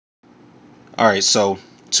All right, so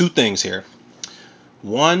two things here.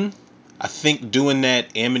 One, I think doing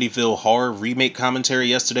that Amityville horror remake commentary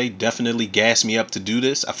yesterday definitely gassed me up to do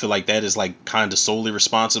this. I feel like that is like kind of solely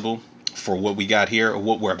responsible for what we got here or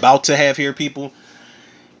what we're about to have here, people.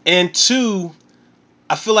 And two,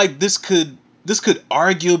 I feel like this could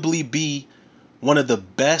arguably be one of the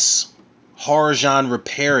best horror genre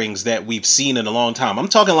pairings that we've seen in a long time. I'm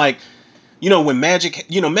talking like, when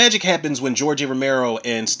magic happens when George A. Romero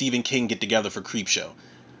and Stephen King get together for Creepshow.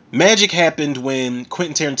 Magic happened when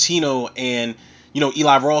Quentin Tarantino and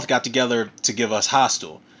Eli Roth got together to give us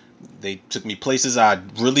Hostel. They took me places I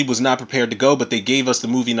really was not prepared to go, but they gave us the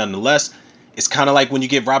movie nonetheless. It's kind of like when you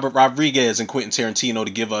get Robert Rodriguez and Quentin Tarantino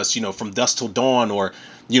to give us, From Dusk Till Dawn, or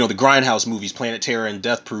the Grindhouse movies, Planet Terror and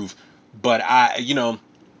Death Proof. But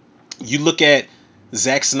you look at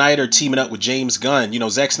Zack Snyder teaming up with James Gunn.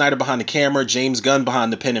 Zack Snyder behind the camera, James Gunn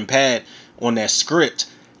behind the pen and pad on that script.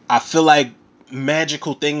 I feel like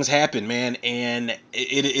magical things happen, man, and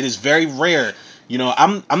it is very rare.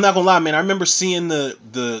 I'm not gonna lie, man. I remember seeing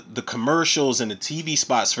the commercials and the TV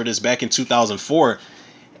spots for this back in 2004,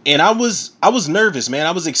 and I was nervous, man.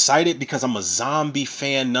 I was excited because I'm a zombie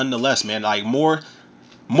fan nonetheless, man. Like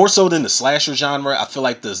more so than the slasher genre. I feel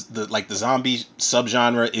like the zombie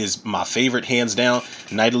subgenre is my favorite, hands down.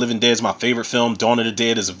 Night of the Living Dead is my favorite film. Dawn of the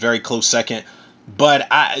Dead is a very close second. But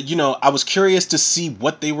I was curious to see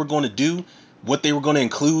what they were going to do, what they were going to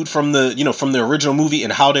include from the original movie,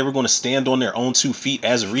 and how they were going to stand on their own 2 feet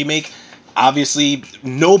as a remake. Obviously,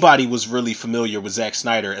 nobody was really familiar with Zack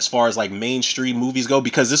Snyder as far as like mainstream movies go,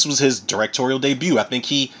 because this was his directorial debut. I think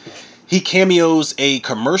he cameos a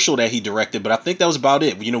commercial that he directed, but I think that was about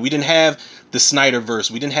it. We didn't have the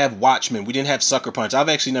Snyderverse, we didn't have Watchmen, we didn't have Sucker Punch. I've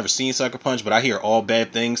actually never seen Sucker Punch, but I hear all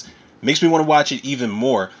bad things. Makes me want to watch it even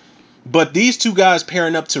more. But these two guys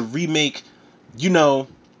pairing up to remake, you know,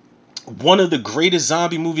 one of the greatest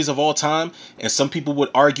zombie movies of all time, and some people would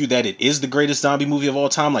argue that it is the greatest zombie movie of all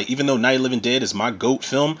time. Like, even though Night of the Living Dead is my GOAT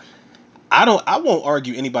film, I won't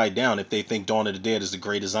argue anybody down if they think Dawn of the Dead is the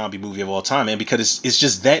greatest zombie movie of all time, man, because it's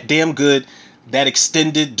just that damn good. That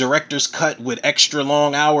extended director's cut with extra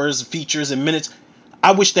long hours, features, and minutes.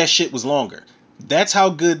 I wish that shit was longer. That's how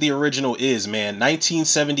good the original is, man.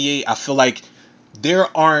 1978, I feel like there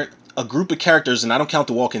aren't a group of characters, and I don't count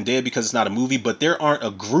The Walking Dead because it's not a movie, but there aren't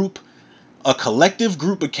a collective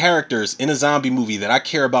group of characters in a zombie movie that I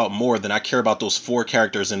care about more than I care about those four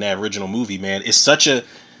characters in that original movie, man.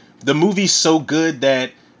 The movie's so good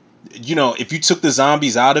that, if you took the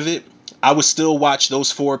zombies out of it, I would still watch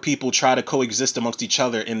those four people try to coexist amongst each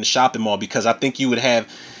other in the shopping mall, because I think you would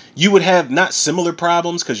have not similar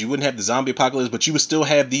problems because you wouldn't have the zombie apocalypse, but you would still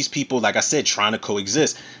have these people, like I said, trying to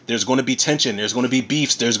coexist. There's going to be tension, there's going to be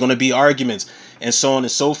beefs, there's going to be arguments, and so on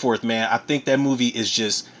and so forth, man. I think that movie is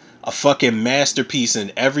just a fucking masterpiece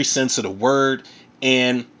in every sense of the word.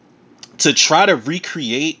 And to try to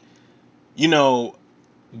recreate, you know,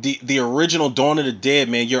 the original Dawn of the Dead,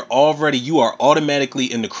 man, you are automatically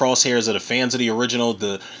in the crosshairs of the fans of the original,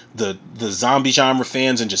 the zombie genre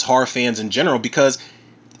fans, and just horror fans in general, because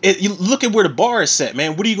you look at where the bar is set,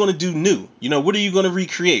 man. What are you going to do new? What are you going to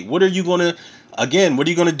recreate? What are you going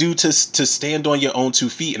to do to stand on your own 2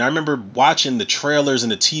 feet? And I remember watching the trailers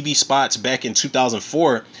and the TV spots back in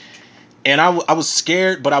 2004, and I was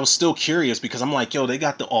scared, but I was still curious, because I'm like, yo, they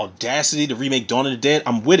got the audacity to remake Dawn of the Dead.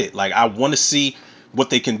 I'm with it. Like, I want to see what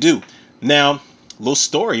they can do. Now, little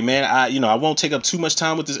story, man. I won't take up too much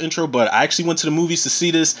time with this intro, but I actually went to the movies to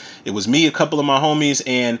see this. It was me, a couple of my homies,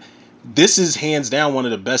 and this is hands down one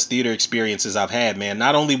of the best theater experiences I've had, man.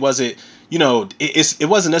 Not only was it, it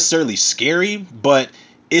wasn't necessarily scary, but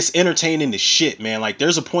it's entertaining as shit, man. Like,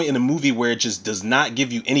 there's a point in the movie where it just does not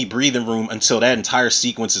give you any breathing room until that entire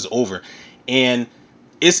sequence is over. And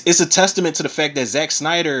it's a testament to the fact that Zack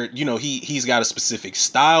Snyder, he's got a specific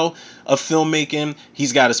style of filmmaking.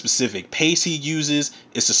 He's got a specific pace he uses.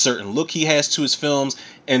 It's a certain look he has to his films.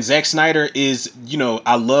 And Zack Snyder is,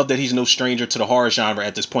 I love that he's no stranger to the horror genre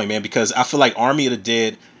at this point, man, because I feel like Army of the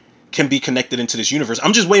Dead can be connected into this universe.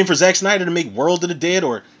 I'm just waiting for Zack Snyder to make World of the Dead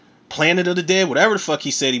or Planet of the Dead, whatever the fuck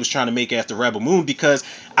he said he was trying to make after Rebel Moon, because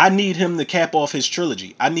I need him to cap off his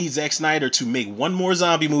trilogy. I need Zack Snyder to make one more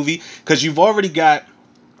zombie movie, because you've already got,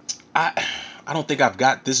 I I don't think I've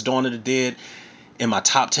got this Dawn of the Dead in my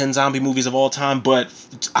top 10 zombie movies of all time, but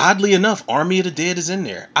oddly enough, Army of the Dead is in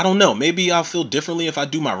there. I don't know. Maybe I'll feel differently if I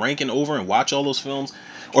do my ranking over and watch all those films,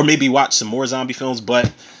 or maybe watch some more zombie films. But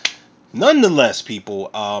nonetheless,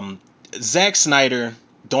 people, Zack Snyder,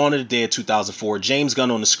 Dawn of the Dead 2004, James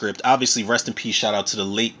Gunn on the script. Obviously, rest in peace, shout out to the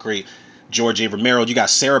late, great George A. Romero. You got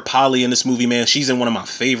Sarah Polley in this movie, man. She's in one of my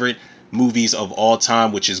favorite movies of all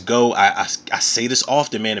time, which is Go. I say this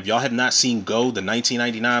often, man. If y'all have not seen Go, the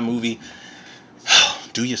 1999 movie,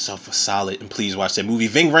 do yourself a solid and please watch that movie.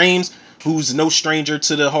 Ving Rhames, who's no stranger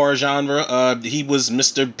to the horror genre, he was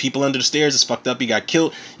Mr. People Under the Stairs. It's fucked up. He got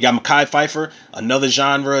killed. You got Mekhi Phifer, another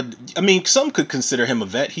genre. I mean, some could consider him a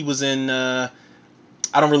vet. He was in.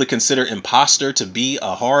 I don't really consider Imposter to be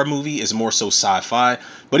a horror movie. It's more so sci-fi.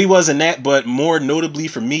 But he was in that. But more notably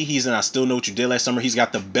for me, he's in I Still Know What You Did Last Summer. He's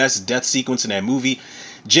got the best death sequence in that movie.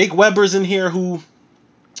 Jake Weber's in here, who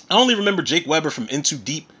I only remember Jake Weber from Into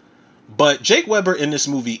Deep. But Jake Weber in this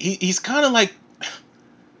movie, he's kind of like,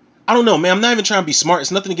 I don't know, man. I'm not even trying to be smart.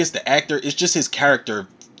 It's nothing against the actor. It's just his character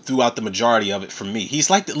throughout the majority of it for me. He's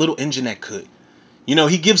like the little engine that could. You know,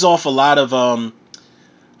 he gives off a lot of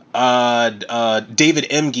David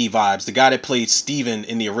Emge vibes, the guy that played Steven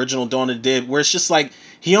in the original Dawn of the Dead, where it's just like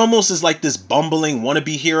he almost is like this bumbling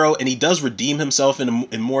wannabe hero, and he does redeem himself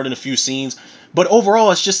in more than a few scenes. But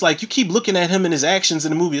overall, it's just like you keep looking at him and his actions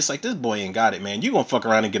in the movie. It's like this boy ain't got it, man. You gonna fuck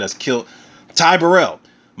around and get us killed. Ty Burrell,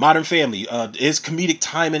 Modern Family. His comedic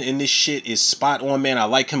timing in this shit is spot on, man. I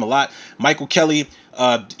like him a lot. Michael Kelly.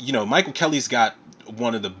 Michael Kelly's got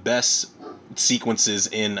one of the best sequences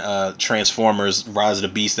in Transformers Rise of the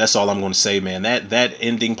Beast. That's all I'm going to say, man. That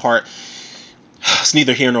ending part, it's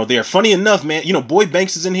neither here nor there. Funny enough, man, Boyd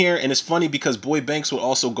Banks is in here, and it's funny because Boyd Banks would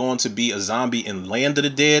also go on to be a zombie in Land of the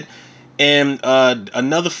Dead. And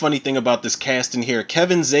another funny thing about this cast in here,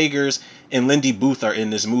 Kevin Zegers and Lindy Booth are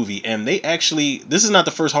in this movie, and this is not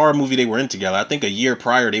the first horror movie they were in together. I think a year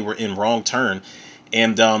prior they were in Wrong Turn,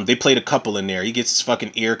 and they played a couple in there. He gets his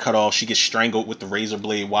fucking ear cut off. She gets strangled with the razor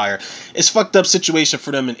blade wire. It's fucked up situation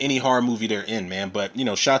for them in any horror movie they're in, man. But,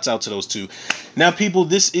 shouts out to those two. Now, people,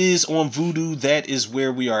 this is on Vudu. That is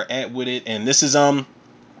where we are at with it. And this is, I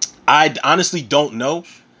honestly don't know.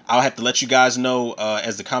 I'll have to let you guys know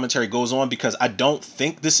as the commentary goes on, because I don't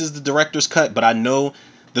think this is the director's cut, but I know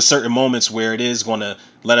the certain moments where it is going to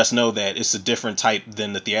let us know that it's a different type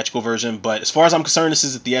than the theatrical version. But as far as I'm concerned, this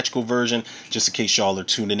is a theatrical version, just in case y'all are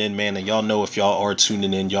tuning in, man. And y'all know if y'all are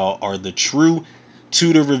tuning in, y'all are the true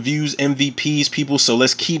Tudor Reviews MVPs, people. So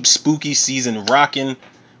let's keep spooky season rocking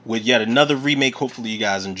with yet another remake. Hopefully you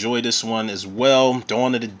guys enjoy this one as well.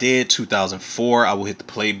 Dawn of the Dead 2004. I will hit the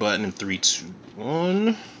play button in 3, 2,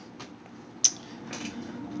 1.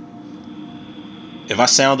 If I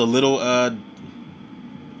sound a little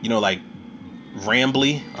like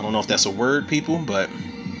rambly, I don't know if that's a word, people, but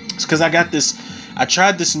it's because I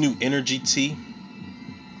tried this new energy tea,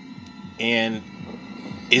 and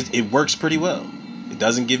it works pretty well. It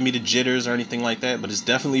doesn't give me the jitters or anything like that, but it's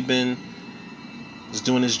doing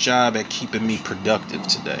its job at keeping me productive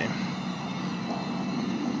today.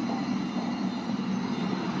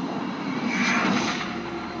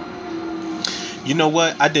 You know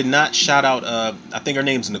what? I did not shout out I think her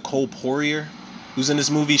name's Nicole Poirier, who's in this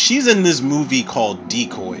movie. She's in this movie called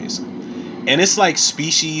Decoys. And it's like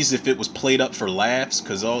Species if it was played up for laughs,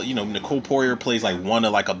 because Nicole Poirier plays like one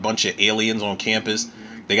of like a bunch of aliens on campus.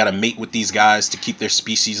 They gotta mate with these guys to keep their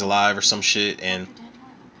species alive or some shit, and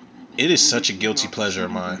it is such a guilty pleasure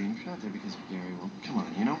of mine.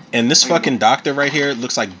 And this fucking doctor right here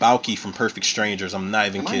looks like Balky from Perfect Strangers. I'm not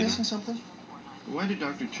even kidding. Am I missing something? Why did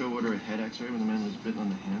Dr. Cho order a head x-ray when the man was bitten on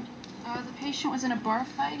the hand? The patient was in a bar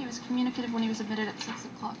fight. He was communicative when he was admitted at 6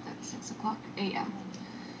 o'clock. That's 6 o'clock a.m.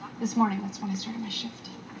 This morning, that's when I started my shift.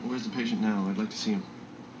 Where's the patient now? I'd like to see him.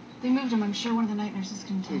 They moved him. I'm sure one of the night nurses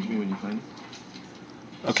can tell you. Me when you find him.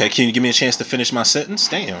 Okay, can you give me a chance to finish my sentence?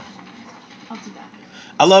 Damn. I'll do that.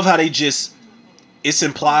 I love how it's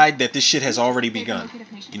implied that this shit has already begun.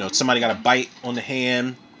 Somebody got a bite on the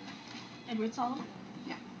hand. Edward Solomon?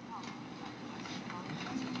 Yeah.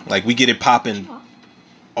 Like, we get it popping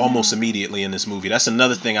almost immediately in this movie. That's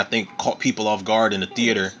another thing I think caught people off guard in the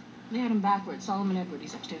theater. They had him backwards. Solomon Edward.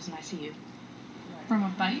 He's upstairs in ICU. From a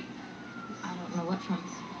bite? I don't know what from.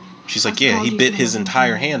 She's like, yeah, he bit his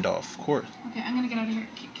entire hand off, of course. Okay, I'm gonna get out of here.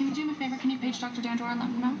 Can you do me a favor? Can you page Dr. Dandor and let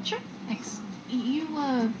him know? Sure. Thanks.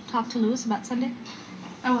 You, talk to Lewis about Sunday?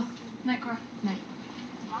 I will. Night, Cora. Night.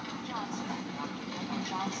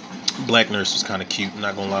 Black nurse was kind of cute, I'm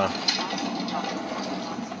not gonna lie.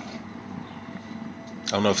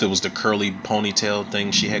 I don't know if it was the curly ponytail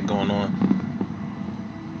thing she had going on.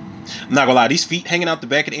 I'm not gonna lie, these feet hanging out the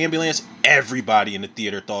back of the ambulance, everybody in the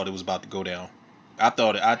theater thought it was about to go down. I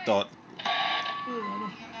thought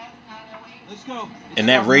Let's go. And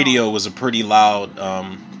that radio was a pretty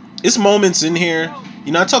loud it's moments in here.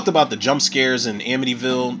 I talked about the jump scares in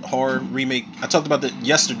Amityville horror remake. I talked about that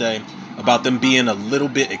yesterday, about them being a little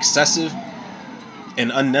bit excessive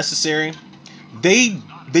and unnecessary. They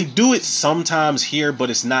they do it sometimes here, but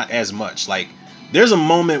it's not as much. Like there's a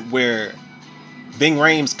moment where Ving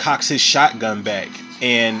Rhames cocks his shotgun back,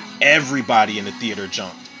 and everybody in the theater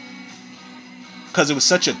jumped because it was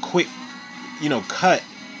such a quick, cut,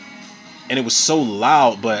 and it was so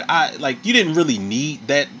loud. But I like you didn't really need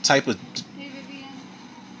that type of, Hey,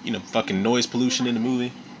 Vivian. fucking noise pollution in the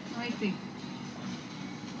movie. I see.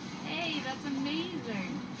 Hey, that's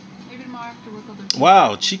amazing. Maybe tomorrow after work I'll do.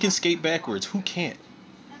 Wow, she can skate backwards. Who can't?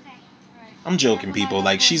 Okay. All right. I'm joking, people.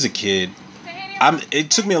 Like she's a kid. It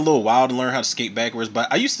took me a little while to learn how to skate backwards,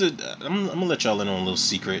 but I used to. I'm gonna let y'all in on a little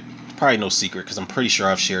secret. Probably no secret because I'm pretty sure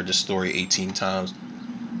I've shared this story 18 times.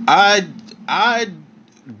 I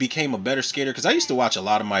became a better skater because I used to watch a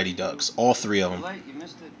lot of Mighty Ducks, all three of them. You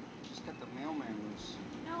missed it. Just got the mailman loose.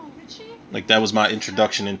 No, Richie. Like that was my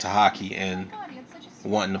introduction into hockey and Oh my God, you have such a sweet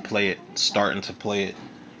wanting to voice. play I it, can't believe that. starting to play it.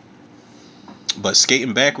 But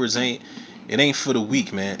skating backwards ain't for the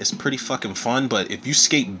weak, man. It's pretty fucking fun, but if you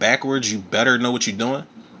skate backwards, you better know what you're doing.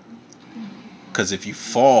 Cause if you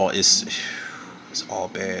fall, it's all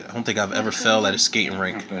bad. I don't think I've ever fell at a skating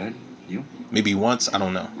rink. Not bad. You? Maybe once, I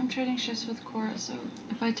don't know. I'm trading shifts with Cora, so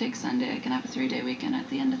if I take Sunday, I can have a 3-day weekend at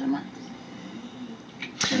the end of the month.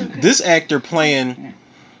 Okay. This actor playing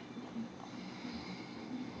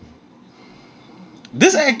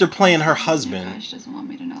her husband. Gosh, doesn't want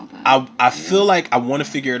me to know about it. I feel like I want to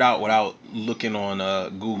figure it out without looking on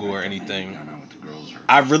Google or anything.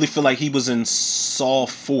 I really feel like he was in Saw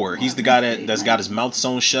 4. He's the guy that's got his mouth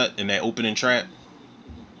sewn shut in that opening trap.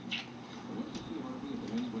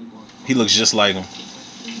 He looks just like him.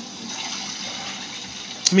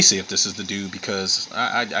 Let me see if this is the dude because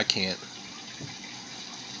I can't.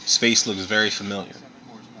 His face looks very familiar.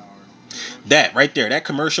 That right there, that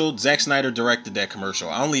commercial, Zack Snyder directed that commercial.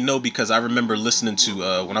 I only know because I remember listening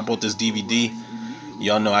to when I bought this DVD.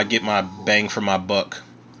 Y'all know I get my bang for my buck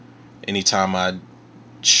anytime I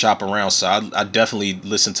shop around. So I definitely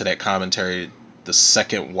listened to that commentary the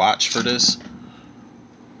second watch for this.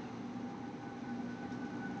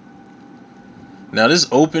 Now this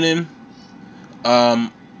opening,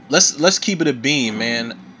 let's keep it a beam,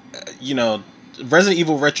 man. Resident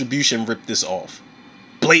Evil Retribution ripped this off.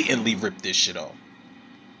 Blatantly ripped this shit off.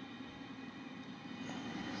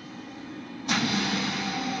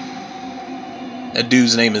 That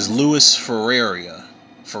dude's name is Louis Ferreira.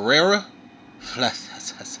 Ferreira?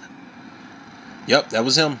 Yep, that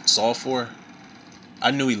was him. Saw 4.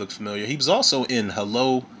 I knew he looked familiar. He was also in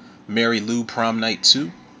Hello, Mary Lou Prom Night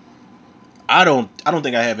 2. I don't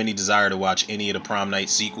think I have any desire to watch any of the Prom Night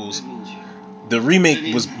sequels. The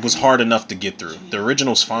remake was hard enough to get through. The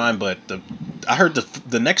original's fine, but I heard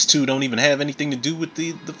the next two don't even have anything to do with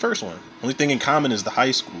the first one. Only thing in common is the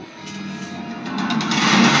high school.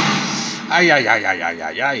 Ay ay ay ay ay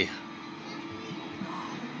ay ay.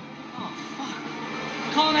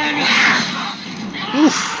 Call an ambulance.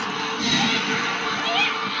 Oof.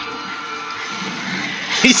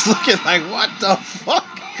 He's looking like, what the fuck?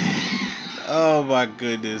 Oh my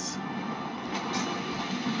goodness.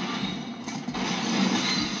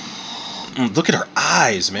 Look at her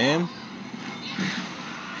eyes, man.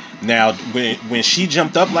 Now, when she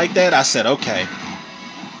jumped up like that, I said, okay.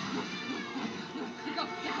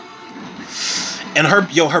 And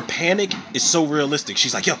her panic is so realistic.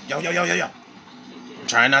 She's like, yo. I'm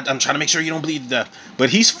trying to make sure you don't bleed to death. But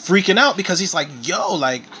he's freaking out because he's like, yo,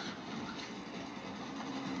 like,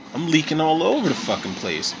 I'm leaking all over the fucking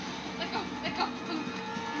place. Let go.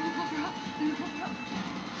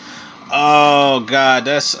 Oh god,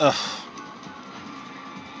 that's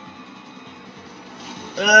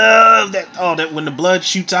that when the blood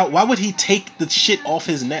shoots out, why would he take the shit off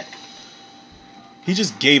his neck? He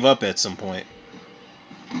just gave up at some point.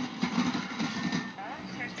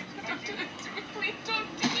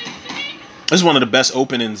 This is one of the best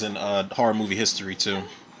openings in horror movie history too,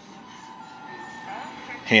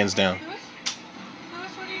 hands down. Louis,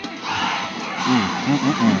 what are you doing?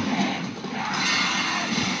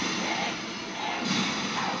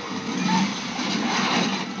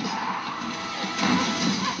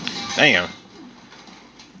 Damn.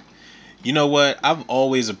 You know what? I've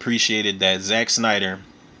always appreciated that Zack Snyder.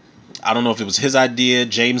 I don't know if it was his idea,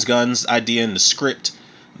 James Gunn's idea in the script,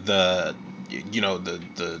 the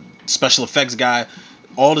the special effects guy.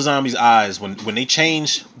 All the zombies' eyes, when they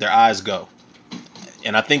change, their eyes go.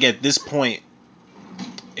 And I think at this point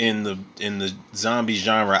in the zombie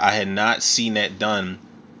genre, I had not seen that done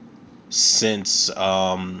since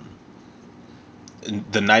the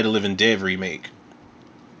Night of Living Dead remake.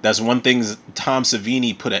 That's one thing Tom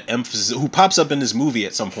Savini put an emphasis, who pops up in this movie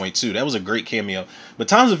at some point too. That was a great cameo. But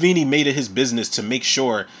Tom Savini made it his business to make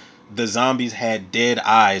sure the zombies had dead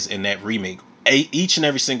eyes in that remake. Each and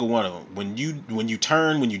every single one of them. When you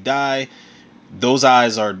turn, when you die, those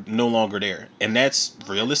eyes are no longer there, and that's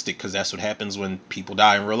realistic because that's what happens when people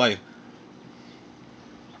die in real life.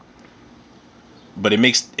 But it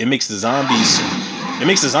makes the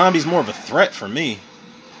zombies more of a threat for me.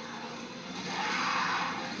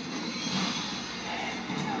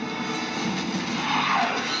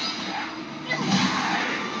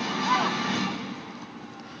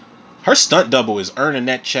 Her stunt double is earning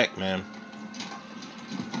that check, man.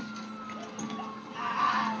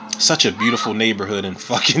 Such a beautiful neighborhood in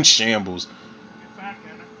fucking shambles. Get back,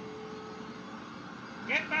 Anna.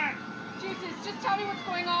 Get back! Jesus, just tell me what's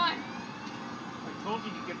going on. I told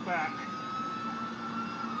you to get back.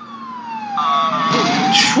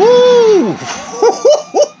 Woo!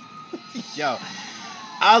 Yo,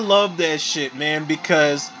 I love that shit, man,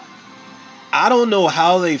 because I don't know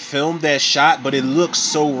how they filmed that shot, but it looks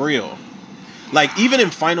so real. Like, even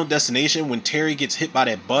in Final Destination, when Terry gets hit by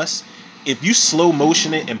that bus, if you slow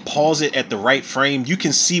motion it and pause it at the right frame, you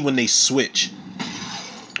can see when they switch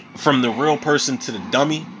from the real person to the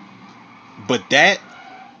dummy. But that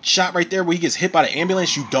shot right there where he gets hit by the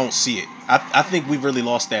ambulance, you don't see it. I think we really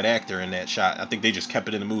lost that actor in that shot. I think they just kept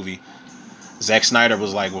it in the movie. Zack Snyder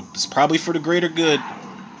was like, well, it's probably for the greater good.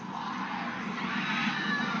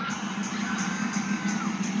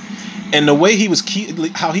 And the way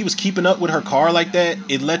how he was keeping up with her car like that,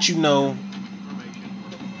 it let you know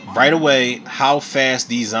right away how fast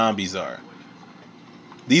these zombies are.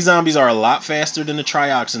 These zombies are a lot faster than the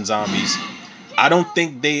trioxin zombies. I don't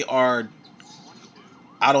think they are.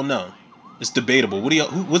 I don't know. It's debatable.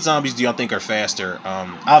 What zombies do y'all think are faster?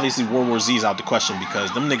 Obviously World War Z is out the question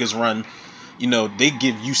because them niggas run. They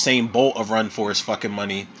give Usain Bolt a run for his fucking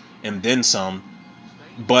money and then some.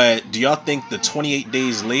 But do y'all think the 28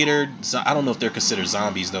 days later? I don't know if they're considered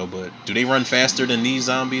zombies though. But do they run faster than these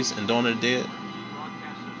zombies in Dawn of the Dead?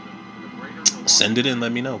 Send it in.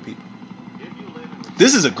 Let me know, people.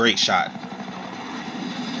 This is a great shot.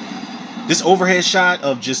 This overhead shot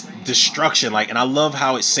of just destruction, and I love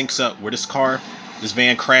how it syncs up where this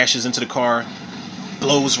van crashes into the car,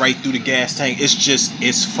 blows right through the gas tank.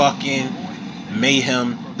 It's fucking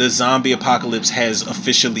mayhem. The zombie apocalypse has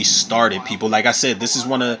officially started, people. Like I said, this is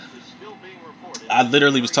I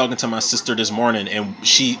literally was talking to my sister this morning, and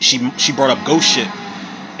she brought up Ghost Ship,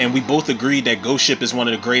 and we both agreed that Ghost Ship is one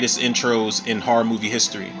of the greatest intros in horror movie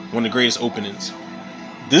history, one of the greatest openings.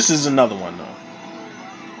 This is another one though.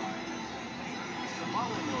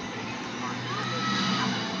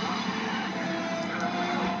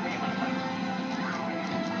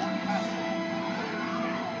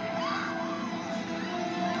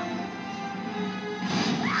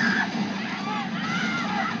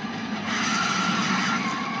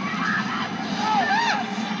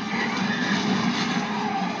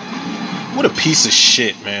 What a piece of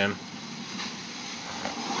shit, man.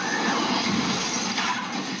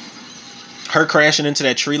 Her crashing into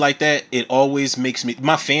that tree like that, it always makes me.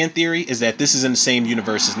 My fan theory is that this is in the same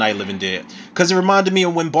universe as Night of the Living Dead. Because it reminded me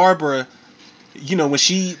of when Barbara, when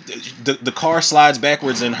the car slides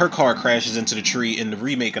backwards and her car crashes into the tree in the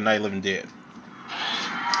remake of Night of the Living Dead.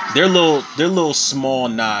 They're little small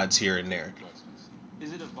nods here and there.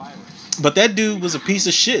 But that dude was a piece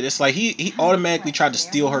of shit. It's like he automatically tried to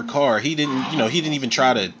steal her car. He didn't even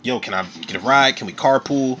try to, can I get a ride? Can we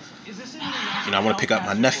carpool? I want to pick up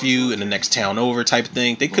my nephew in the next town over type of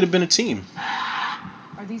thing. They could have been a team.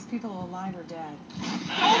 Are these people alive or dead?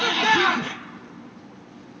 Hold him down!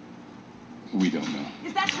 We don't know.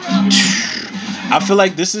 Is that real? I feel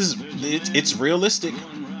like it's realistic.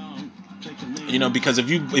 Because if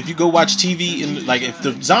you go watch TV and if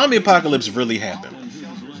the zombie apocalypse really happened,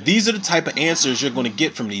 these are the type of answers you're going to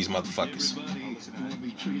get from these motherfuckers.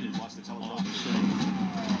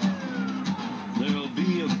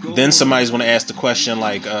 Then somebody's going to ask the question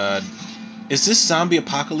is this zombie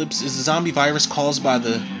apocalypse, is the zombie virus caused by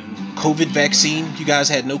the COVID vaccine you guys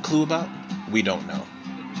had no clue about? We don't know.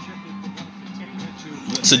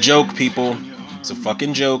 It's a joke, people. It's a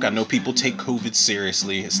fucking joke. I know people take COVID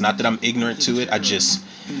seriously. It's not that I'm ignorant to it.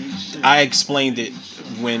 I explained it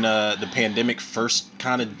when the pandemic first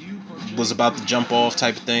kind of was about to jump off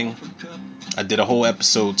type of thing. I did a whole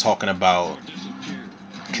episode talking about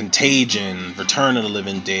Contagion, Return of the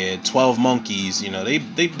Living Dead, 12 Monkeys.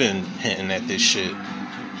 They've been hinting at this shit.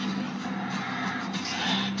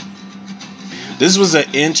 This was an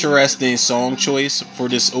interesting song choice for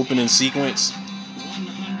this opening sequence.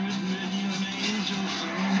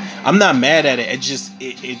 I'm not mad at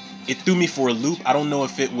it. It threw me for a loop. I don't know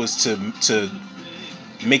if it was to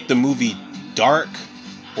make the movie dark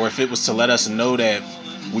or if it was to let us know that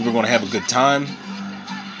we were going to have a good time.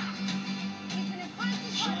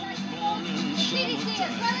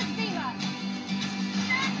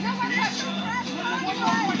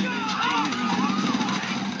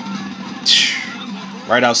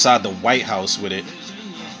 Right outside the White House with it.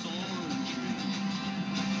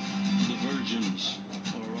 The virgins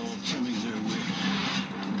are all trimming their wick.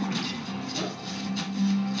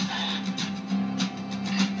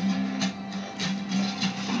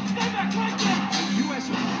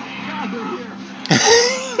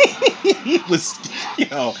 He was,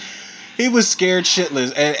 he was scared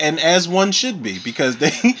shitless, and as one should be, because the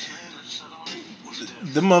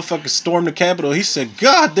motherfucker stormed the Capitol. He said,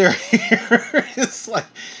 "God, they're here." It's like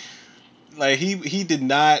he did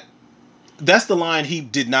not. That's the line he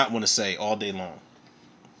did not want to say all day long.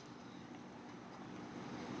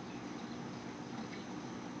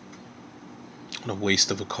 What a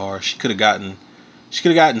waste of a car. She could have gotten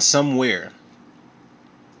somewhere.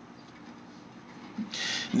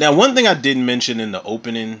 Now, one thing I didn't mention in the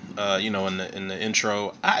opening, in the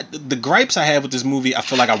intro, the gripes I have with this movie, I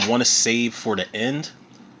feel like I want to save for the end,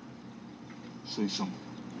 Say something.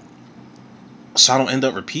 so I don't end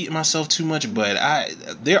up repeating myself too much. But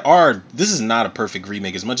this is not a perfect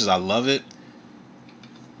remake. As much as I love it,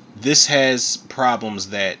 this has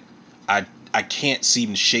problems that I can't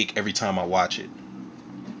seem to shake every time I watch it.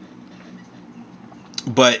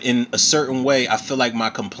 But in a certain way, I feel like my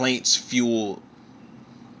complaints fuel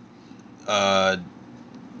uh,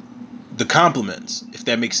 the compliments, if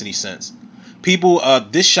that makes any sense. People,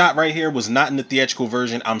 this shot right here was not in the theatrical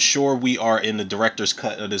version. I'm sure we are in the director's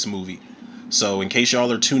cut of this movie. So in case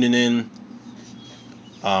y'all are tuning in,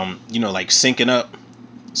 like syncing up,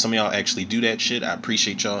 some of y'all actually do that shit. I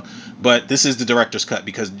appreciate y'all. But this is the director's cut,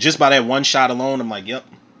 because just by that one shot alone, I'm like, yep,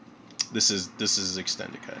 this is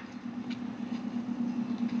extended cut.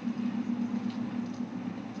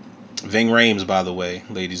 Ving Rhames, by the way,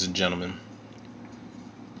 ladies and gentlemen.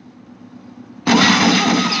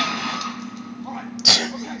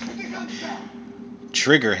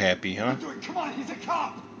 Trigger happy, huh? Come on, he's a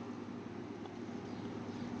cop.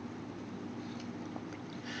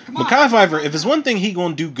 Mekhi Phifer, if it's one thing he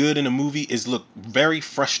gonna do good in a movie, is look very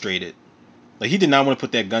frustrated. Like, he did not want to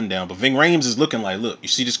put that gun down, but Ving Rhames is looking like, look, you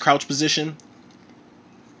see this crouch position?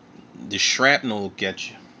 The shrapnel will get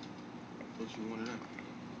you.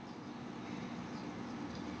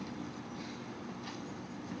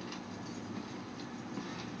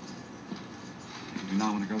 You do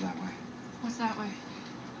not want to go that way. What's that way?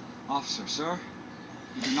 Officer, sir.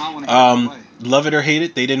 You do not want to go that way. Love it or hate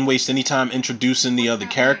it, they didn't waste any time introducing the other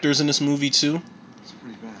characters in this movie too. It's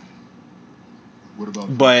pretty bad. What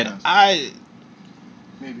about But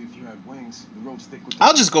maybe if you had wings, the road stick would.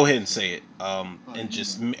 I'll just go ahead and say it.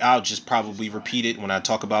 I'll just probably repeat it when I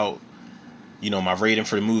talk about, my rating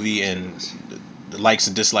for the movie and the likes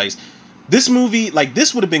and dislikes. This movie, like,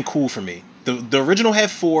 this would have been cool for me. The original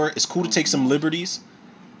had 4. It's cool to take some liberties.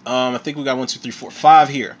 I think we got 1, 2, 3, 4, 5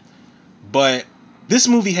 here. But this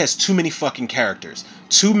movie has too many fucking characters.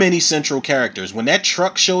 Too many central characters. When that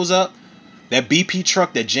truck shows up, that BP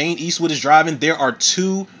truck that Jane Eastwood is driving, there are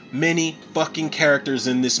too many fucking characters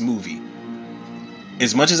in this movie.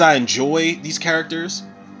 As much as I enjoy these characters,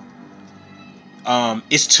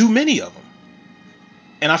 it's too many of them.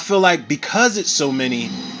 And I feel like because it's so many,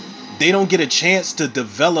 they don't get a chance to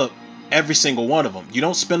develop every single one of them. You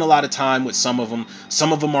don't spend a lot of time with some of them.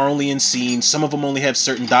 Some of them are only in scenes. Some of them only have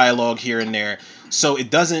certain dialogue here and there. So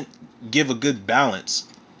it doesn't give a good balance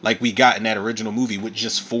like we got in that original movie with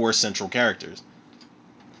just 4 central characters.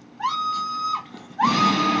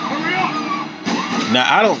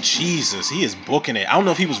 Now, Jesus, he is booking it. I don't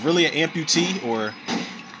know if he was really an amputee or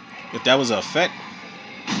if that was an effect.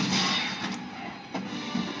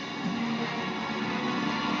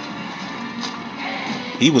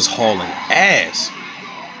 He was hauling ass.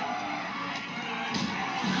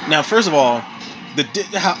 Now, first of all,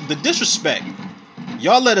 the disrespect.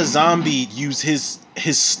 Y'all let a zombie use his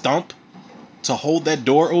stump to hold that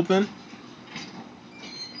door open.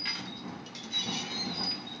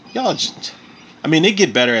 Y'all just, I mean, they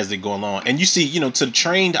get better as they go along. And you see, to the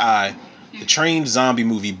trained eye, the trained zombie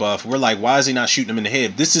movie buff, we're like, why is he not shooting him in the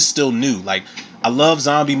head? This is still new. Like, I love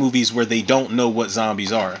zombie movies where they don't know what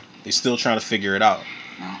zombies are. They're still trying to figure it out.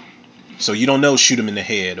 So you don't know, shoot him in the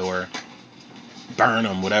head or burn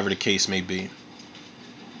him, whatever the case may be.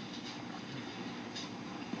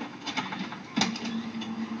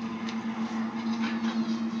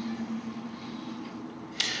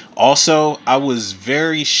 Also, I was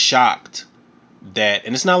very shocked that,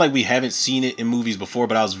 and it's not like we haven't seen it in movies before,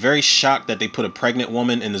 but I was very shocked that they put a pregnant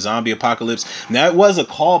woman in the zombie apocalypse. Now, it was a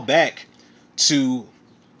callback to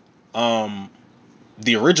Um,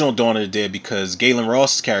 the original Dawn of the Dead, because Galen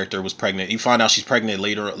Ross's character was pregnant. You find out she's pregnant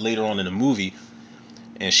later on in the movie,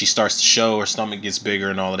 and she starts to show her stomach gets bigger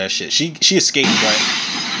and all of that shit. She escaped,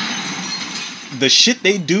 but the shit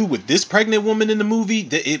they do with this pregnant woman in the movie,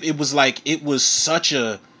 it was like it was such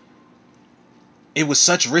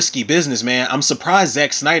risky business, man. I'm surprised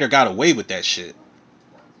Zack Snyder got away with that shit.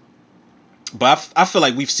 But I feel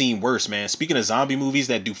like we've seen worse, man. Speaking of zombie movies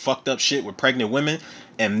that do fucked up shit with pregnant women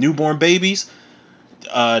and newborn babies,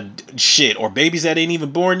 shit, or babies that ain't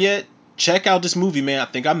even born yet. Check out this movie, man. I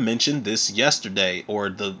think I mentioned this yesterday or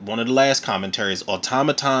the one of the last commentaries.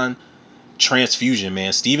 Automaton Transfusion,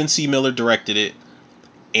 man. Stephen C. Miller directed it,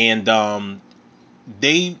 and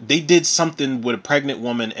they did something with a pregnant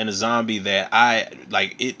woman and a zombie that I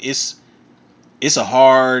like. It's a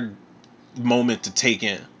hard moment to take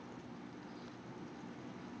in.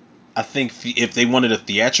 I think if they wanted a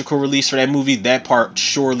theatrical release for that movie, that part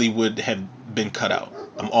surely would have been cut out.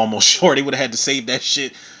 I'm almost sure they would have had to save that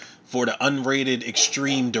shit for the unrated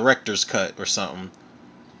extreme director's cut or something.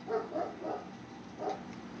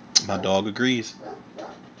 My dog agrees.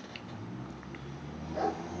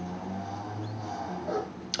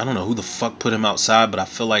 I don't know who the fuck put him outside, but I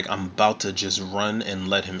feel like I'm about to just run and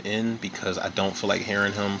let him in because I don't feel like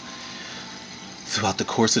hearing him throughout the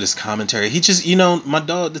course of this commentary. He just, my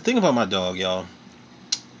dog. The thing about my dog, y'all,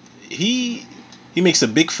 he he makes a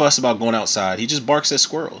big fuss about going outside. He just barks at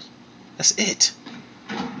squirrels. That's it.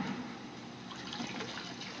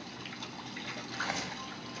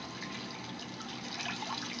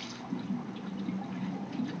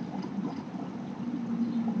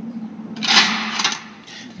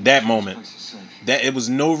 That moment, that it was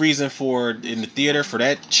no reason for in the theater for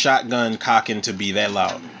that shotgun cocking to be that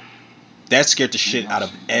loud. That scared the shit out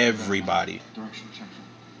of everybody,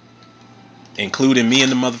 including me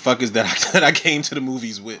and the motherfuckers that that I came to the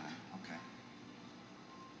movies with. Okay.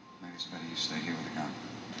 Maybe it's better you stay here with the gun.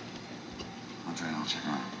 Andre and I'll check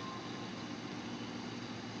around.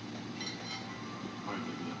 All right,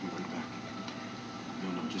 baby, I'll be right back.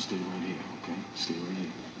 No, just stay right here, okay? Stay right here.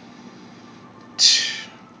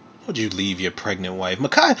 Would you leave your pregnant wife?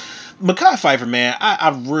 Mekhi Phifer, man,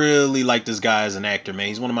 I really like this guy as an actor, man.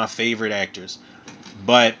 He's one of my favorite actors.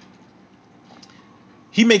 But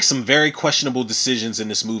he makes some very questionable decisions in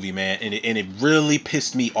this movie, man, and it really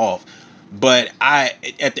pissed me off. But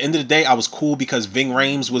at the end of the day, I was cool because Ving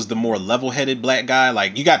Rhames was the more level-headed black guy.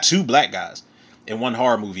 Like, you got two black guys in one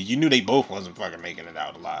horror movie. You knew they both wasn't fucking making it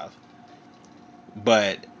out alive.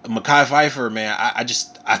 But Mekhi Phifer, man, I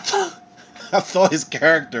thought I thought his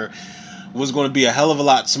character was going to be a hell of a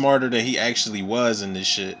lot smarter than he actually was in this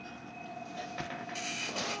shit.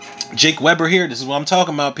 Jake Weber here, this is what I'm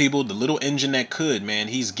talking about, people. The little engine that could, man.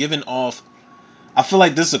 He's given off. I feel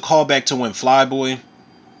like this is a callback to when Flyboy,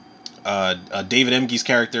 David Emge's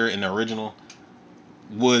character in the original,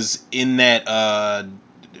 was in that.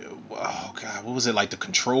 Oh god, what was it, like the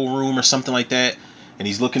control room or something like that? And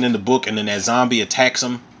he's looking in the book, and then that zombie attacks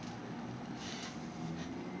him.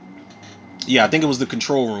 Yeah, I think it was the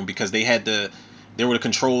control room because there were the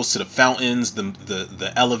controls to the fountains,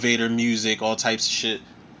 the elevator music, all types of shit.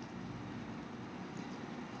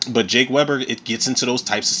 But Jake Weber, it gets into those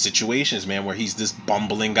types of situations, man, where he's this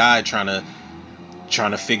bumbling guy trying to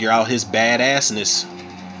figure out his badassness.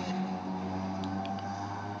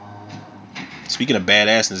 Speaking of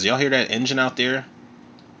badassness, y'all hear that engine out there?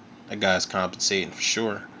 That guy's compensating for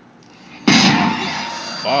sure.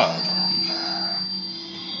 Fuck.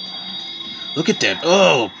 Look at that.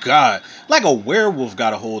 Oh god. Like a werewolf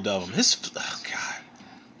got a hold of him. Oh god.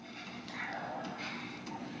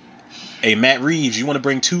 Hey, Matt Reeves, you want to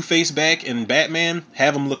bring Two-Face back in Batman?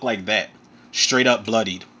 Have him look like that. Straight up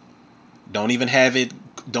bloodied. Don't even have it.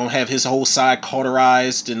 Don't have his whole side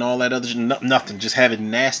cauterized and all that other nothing. Just have it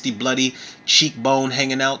nasty, bloody, cheekbone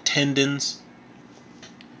hanging out, tendons.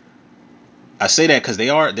 I say that because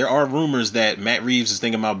there are rumors that Matt Reeves is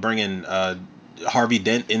thinking about bringing Harvey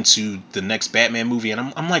Dent into the next Batman movie,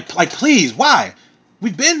 and I'm like please, why?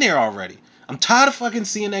 We've been there already. I'm tired of fucking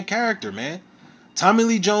seeing that character, man. Tommy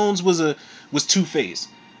Lee Jones was Two-Face.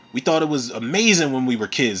 We thought it was amazing when we were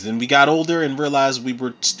kids. Then we got older and realized we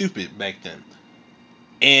were stupid back then.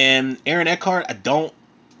 And Aaron Eckhart, I don't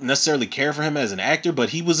necessarily care for him as an actor, but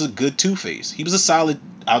he was a good Two-Face. He was a solid.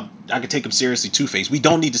 I could take him seriously Two-Face. We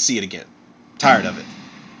don't need to see it again. Tired of it.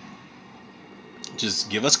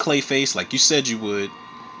 Just give us Clayface like you said you would.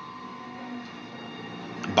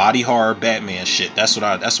 Body horror Batman shit. That's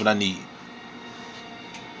what I need.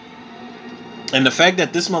 And the fact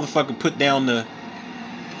that this motherfucker put down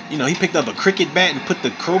he picked up a cricket bat and put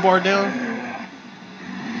the crowbar down.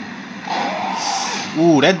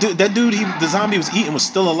 Ooh, that dude, the zombie was eating was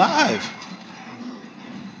still alive.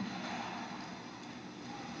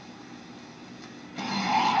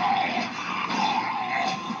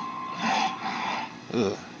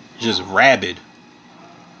 Ugh, just rabid.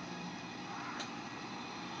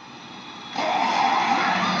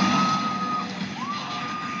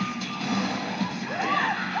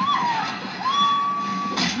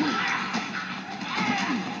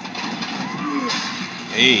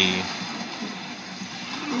 Hey,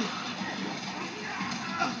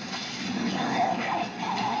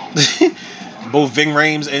 both Ving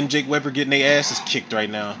Rhames and Jake Weber getting their asses kicked right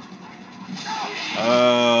now.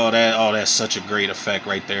 That's such a great effect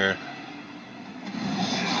right there.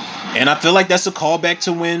 And I feel like that's a callback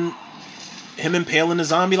to when him impaling the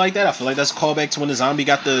zombie like that. I feel like that's a callback to when the zombie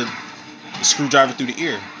got the screwdriver through the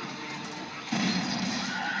ear.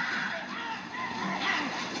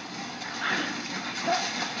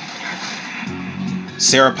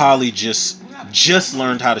 Sarah Polly just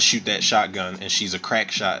learned how to shoot that shotgun, and she's a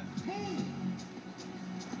crack shot.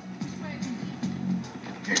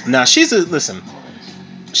 Now she's a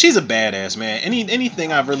badass, man.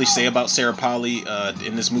 Anything I really say about Sarah Polly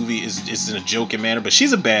in this movie is in a joking manner, but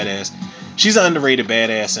she's a badass. She's an underrated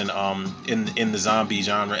badass in the zombie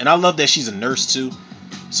genre, and I love that she's a nurse too.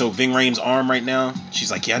 So Ving Rhames' arm right now, she's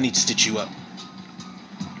like, yeah, I need to stitch you up.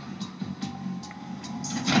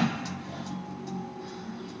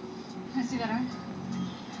 I see that arm.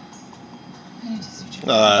 I need to suture.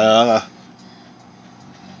 You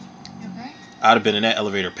okay? I'd have been in that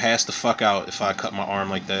elevator, passed the fuck out if I cut my arm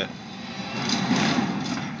like that.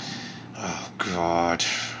 Oh God.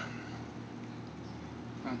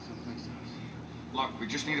 Found someplace else. Look, we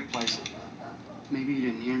just need a place. Maybe you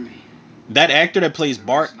didn't hear me. That actor that plays There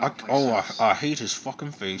Bart, is no place else. I hate his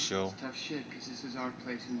fucking face, yo. It's tough shit, because this is our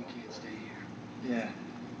place and we can't stay here. Yeah.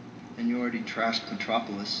 And you already trashed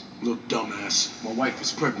Metropolis. Look, dumbass. My wife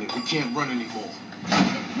is pregnant. We can't run anymore.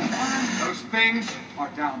 Those things are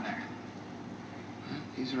down there. Huh?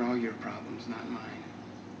 These are all your problems, not mine.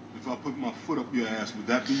 If I put my foot up your ass, would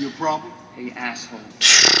that be your problem? Hey, asshole.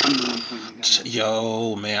 I'm the one pointing the gun at you.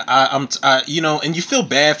 Yo, man, and you feel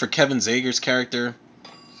bad for Kevin Zager's character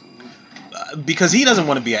So what? because he doesn't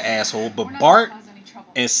want to be an asshole, We're but not Bart gonna cause any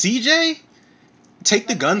trouble. and CJ take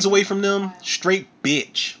the guns away from them, straight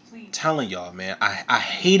bitch. Please. Telling y'all, man, I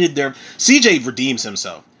hated their CJ redeems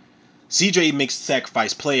himself. CJ makes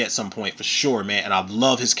sacrifice play at some point for sure, man, and I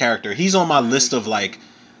love his character. He's on my list of like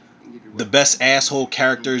the best asshole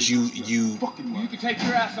characters you You can take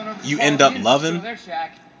your ass on over to you Solid end up Inn and loving. steal their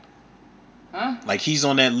shack. Huh? Like he's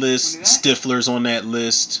on that list, Wanna do that? Stifler's on that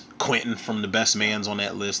list, Quentin from The Best Man's on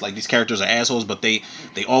that list. Like these characters are assholes, but they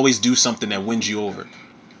always do something that wins you over.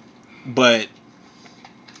 But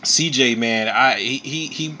CJ, man,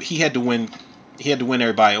 he had to win. He had to win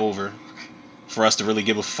everybody over for us to really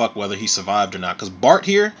give a fuck whether he survived or not. Cause Bart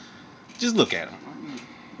here, just look at him.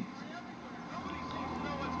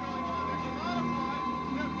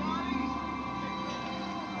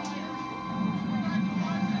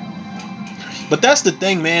 But that's the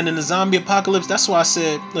thing, man. In the zombie apocalypse, that's why I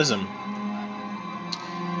said, listen,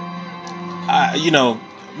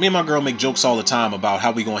 me and my girl make jokes all the time about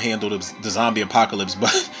how we gonna handle the zombie apocalypse,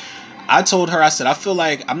 but I told her, I said, I feel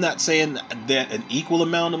like I'm not saying that an equal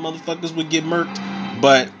amount of motherfuckers would get murked,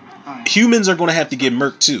 but humans are gonna have to get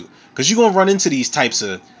murked too, because you're gonna run into these types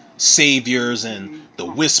of saviors and the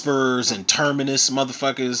whisperers and terminus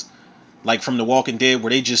motherfuckers, like from The Walking Dead, where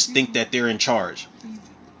they just think that they're in charge.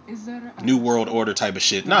 Is there a New World Order type of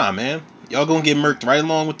shit. Nah, man, y'all gonna get murked right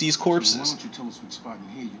along with these So why corpses. don't you tell us which spot in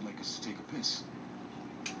here you'd like us to take a piss?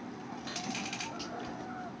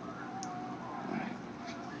 Alright.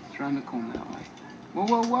 It's around the corner that way. Whoa,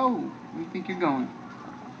 whoa, whoa. Where do you think you're going?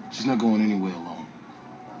 She's not going anywhere alone.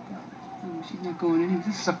 Oh, she's not going anywhere.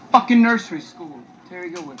 This is a fucking nursery school. Terry,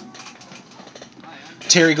 go with me.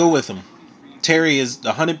 Terry, go with him. Terry is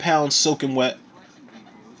 100 pounds soaking wet.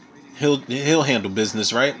 He'll handle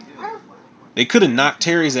business, right? They could have knocked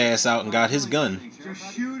Terry's ass out and got his gun.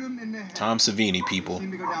 Just shoot him in the head. Tom Savini, You people. seem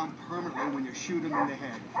to go down permanently when you shoot him in the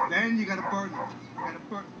head. Then you gotta burn him. You gotta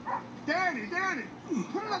burn. Danny!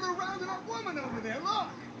 Put another round in that woman over there. Look!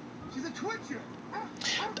 She's a twitcher.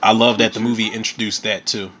 I love that the movie introduced that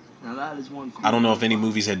too. Now that is one cool I don't know if any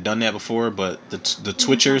movies had done that before, but the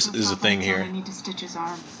Twitchers is a thing here. I need to stitch his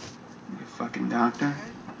arm. You a fucking doctor?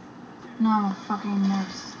 No, I'm a fucking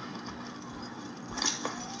nurse.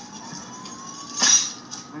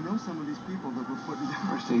 I know some of these people that were putting down.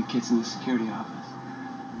 First aid kit's in the security office.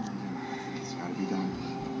 It's gotta be done.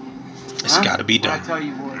 It's got to be What'd I done. tell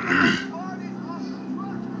you, boy?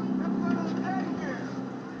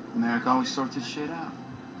 Eric always sorts his shit out.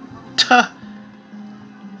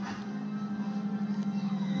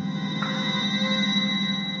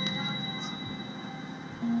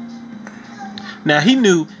 Now he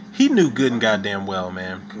knew good and goddamn well,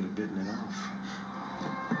 man. Could have bitten it off.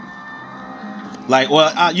 Like,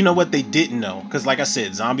 well, you know what they didn't know, because like I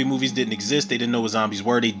said, zombie movies didn't exist. They didn't know what zombies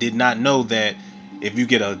were. They did not know that if you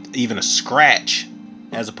get even a scratch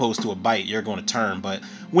as opposed to a bite, you're going to turn. But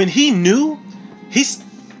when he knew, he's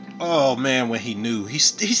oh man, when he knew, he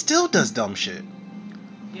still does dumb shit.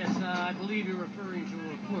 Yes, I believe you're referring to a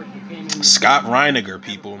report that came in. Scott Reiniger,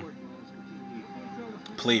 people,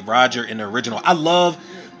 played Roger in the original. I love.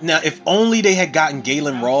 Now, if only they had gotten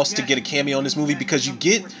Galen Ross to get a cameo in this movie, because you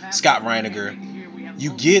get Scott Reiniger,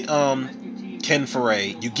 you get Ken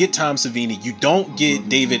Foray, you get Tom Savini, you don't get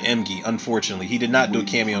David Emge. Unfortunately, he did not do a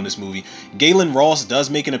cameo in this movie. Galen Ross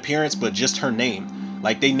does make an appearance, but just her name.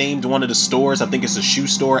 Like, they named one of the stores, I think it's a shoe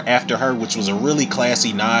store, after her, which was a really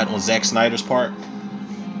classy nod on Zack Snyder's part.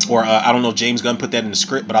 Or I don't know if James Gunn put that in the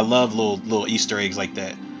script, but I love little Easter eggs like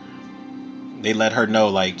that. They let her know,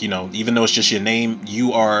 like, even though it's just your name,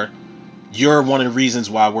 you're one of the reasons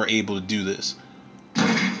why we're able to do this.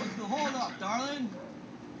 What's the hold up, darling?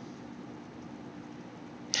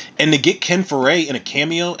 And to get Ken Foray in a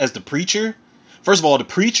cameo as the preacher, first of all, the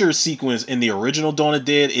preacher sequence in the original Dawn of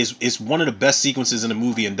the Dead is one of the best sequences in the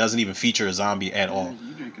movie and doesn't even feature a zombie at all.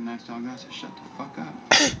 You drink a nice tall glass of shut the fuck up.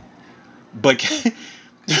 But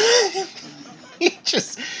he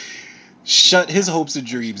just shut his hopes and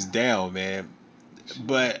dreams down, man.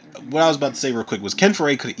 But what I was about to say real quick was Ken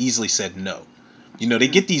Foray could have easily said no. They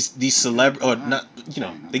get these celeb or not,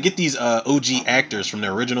 they get these OG actors from the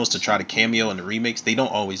originals to try to cameo in the remakes. They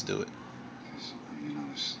don't always do it.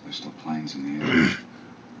 There's still planes in the air.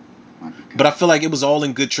 But I feel like it was all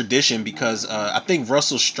in good tradition, because I think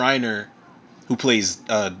Russell Streiner, who plays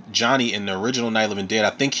Johnny in the original Night of the Living Dead,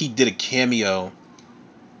 I think he did a cameo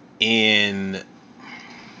in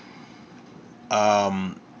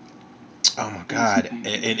oh my god,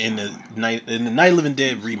 in the Night of the Living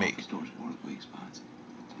Dead remake.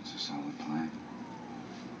 It's a solid plan.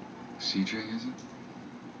 CJ, is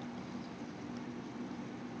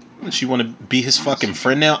it? She want to be his fucking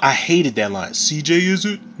friend now? I hated that line. CJ, is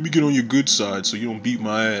it? Let me get on your good side so you don't beat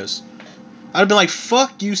my ass. I'd have been like,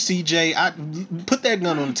 "Fuck you, CJ. Put that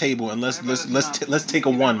gun on the table and let's take a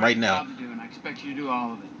one right now." I expect you to do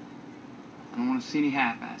all of it. I don't want to see any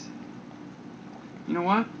half-asses. You know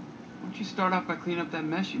what? Why don't you start off by cleaning up that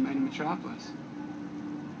mess you made in Metropolis?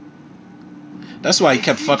 That's why he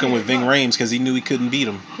kept fucking with Ving Rhames, because he knew he couldn't beat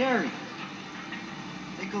him. Carrie,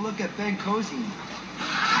 take a look at Ben Cozine.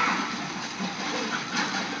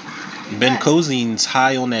 Ben Cozine's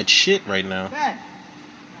high on that shit right now. Ben.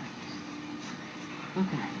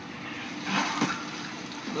 Okay.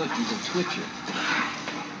 Look, he's a twitcher.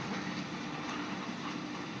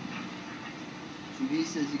 TV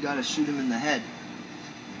says you gotta shoot him in the head.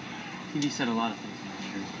 TV said a lot of things, I'm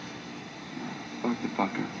sure. Fuck the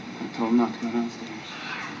fucker. I told him not to go downstairs.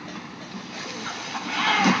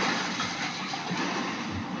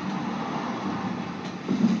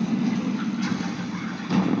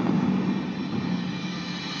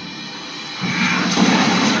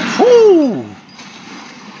 Whoo!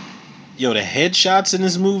 Yo, the headshots in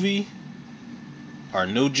this movie are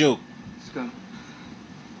no joke. Let's go. Let's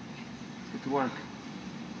get to work.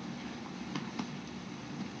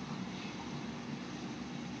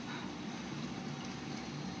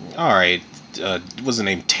 All right, what's the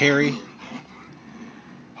name? Terry.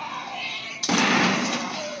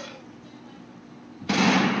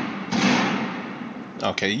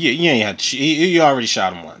 Okay, you ain't had to you already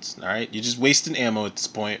shot him once. All right, you're just wasting ammo at this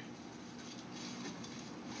point.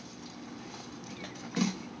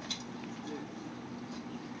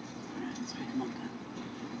 Let's pick him up then.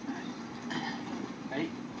 Ready?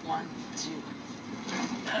 1, 2.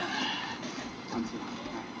 1, 2.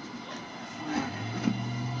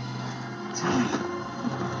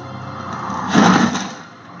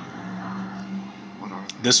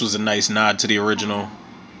 This was a nice nod to the original,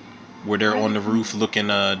 where they're on the roof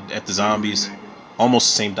looking at the zombies.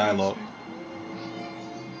 Almost the same dialogue.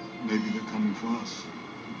 Maybe they're coming for us.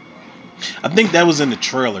 I think that was in the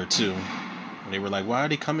trailer too. They were like, "Why are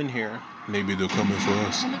they coming here? Maybe they're coming for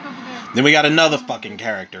us." And look over there. Then we got another fucking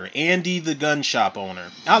character, Andy, the gun shop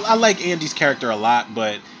owner. I like Andy's character a lot,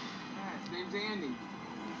 but Yeah, his name's Andy.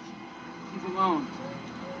 He's alone.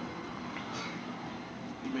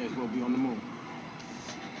 He may as well be on the moon.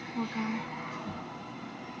 Poor guy.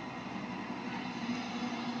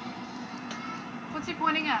 What's he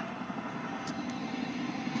pointing at?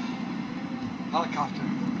 Helicopter.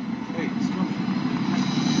 Hey, it's coming.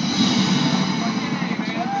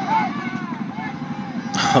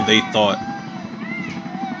 They thought.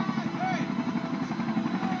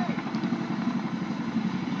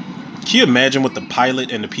 Can you imagine what the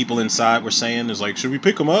pilot and the people inside were saying? It's like, should we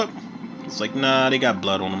pick them up? It's like, nah, they got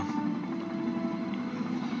blood on them.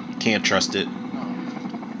 Can't trust it. No,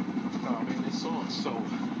 I mean, it's on, so... I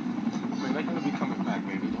mean, they're gonna be coming back,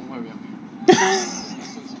 baby. Don't worry. I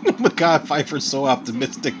mean... God Pfeiffer's so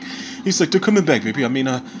optimistic. He's like, they're coming back, baby. I mean,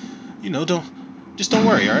 don't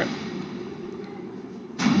worry, all right?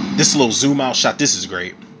 This little zoom out shot, this is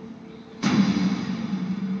great.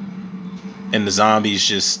 And the zombies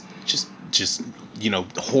just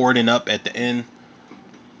hoarding up at the end,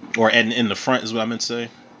 or in the front is what I meant to say.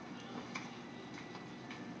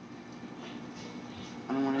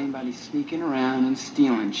 I don't want anybody sneaking around and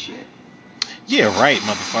stealing shit. Yeah, right,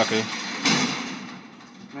 motherfucker.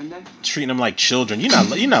 Brenda? Treating them like children.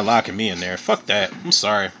 You're not locking me in there. Fuck that. I'm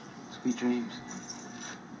sorry. Sweet dreams.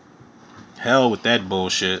 Hell with that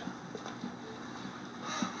bullshit.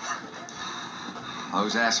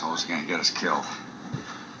 Those assholes are gonna get us killed.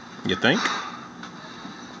 You think?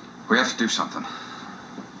 We have to do something.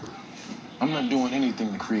 I'm not doing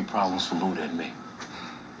anything to create problems for Luda and me.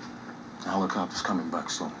 The helicopter's coming back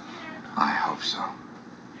soon. I hope so.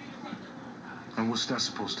 And what's that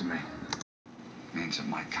supposed to mean? Means it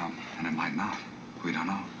might come, and it might not. We don't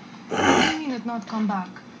know. What do you mean it not come back?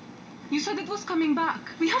 You said it was coming back.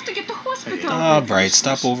 We have to get to hospital. All right,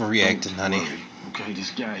 stop overreacting, honey. Worry, okay,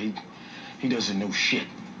 this guy, he doesn't know shit.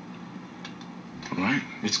 All right?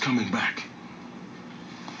 It's coming back.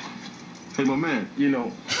 Hey, my man,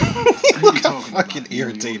 Look how fucking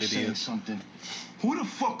irritated he is. Something. Who the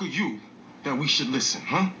fuck are you that we should listen,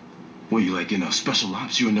 huh? What, you like in a special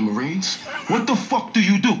ops, you in the Marines? What the fuck do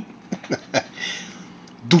you do?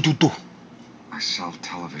 Do. I sell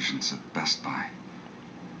televisions at Best Buy.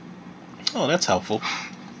 Oh, that's helpful.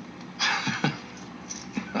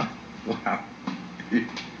 Wow.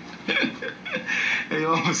 Hey,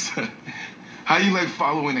 officer, how you like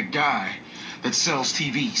following a guy that sells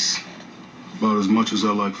TVs? About as much as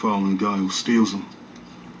I like following a guy who steals them.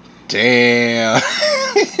 Damn.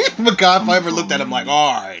 But God Pfeiffer looked at him like,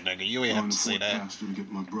 all right, nigga, you ain't have to say that. To get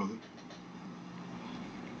my brother.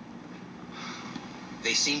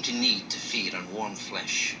 They seem to need to feed on warm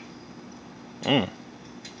flesh.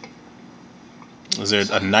 Is there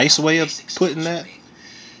a nice way of putting that?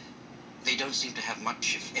 They don't seem to have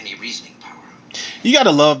much, if any, reasoning power. You gotta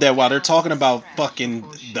love that while they're talking about fucking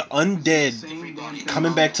the undead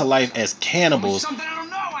coming back to life as cannibals,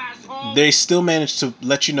 they still manage to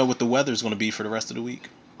let you know what the weather's gonna be for the rest of the week.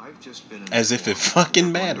 As if it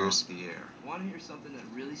fucking matters. Want to hear something that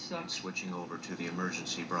really sucks? Switching over to the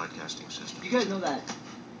emergency broadcasting system. You guys know that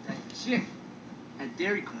shit at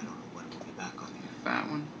Dairy Queen. I don't know when we'll be back on the air. Fat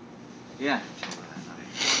one? Yeah.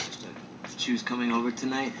 If she was coming over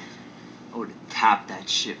tonight, I would have tapped that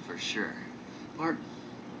shit for sure. Bart,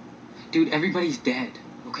 dude, everybody's dead,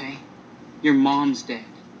 okay? Your mom's dead.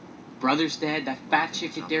 Brother's dead. That fat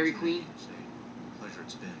chick at Dairy Queen? Pleasure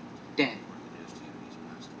it's been. Dead.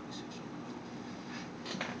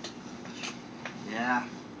 Yeah.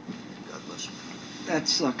 God bless him. That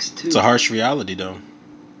sucks too. It's a harsh reality, though.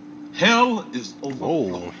 Hell is Whoa.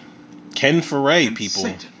 overflowing. Ken Foray, And people.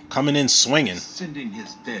 Satan Coming in swinging. is sending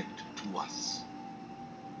his dead to us.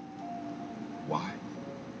 Why?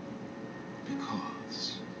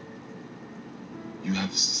 Because you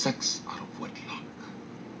have sex out of wedlock.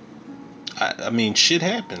 I mean, shit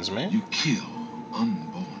happens, man. You kill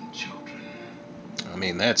unborn children. I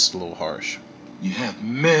mean, that's a little harsh. You have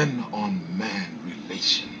man-on-man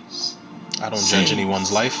relations. I don't judge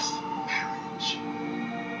anyone's life. Marriage.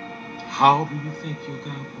 How do you think your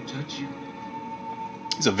God will judge you?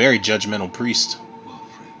 He's a very judgmental priest. Well,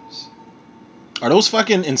 friends. Are those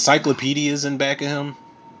fucking encyclopedias in back of him?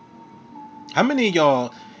 How many of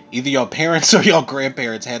y'all, either y'all parents or y'all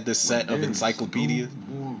grandparents, had this set of encyclopedias?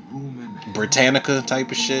 Britannica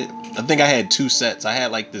type of shit. I think I had 2 sets. I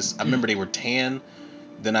had like this, I remember they were tan.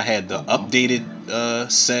 Then I had the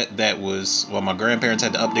updated set that was, well, my grandparents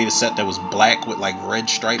had the updated set that was black with like red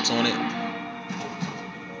stripes on it.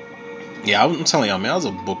 Yeah, I'm telling y'all, man, I was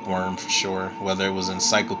a bookworm for sure, whether it was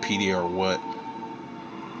encyclopedia or what.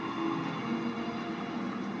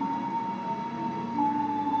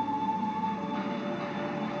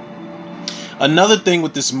 Another thing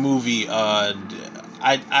with this movie,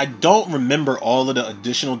 I don't remember all of the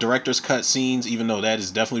additional director's cut scenes, even though that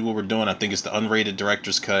is definitely what we're doing. I think it's the unrated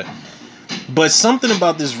director's cut. But something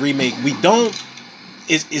about this remake,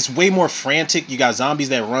 it's way more frantic. You got zombies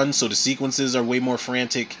that run, so the sequences are way more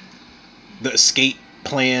frantic. The escape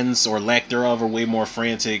plans or lack thereof are way more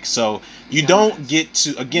frantic. So you don't get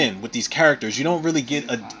to, again, with these characters, you don't really get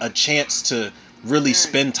a chance to really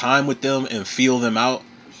spend time with them and feel them out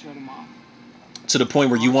to the point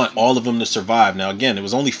where you want all of them to survive. Now, again, it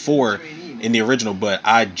was only 4 in the original, but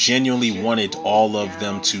I genuinely wanted all of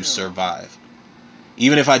them to survive.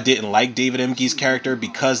 Even if I didn't like David Emke's character,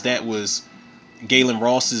 because that was Galen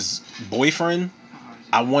Ross's boyfriend,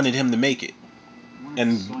 I wanted him to make it.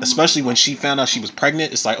 And especially when she found out she was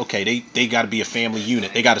pregnant, it's like, okay, they got to be a family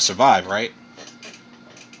unit. They got to survive, right?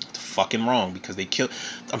 It's fucking wrong, because they killed.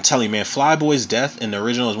 I'm telling you, man, Flyboy's death in the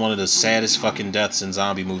original is one of the saddest fucking deaths in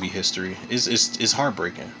zombie movie history. It's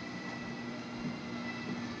heartbreaking.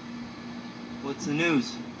 What's the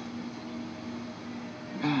news?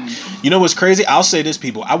 You know what's crazy? I'll say this,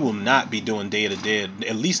 people. I will not be doing Day of the Dead,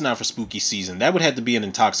 at least not for spooky season. That would have to be an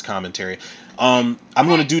Intox commentary. I'm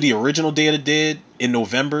going to do the original Day of the Dead in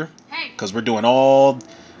November, because we're doing all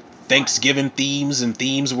Thanksgiving themes and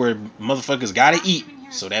themes where motherfuckers gotta eat.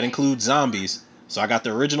 So that includes zombies. So I got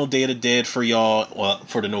the original Day of the Dead for y'all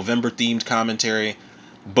for the November themed commentary.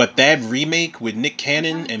 But that remake with Nick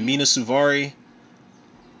Cannon and Mina Suvari,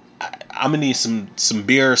 I'm gonna need some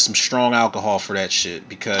beer, some strong alcohol for that shit,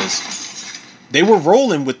 because they were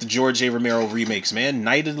rolling with the George A. Romero remakes, man.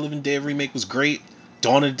 Night of the Living Dead remake was great.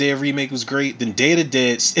 Dawn of the Dead remake was great. Then Day of the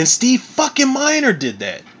Dead, and Steve fucking Miner did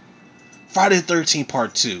that. Friday the 13th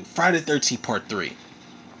Part 2, Friday the 13th Part 3,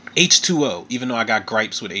 H2O, even though I got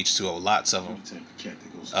gripes with H2O, lots of them.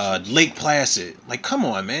 Lake Placid, like, come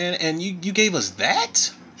on, man, and you gave us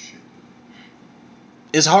that?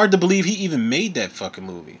 It's hard to believe he even made that fucking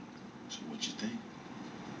movie. So what you think?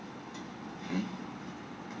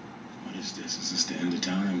 What is this? Is this the end of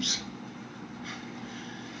times?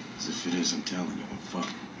 As if it is, I'm telling you, I'm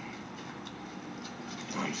fucked.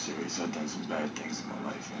 I'm serious. I've done some bad things in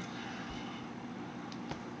my life, man.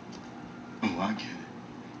 Oh, I get it.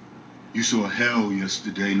 You saw hell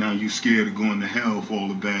yesterday. Now you scared of going to hell for all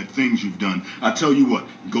the bad things you've done. I tell you what,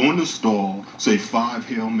 go in the stall, say 5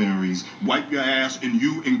 Hail Marys, wipe your ass, and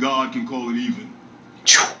you and God can call it even.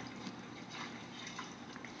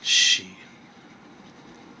 Shit.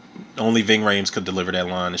 Only Ving Rhames could deliver that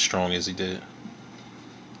line as strong as he did.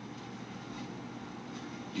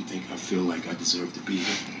 You think I feel like I deserve to be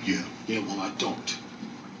here? Yeah, well, I don't.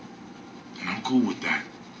 And I'm cool with that.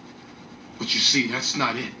 But you see, that's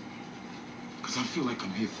not it. Because I feel like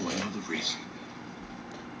I'm here for another reason.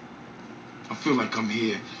 I feel like I'm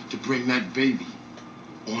here to bring that baby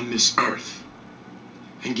on this earth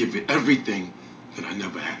and give it everything that I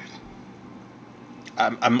never had.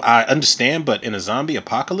 I understand, but in a zombie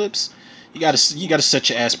apocalypse, you gotta set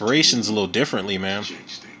your aspirations a little differently, man.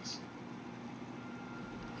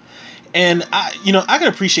 And I can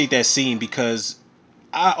appreciate that scene, because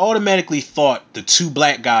I automatically thought the 2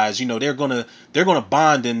 black guys, they're gonna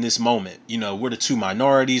bond in this moment. We're the 2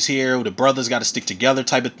 minorities here. The brothers got to stick together,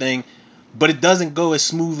 type of thing. But it doesn't go as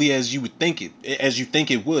smoothly as you think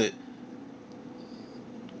it would.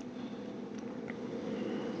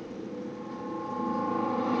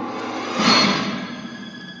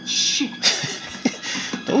 Shit.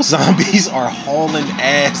 Those zombies are hauling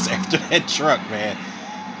ass after that truck, man.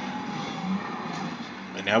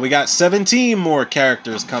 And now we got 17 more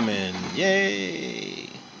characters coming. Yay.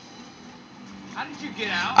 How did you get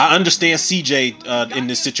out? I understand CJ in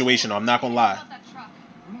this situation. I'm not gonna lie.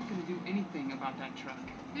 We're not gonna do anything about that truck.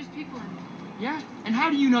 There's people in it. Yeah? And how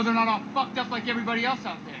do you know they're not all fucked up like everybody else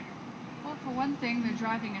out there? Well, for one thing, they're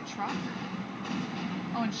driving a truck.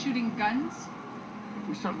 Oh, and shooting guns. If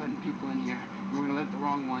we start letting people in here, we're gonna let the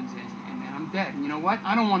wrong ones in, and then I'm dead. And you know what?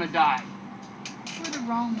 I don't want to die. Who are the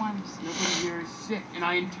wrong ones? Nobody here is sick, and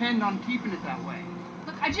I intend on keeping it that way.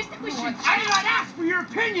 Look, I just think we should... I did not ask for your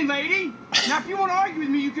opinion, lady! Now, if you want to argue with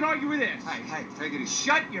me, you can argue with this. Hey, take it easy.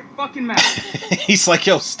 Shut your fucking mouth. He's like,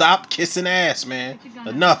 yo, stop kissing ass, man.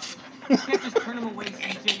 Enough. You can't just turn them away,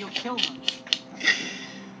 CJ. You'll kill them.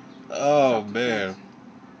 Oh, man.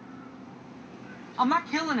 I'm not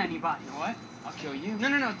killing anybody. You know what? I'll kill you.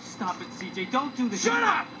 No. Stop it, CJ. Don't do this. Shut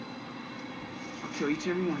up! I'll kill each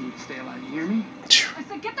and every one of you to stay alive. You hear me? I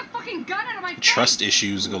said, get the fucking gun out of my face! Trust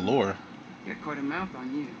issues galore. You got quite a mouth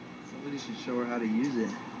on you. Somebody should show her how to use it.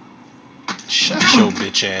 Shut your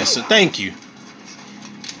bitch ass. So thank you.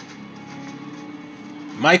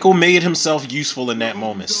 Michael made himself useful in that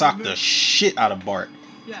moment. Socked the shit out of Bart.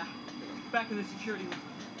 Yeah, back in the security room.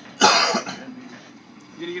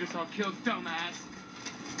 You're gonna get us all killed, dumbass.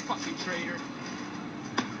 Fucking traitor.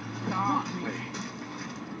 Hey,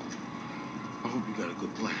 I hope you got a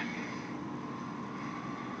good plan.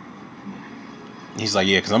 He's like,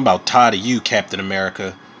 yeah, because I'm about tired of you, Captain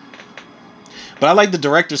America. But I like the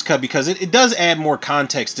director's cut because it does add more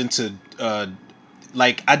context into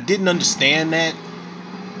like I didn't understand that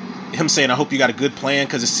him saying I hope you got a good plan,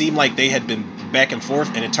 because it seemed like they had been back and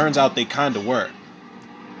forth, and it turns out they kind of were.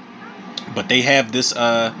 But they have this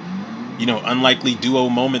unlikely duo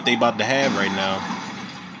moment they about to have right now.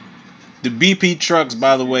 The BP trucks,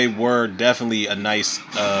 by the way, were definitely a nice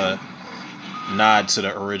nod to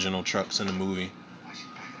the original trucks in the movie.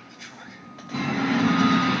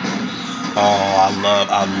 Oh,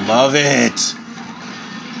 I love it.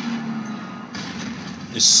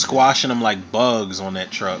 It's squashing them like bugs on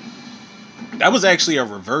that truck. That was actually a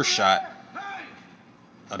reverse shot.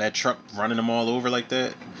 Oh, that truck running them all over like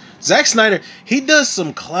that. Zack Snyder, he does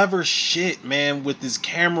some clever shit, man, with his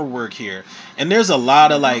camera work here. And there's a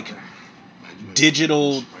lot of like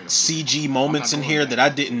digital CG moments in here that I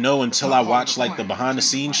didn't know until I watched like the behind the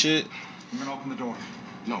scenes shit. I'm gonna open the door.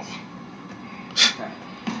 No. Okay.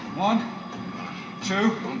 1, 2.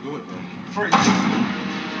 Don't do it, man. 3. Come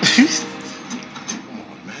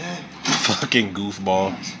on, man. Fucking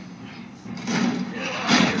goofball.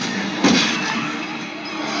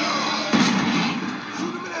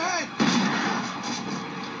 Shoot him in the head! I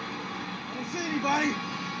don't see anybody.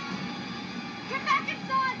 Get back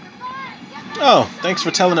inside! They're fine! Get back Oh, inside! thanks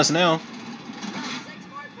for telling us now. 6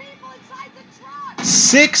 more people inside the truck!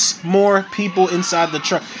 6 more people inside the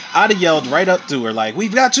truck. I'd have yelled right up to her like,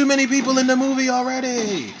 we've got too many people in the movie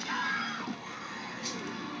already.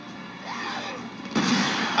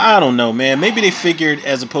 I don't know, man. Maybe they figured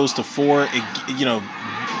as opposed to 4,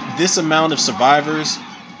 this amount of survivors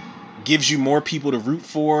gives you more people to root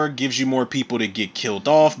for, gives you more people to get killed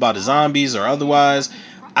off by the zombies or otherwise.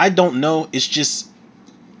 I don't know. It's just,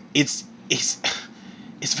 it's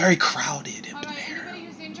very crowded. All right, anybody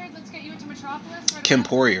who's injured, let's get you into Metropolis. Kim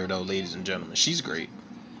Poirier, though, ladies and gentlemen, she's great.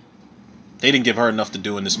 They didn't give her enough to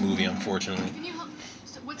do in this movie, unfortunately. Can you help?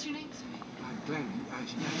 So what's your name? Glenn,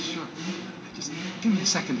 yeah, sure. Just give me a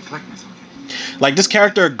second to collect myself. Like this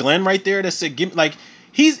character Glenn right there that said, "Give," like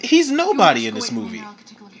he's nobody in this movie.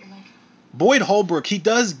 Boyd Holbrook, he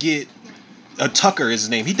does get Tucker is his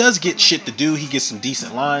name. He does get shit to do. He gets some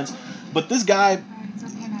decent lines, but this guy,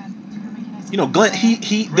 Glenn,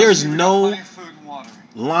 he there's no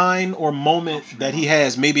line or moment that he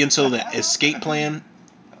has, maybe until the escape plan,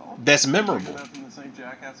 that's memorable. The same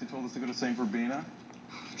jackass who told us to go to St. Verbena?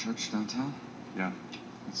 Church downtown? Yeah.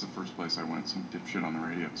 It's the first place I went. Some dipshit on the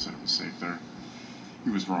radio said it was safe there.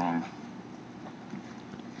 He was wrong.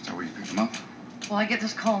 Is that where you picked him up? Well, I get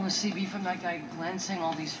this call in the CB from that guy Glenn saying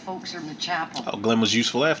all these folks are in the chapel. Oh, Glenn was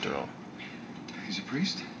useful after all. He's a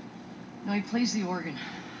priest? No, he plays the organ.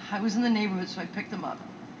 I was in the neighborhood, so I picked him up.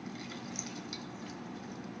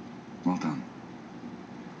 Well done.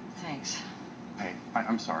 Thanks. Hey,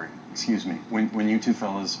 I'm sorry. Excuse me. When you two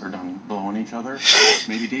fellas are done blowing each other,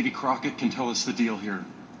 maybe Davy Crockett can tell us the deal here.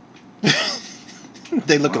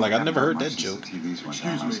 They looking like I've never heard that joke. Excuse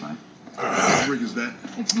me. What rig is that?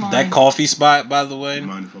 It's mine. That coffee spot, by the way,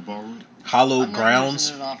 Mind if I borrow it? Hollow I'm not Grounds.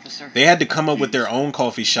 using it, officer. They had to come up with their own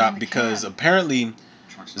coffee shop because apparently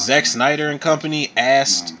Zack Snyder and company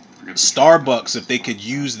asked Starbucks if they could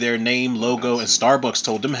use their name, logo, and Starbucks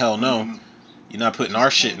told them, hell no. You're not putting our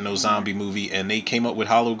shit in no zombie movie, and they came up with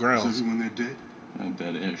Hollow Grounds. So when they're dead?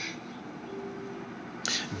 Dead-ish.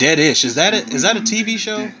 Dead-ish. Is that a TV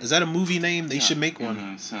show? Is that a movie name? They should make one.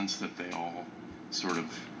 In the sense that they all sort of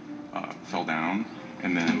fell down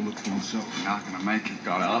and then Look for myself. Not gonna make it.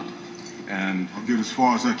 got up and I'll get as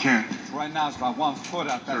far as I can. Right now, it's about 1 foot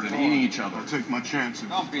out that started door. eating each other. I'll take my chances.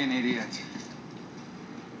 Don't be an idiot.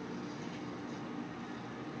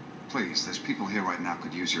 Please, there's people here right now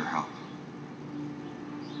could use your help.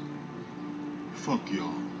 Fuck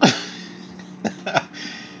y'all.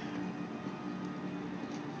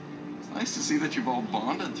 It's nice to see that you've all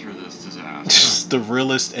bonded through this disaster. Just the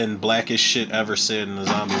realest and blackest shit ever said in a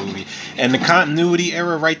zombie movie. And the continuity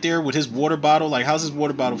error right there with his water bottle. Like, how's his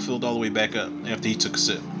water bottle filled all the way back up after he took a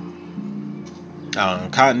sip? I don't know.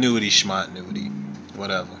 Continuity, schmontinuity.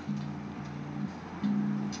 Whatever.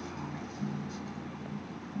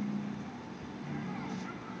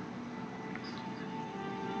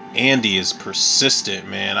 Andy is persistent,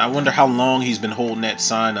 man. I wonder how long he's been holding that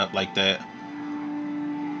sign up like that.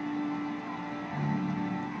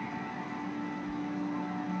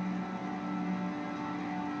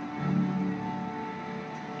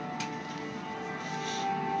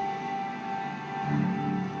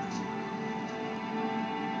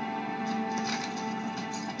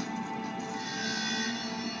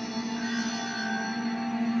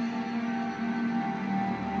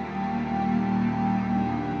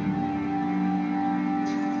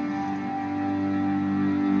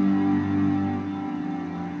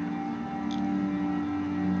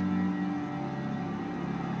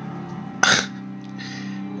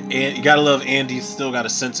 And you gotta love Andy's still got a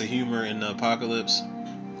sense of humor in the apocalypse.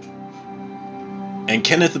 And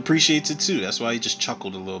Kenneth appreciates it too. That's why he just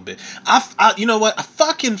chuckled a little bit. You know what? I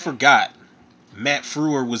fucking forgot Matt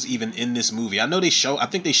Frewer was even in this movie. I know I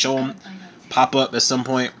think they show him pop up at some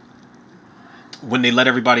point when they let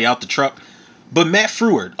everybody out the truck. But Matt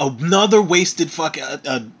Frewer, another wasted fucking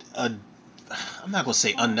I'm not gonna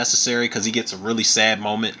say unnecessary because he gets a really sad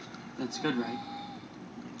moment. That's good, right?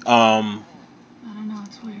 I don't know,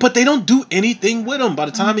 it's weird. But they don't do anything with him. By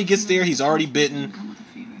the time he gets there, he's already bitten.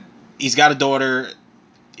 He's got a daughter.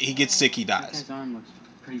 He gets sick. He That dies. guy's arm looks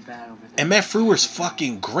pretty bad over there. And Matt Frewer's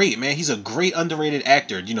fucking great, man. He's a great underrated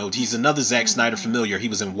actor. You know, he's another Zack Snyder familiar. He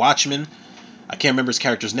was in Watchmen. I can't remember his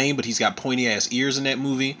character's name, but he's got pointy ass ears in that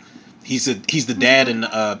movie. He's the dad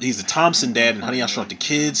and he's the Thompson dad in Honey I Shrunk the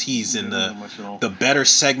Kids. He's in the better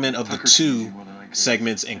segment of the two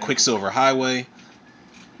segments in Quicksilver Highway.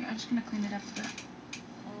 Here, I'm just gonna clean it up a bit.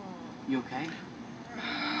 You okay?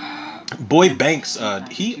 Boyd Banks,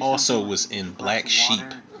 he also was in Black Sheep.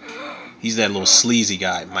 He's that little sleazy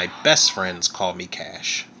guy. My best friends call me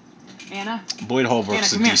Cash. Anna? Boyd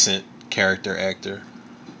Holbrook's a Anna, decent character actor.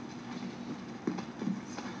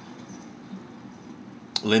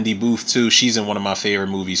 Lindy Booth too. She's in one of my favorite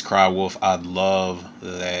movies, Cry Wolf. I love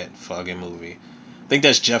that fucking movie. I think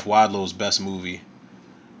that's Jeff Wadlow's best movie.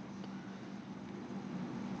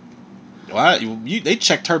 Well, they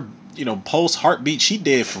checked her, pulse, heartbeat. She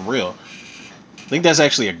dead for real. I think that's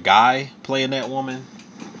actually a guy playing that woman.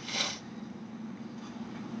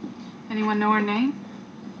 Anyone know her name?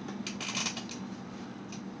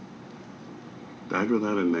 Died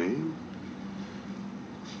without a name?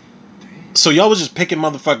 So y'all was just picking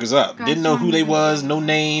motherfuckers up. Guys, Didn't know who they was, no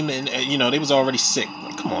name, and they was already sick.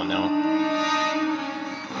 Like, come on now.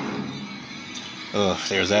 Ugh,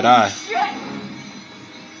 there's that eye.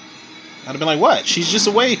 I'd have been like, what? She's just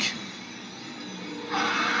awake.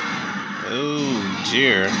 Oh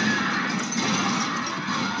dear.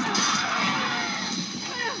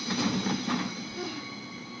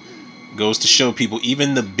 Goes to show people,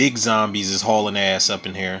 even the big zombies is hauling ass up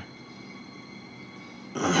in here.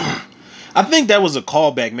 I think that was a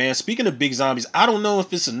callback, man. Speaking of big zombies, I don't know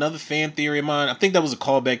if it's another fan theory of mine. I think that was a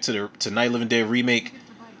callback to Night of the Living Dead remake.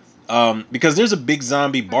 Because there's a big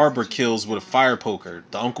zombie Barbara kills with a fire poker,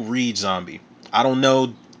 the Uncle Reed zombie. I don't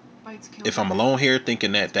know if I'm alone here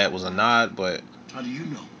thinking that was a nod, but How do you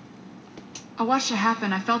know? I watched it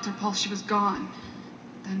happen. I felt her pulse. She was gone.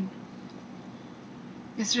 Then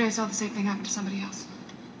yesterday I saw the same thing happen to somebody else.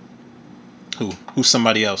 who's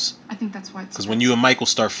somebody else? I think that's why it's. Because when you and Michael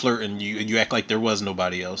start flirting, you act like there was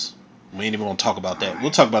nobody else. We ain't even gonna talk about that.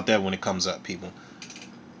 We'll talk about that when it comes up, people.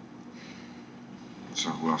 So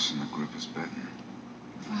who else in the group is bitten?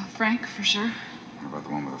 Frank, for sure. What about the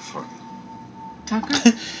one with the foot? Tucker?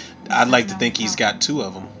 I'd like to think he's got two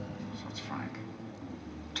of them. So it's Frank.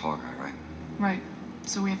 Tall guy, right? Right.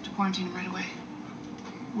 So we have to quarantine him right away.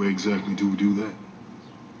 Where exactly do we do that?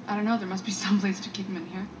 I don't know. There must be some place to keep him in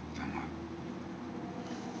here. Then what?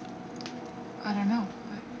 I don't know.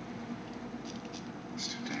 It's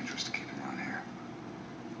too dangerous to keep him around here.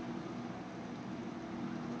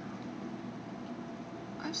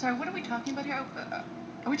 I'm sorry. What are we talking about here?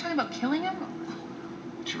 Are we talking about killing him?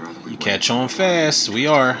 Would you rather we You wait catch for on him fast. to We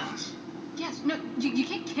kill are. us? Yes. No. You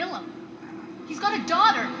can't kill him. He's got a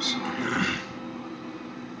daughter. Sorry.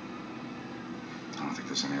 I don't think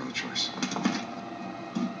there's any other choice.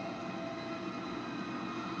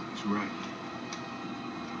 He's right.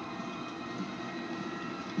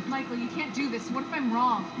 Michael, you can't do this. What if I'm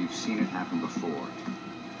wrong? You've seen it happen before.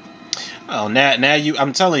 Oh, now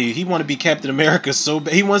I'm telling you, he want to be Captain America so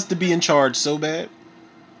bad. He wants to be in charge so bad.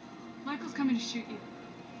 Michael's coming to shoot you.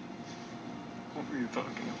 What were you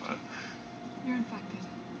talking about? You're infected.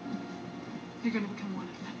 You're gonna become one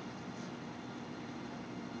of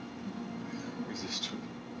them. Is this true?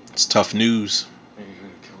 It's tough news. Are you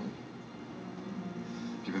gonna kill him?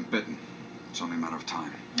 You've been bitten. It's only a matter of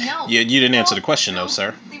time. No. You didn't answer the question though,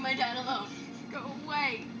 sir. Leave my dad alone. Go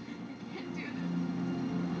away. You can't do this.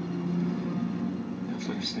 You have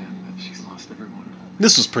to understand that she's lost everyone.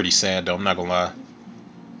 This was pretty sad though. I'm not gonna lie.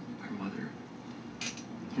 Her mother,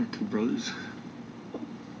 her two brothers.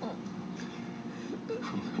 Well,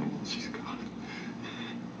 she's gone.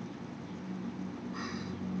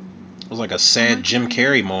 It was like a sad Jim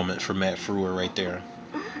Carrey moment for Matt Frewer right there.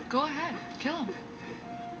 Go ahead. Kill him.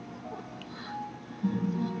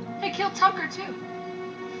 Hey, kill Tucker too.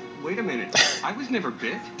 Wait a minute. I was never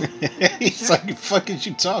bit. He's like, the fuck is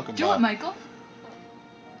you talking Do it, about? Michael.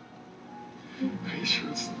 Are you sure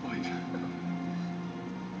it's the wife?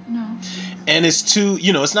 No. And it's too,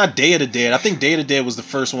 it's not Day of the Dead. I think Day of the Dead was the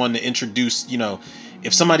first one to introduce,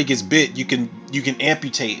 if somebody gets bit, you can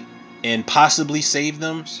amputate and possibly save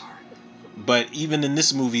them. But even in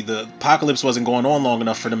this movie, the apocalypse wasn't going on long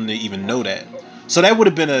enough for them to even know that. So that would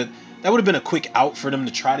have been a quick out for them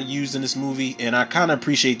to try to use in this movie, and I kind of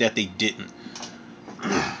appreciate that they didn't,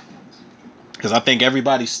 because I think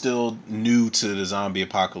everybody's still new to the zombie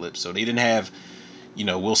apocalypse, so they didn't have,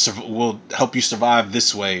 we'll help you survive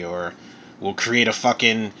this way, or we'll create a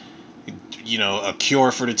fucking, a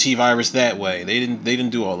cure for the T virus that way. They didn't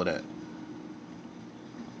do all of that.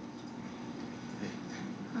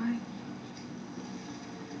 Hi.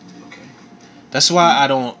 Okay. That's why I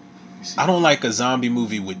don't like a zombie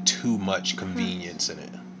movie with too much convenience in it.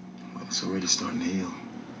 Well, it's already starting to heal.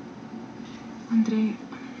 Andre,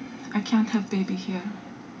 I can't have baby here.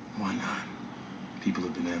 Why not? People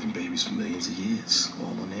have been having babies for millions of years, all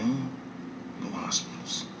on their own. No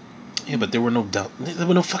hospitals. Yeah, but there were no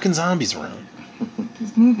fucking zombies around.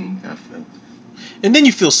 He's moving. I felt it. And then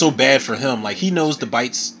you feel so bad for him. Like, he knows the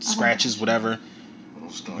bites, scratches, whatever, Well,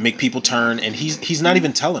 don't start make that. people turn, and he's not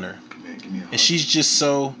even telling her. Come here, give me a hug. And she's just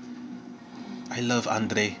so, I love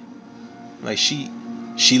Andre. Like, she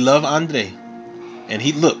love Andre. And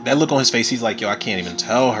that look on his face, he's like, yo, I can't even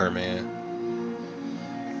tell her, man.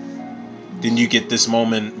 Then you get this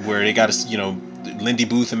moment where they got to, Lindy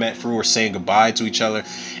Booth and Matt Frew are saying goodbye to each other.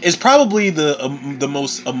 It's probably the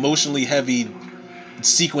most emotionally heavy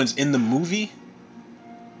sequence in the movie.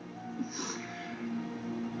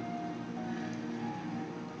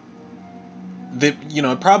 That,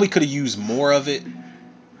 it probably could have used more of it.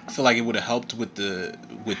 I feel like it would have helped with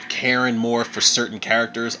caring more for certain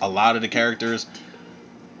characters, a lot of the characters.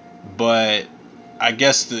 But I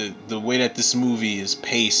guess the way that this movie is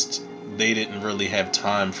paced, they didn't really have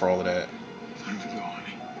time for all of that. Time to go,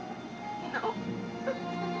 honey. No.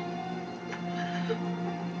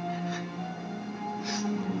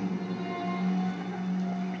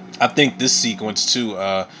 I think this sequence too.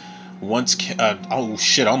 Oh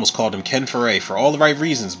shit, I almost called him Ken Foray for all the right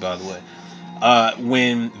reasons, by the way.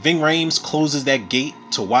 When Ving Rhames closes that gate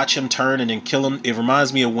to watch him turn and then kill him, it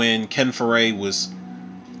reminds me of when Ken Foray was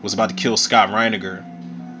about to kill Scott Reiniger.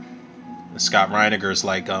 And Scott Reiniger's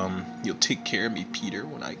like, you'll take care of me, Peter,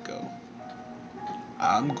 when I go.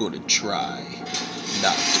 I'm gonna try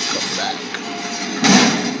not to come back.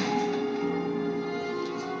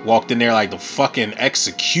 Walked in there like the fucking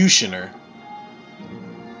executioner.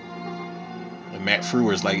 And Matt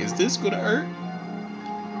Frewer's like, is this gonna hurt?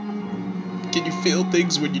 Can you feel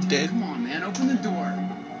things when you're dead? Come on, man, open the door.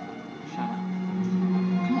 Shut up.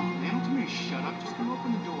 Come on, man, don't tell me to shut up. Just come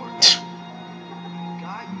open the door.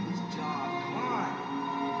 Got this job. Come on.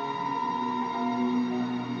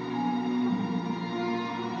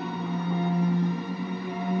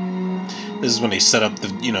 This is when they set up the,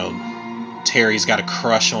 Terry's got a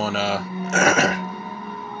crush on God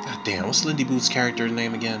damn, what's Lindy Booth's character's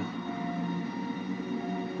name again?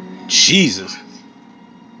 Jesus.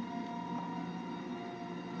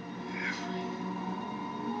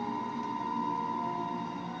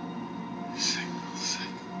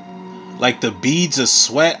 Like the beads of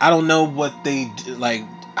sweat. I don't know what they like,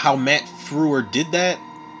 how Matt Frewer did that,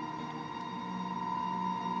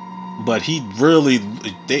 but he really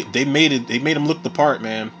they made him look the part,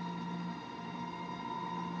 man.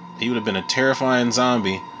 He would have been a terrifying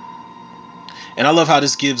zombie. And I love how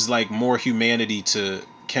this gives like more humanity to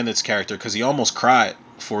Kenneth's character, because he almost cried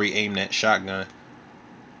before he aimed that shotgun.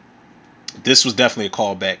 This was definitely a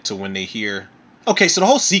callback to when they hear. Okay, so the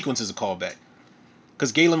whole sequence is a callback,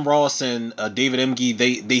 because Galen Ross and David Emge,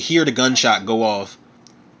 they hear the gunshot go off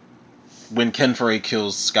when Ken Foray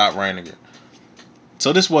kills Scott Reiniger.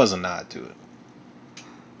 So this was a nod to it.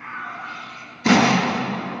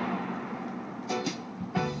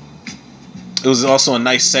 It was also a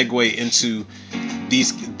nice segue into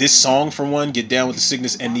this song, for one, Get Down with the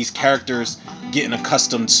Sickness, and these characters getting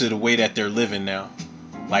accustomed to the way that they're living now.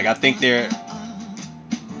 Like, I think they're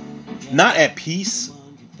not at peace,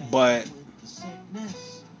 but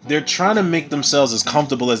they're trying to make themselves as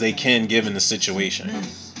comfortable as they can given the situation.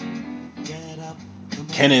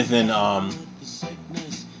 Kenneth and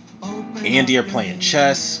Andy are playing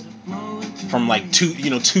chess from like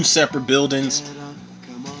two separate buildings.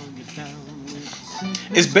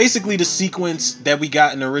 It's basically the sequence that we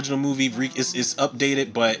got in the original movie. It's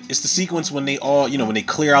updated, but it's the sequence when they all, when they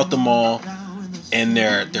clear out the mall and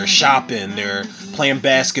they're shopping, they're playing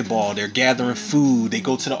basketball, they're gathering food, they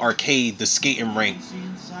go to the arcade, the skating rink.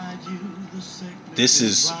 This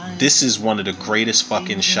is one of the greatest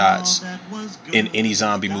fucking shots in any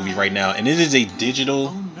zombie movie right now, and it is a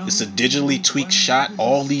digital It's a digitally tweaked shot.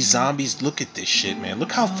 All these zombies. Look at this shit, man.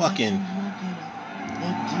 Look how fucking.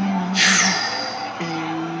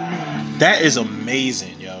 That is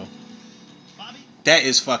amazing, yo. That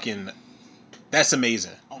is fucking. That's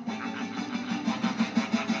amazing.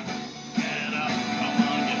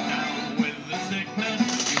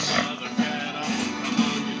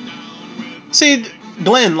 See,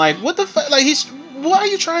 Glenn, like, what the fuck? Like, why are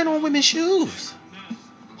you trying on women's shoes?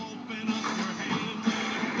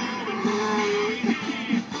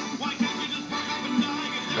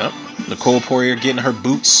 Yep. Nicole Poirier getting her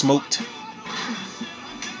boots smoked.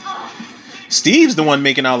 Steve's the one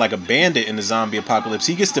making out like a bandit in the zombie apocalypse.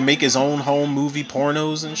 He gets to make his own home movie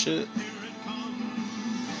pornos and shit.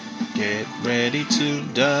 Get ready to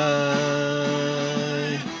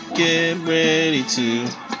die. Get ready to.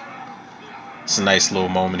 It's a nice little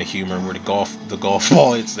moment of humor where the golf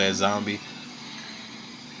ball hits that zombie.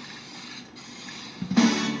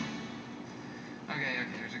 Okay,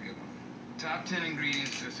 here's a good one. Top 10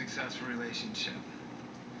 ingredients to a successful relationship.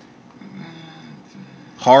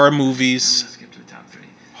 Horror movies. Skip to the top 3.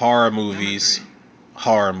 Horror movies.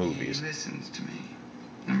 Horror movies. He listens to me.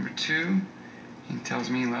 Number 2, he tells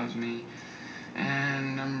me he loves me.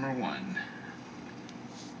 And number 1,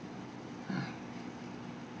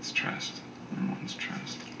 it's trust. Number 1's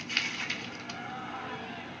trust.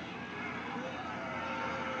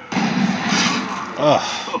 Ugh.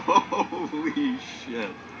 Holy shit.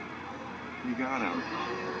 You got him.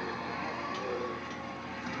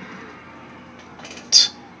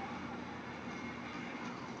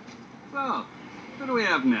 So, who do we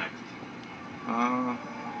have next?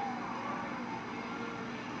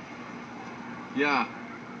 Yeah,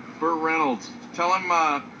 Burt Reynolds. Tell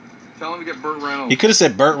him to get Burt Reynolds. He could have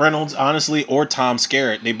said Burt Reynolds, honestly, or Tom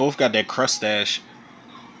Skerritt. They both got that crustache.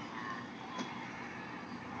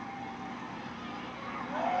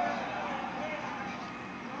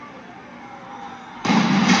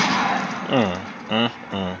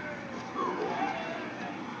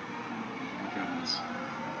 Goodness.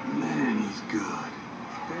 Man, he's good.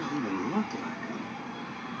 Doesn't even look like him.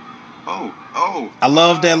 Oh. I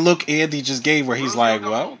love that look Andy just gave where he's like,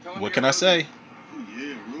 well, what can I say?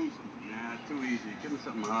 Yeah, Rosie. Nah, too easy. Give him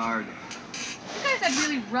something hard. You guys had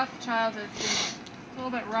really rough childhoods, didn't you? A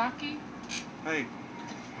little bit rocky. Hey,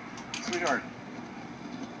 sweetheart.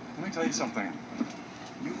 Let me tell you something.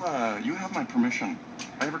 You have my permission.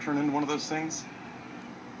 I ever turn into one of those things?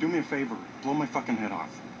 Do me a favor. Blow my fucking head off.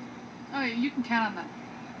 Oh, yeah, you can count on that.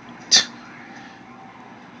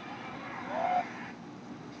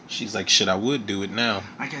 She's like, shit, I would do it now.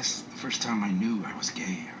 I guess the first time I knew I was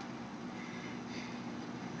gay,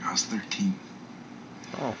 I was 13.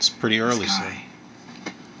 Oh, it's pretty early, This so. guy.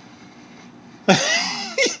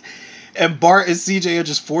 And Bart and CJ are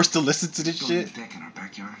just forced to listen to this Building shit. a deck in our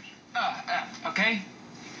backyard. Okay?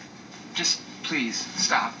 Just please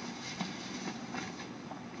stop.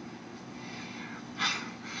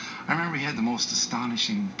 I remember he had the most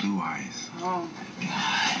astonishing blue eyes. Oh,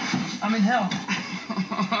 God. I'm in hell.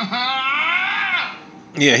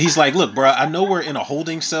 Yeah, he's like, look, bro, I know we're in a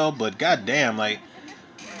holding cell, but goddamn, like.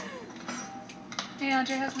 Hey,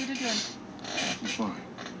 Andre, how's Lita doing? She's fine.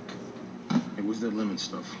 Hey, where's that lemon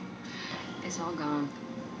stuff? It's all gone.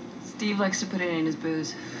 Steve likes to put it in his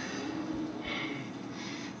booze.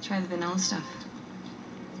 Try the vanilla stuff.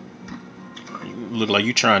 Look like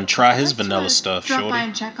you trying to try his vanilla stuff, Drop by shorty.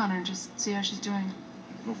 and check on her, just see how she's doing.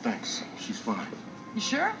 No thanks. She's fine. You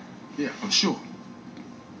sure? Yeah, I'm sure.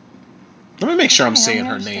 Let me make sure I'm Okay, saying we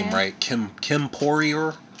her name understand. right. Kim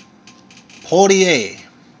Poirier. Poirier.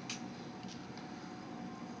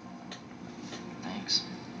 Thanks.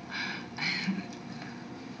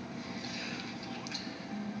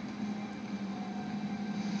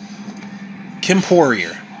 Kim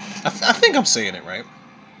Poirier. I think I'm saying it right.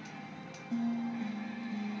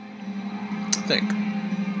 I think.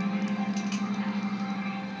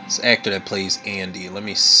 It's the actor that plays Andy. Let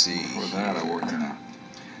me see. Before that, I worked in a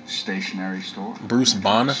stationery store. Bruce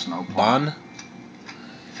Bonn.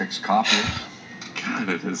 Fixed copiers. God,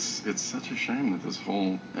 it's such a shame that this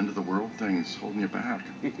whole end of the world thing is holding you back.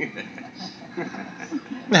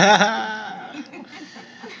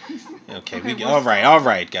 Okay, all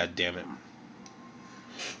right, god damn it.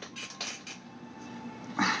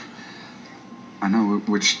 I know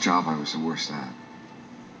which job I was the worst at.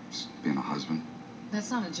 Just being a husband. That's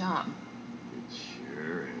not a job. It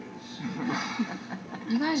sure is.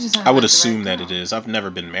 You guys just I haven't would met the assume right that girl. it is. I've never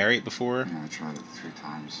been married before. Yeah, I tried it 3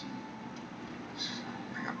 times.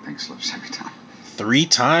 I got pink slips every time. 3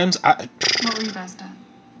 times? What were you best at?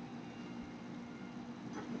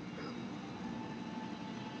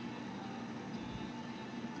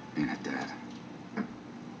 being a dad.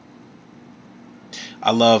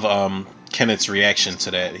 I love Kenneth's reaction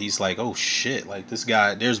to that. He's like, "Oh shit! Like this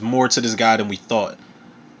guy. There's more to this guy than we thought."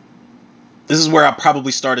 This is where I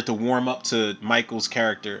probably started to warm up to Michael's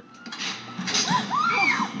character.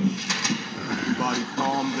 Everybody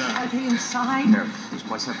calm down. Are they inside? Mary, does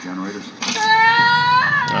place have generators?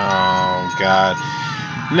 Oh God.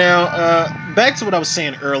 Now, back to what I was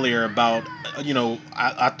saying earlier about,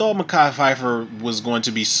 I thought Mekhi Phifer was going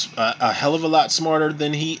to be a hell of a lot smarter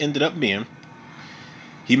than he ended up being.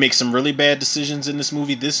 He makes some really bad decisions in this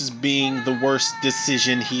movie. This is being the worst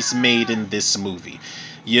decision he's made in this movie.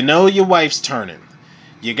 You know your wife's turning.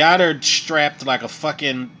 You got her strapped like a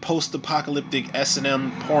fucking post-apocalyptic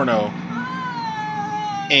S&M porno,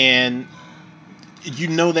 and you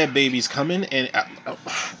know that baby's coming, and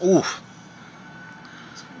oof.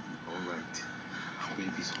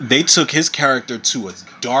 They took his character to a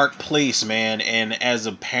dark place, man. And as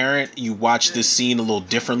a parent, you watch this scene a little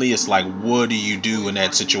differently. It's like, what do you do in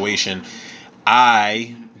that situation?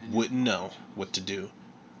 I wouldn't know what to do.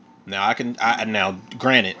 Now now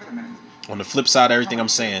granted, on the flip side of everything I'm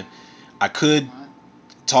saying, I could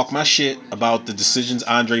talk my shit about the decisions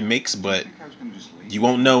Andre makes, but you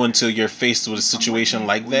won't know until you're faced with a situation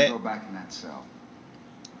like that. Go back in that cell.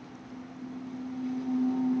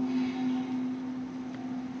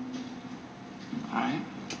 Alright.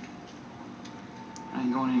 I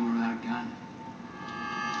ain't going anywhere without a gun.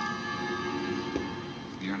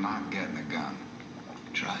 You're not getting a gun.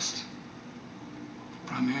 Trust.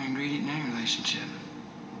 Primary ingredient in any relationship.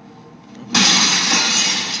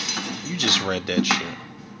 You just read that shit.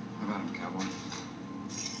 How about him, cowboy?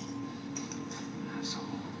 Asshole.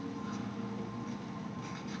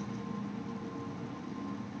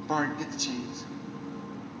 Bart, get the chains.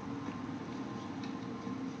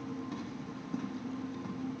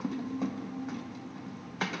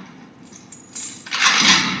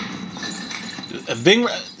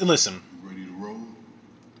 Listen. You ready to roll?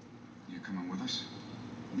 You coming with us?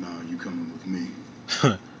 Nah, you coming with me.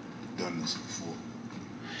 Done this before.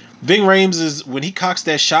 Ving Rhames is, when he cocks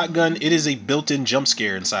that shotgun, it is a built-in jump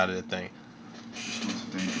scare inside of that thing. This one's a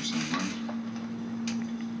dangerous thing, right?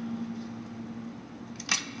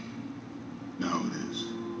 Now it is.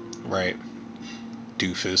 Right.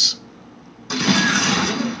 Doofus.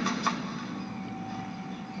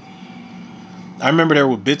 I remember there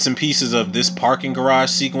were bits and pieces of this parking garage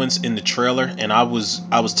sequence in the trailer, and I was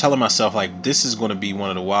telling myself, like, this is going to be one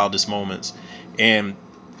of the wildest moments. And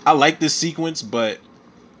I like this sequence, but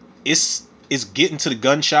it's getting to the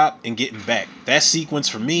gun shop and getting back. That sequence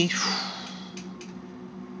for me,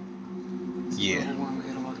 yeah. Level 1, we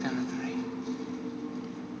gotta walk down to 3.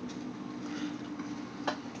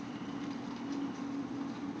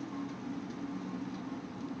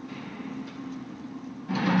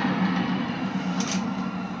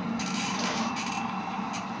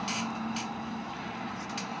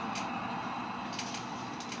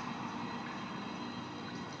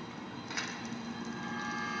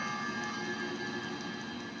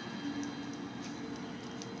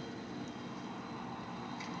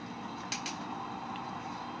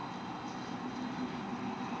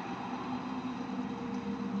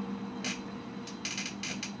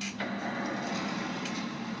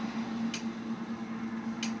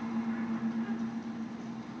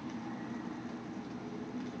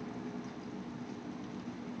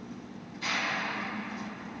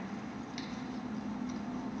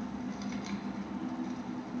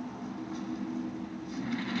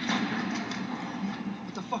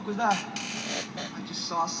 What the fuck was that? I just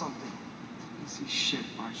saw something. You didn't see shit,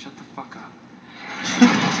 Bart. Shut the fuck up.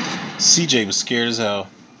 CJ was scared as hell.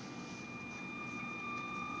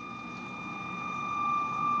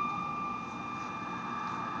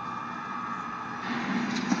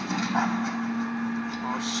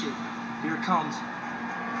 Oh shit. Here it comes.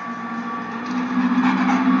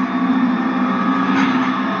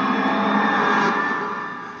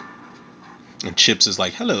 And Chips is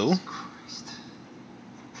like, hello. Christ.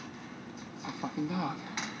 It's a fucking dog.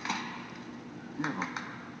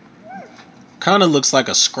 Kind of looks like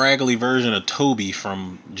a scraggly version of Toby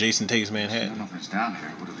from Jason Takes Manhattan. Nothing's down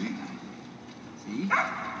here. Would have eaten. See?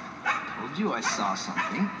 Told you I saw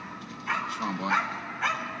something. What's wrong, boy?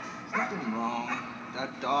 There's nothing wrong.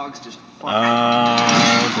 That dog's just fucking.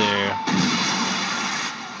 Oh, there.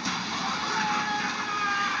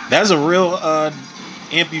 That's a real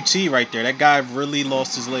amputee right there. That guy really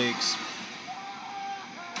lost his legs.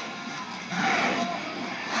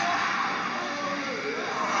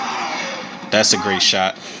 That's a great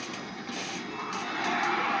shot.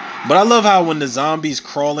 But I love how when the zombie's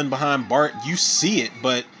crawling behind Bart, you see it,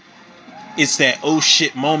 but it's that oh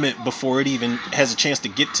shit moment before it even has a chance to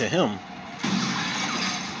get to him.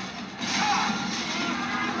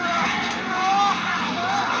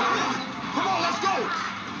 Come on, let's go.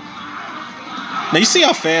 Now you see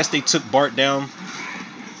how fast they took Bart down?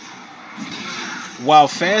 While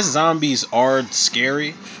fast zombies are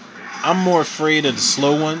scary, I'm more afraid of the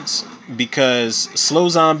slow ones because slow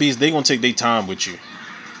zombies, they gonna take their time with you.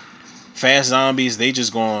 Fast zombies, they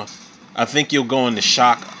just gonna, I think you'll go into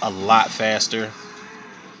shock a lot faster.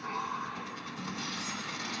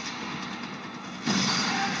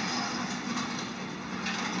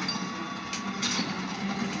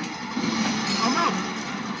 I'm out.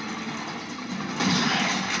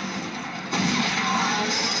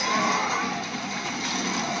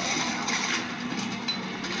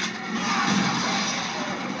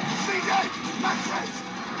 CJ, my friends.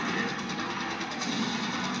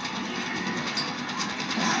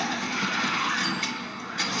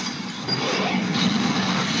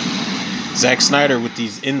 Zack Snyder with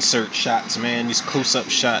these insert shots, man, these close-up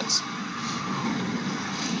shots.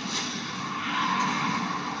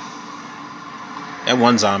 That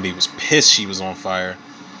one zombie was pissed she was on fire.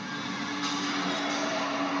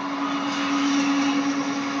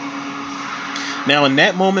 Now in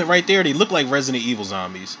that moment right there, they look like Resident Evil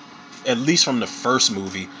zombies. At least from the first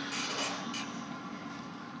movie.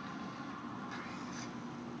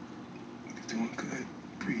 You're doing good.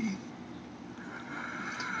 Breathe.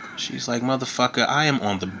 She's like, motherfucker, I am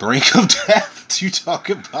on the brink of death. You talk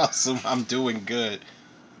about some I'm doing good.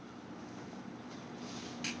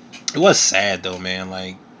 It was sad though, man.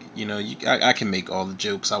 Like, you know, I can make all the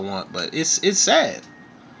jokes I want, but it's sad.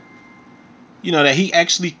 You know, that he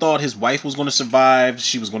actually thought his wife was going to survive.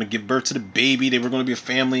 She was going to give birth to the baby. They were going to be a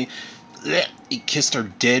family. He kissed her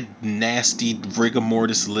dead, nasty, rigor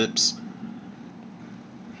mortis lips.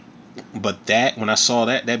 But that, when I saw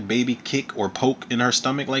that baby kick or poke in her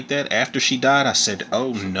stomach like that after she died, I said,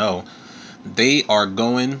 oh no. They are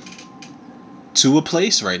going to a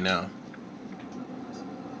place right now.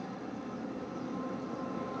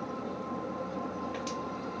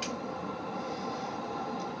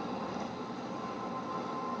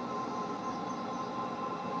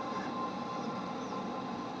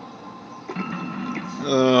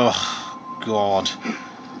 Oh God.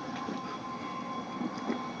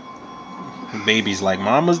 Baby's like,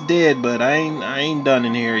 mama's dead, but I ain't done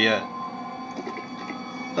in here yet.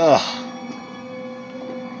 Ugh.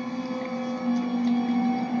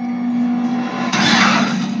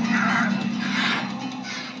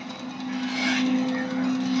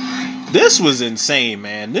 This was insane,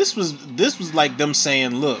 man. This was like them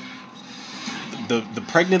saying, look, the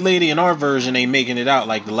pregnant lady in our version ain't making it out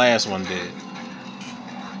like the last one did.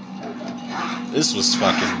 This was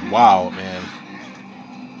fucking wild, man.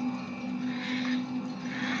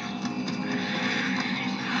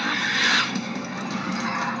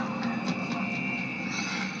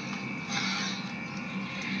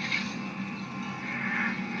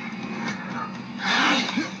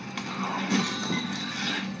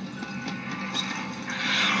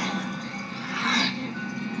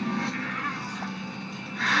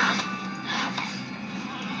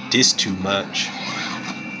 This too much. Hey,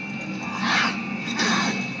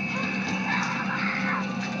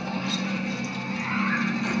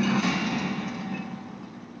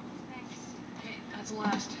 that's the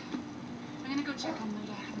last. I'm gonna go check on Luda.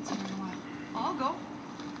 I haven't seen her in a while. I'll go.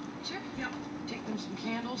 Sure? Yep. Take them some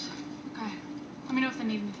candles. Okay. Let me know if they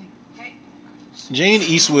need anything. Hey. Jane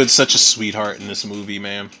Eastwood's such a sweetheart in this movie,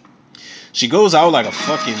 man. She goes out like a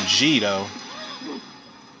fucking G, though.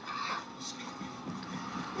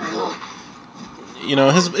 You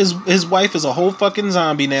know, his wife is a whole fucking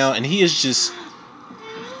zombie now, and he is just...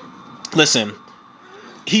 Listen,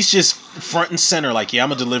 he's just front and center like, yeah, I'm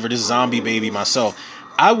gonna deliver this zombie baby myself.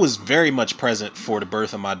 I was very much present for the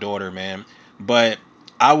birth of my daughter, man. But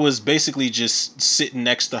I was basically just sitting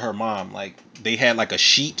next to her mom. Like, they had like a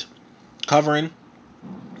sheet covering.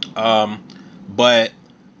 But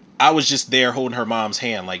I was just there holding her mom's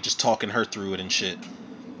hand, like just talking her through it and shit.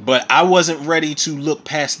 But I wasn't ready to look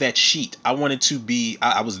past that sheet. I wanted to be,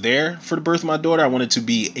 I was there for the birth of my daughter. I wanted to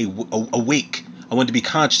be awake. I wanted to be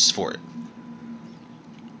conscious for it.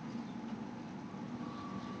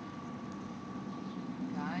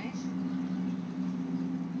 Guys?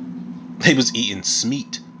 They was eating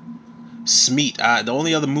Smeat. Smeat. The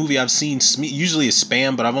only other movie I've seen Smeat usually is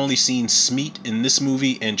Spam, but I've only seen Smeat in this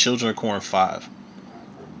movie and Children of Corn 5.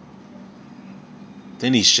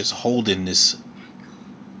 Then he's just holding this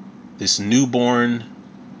newborn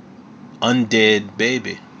undead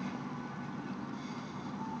baby.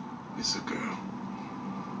 It's a girl.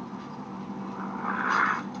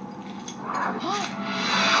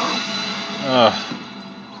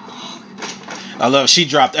 I love she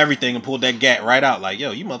dropped everything and pulled that gat right out. Like,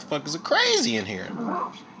 yo, you motherfuckers are crazy in here.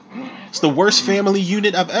 It's the worst family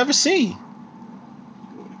unit I've ever seen.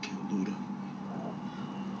 You want to kill Luda?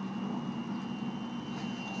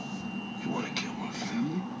 You want to kill my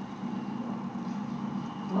family?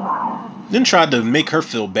 Then tried to make her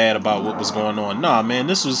feel bad about what was going on. Nah, man,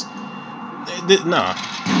 this was nah.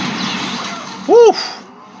 Woo.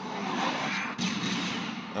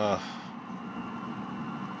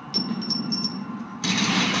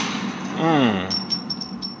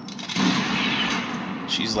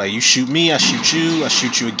 She's like, you shoot me, I shoot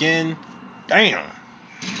you again. Damn.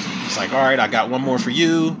 He's like, all right, I got one more for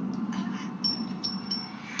you.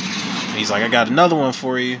 He's like, I got another one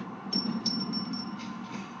for you.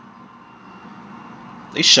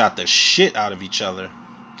 They shot the shit out of each other.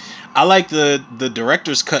 I like the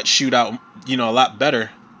director's cut shootout, a lot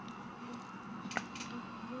better.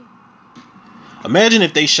 Imagine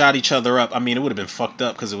if they shot each other up. I mean, it would have been fucked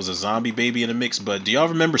up because it was a zombie baby in the mix. But do y'all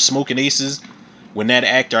remember Smoking Aces? When that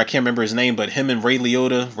actor, I can't remember his name, but him and Ray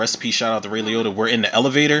Liotta, recipe shout out to Ray Liotta, were in the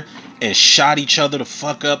elevator and shot each other the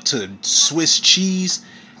fuck up to Swiss cheese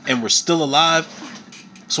and were still alive.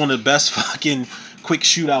 It's one of the best fucking quick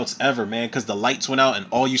shootouts ever, man, because the lights went out and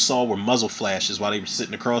all you saw were muzzle flashes while they were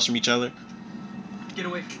sitting across from each other. Get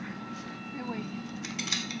away from her. Hey, wait.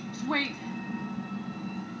 Just wait.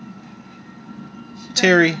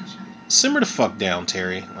 Terry, simmer the fuck down,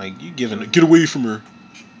 Terry. Like, you giving get away from her.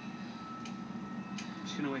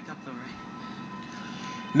 She's gonna wake up though, right?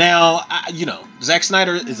 Now, Zack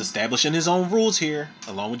Snyder is establishing his own rules here,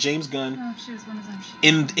 along with James Gunn. No, she was one of them.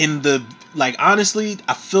 In the honestly,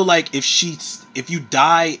 I feel like if you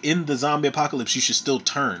die in the zombie apocalypse, you should still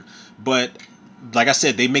turn. But like I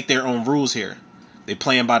said, they make their own rules here. They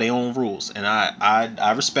playing by their own rules, and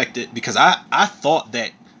I respect it because I thought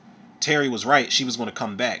that Terry was right. She was going to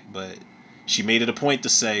come back, but she made it a point to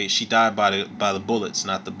say she died by the bullets,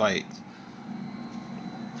 not the bites.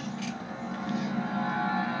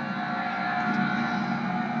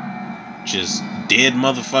 Just dead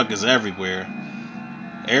motherfuckers everywhere.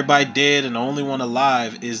 Everybody dead, and the only one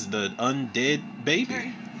alive is the undead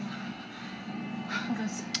baby.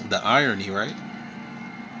 The irony, right?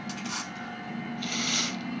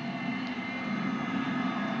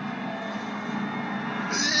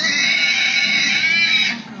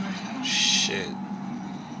 Shit.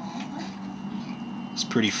 It's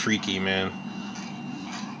pretty freaky, man.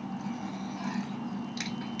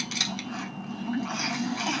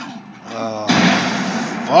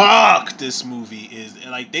 Fuck, this movie is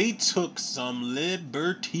like they took some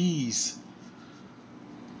liberties.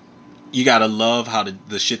 You gotta love how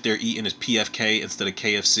the shit they're eating is PFK instead of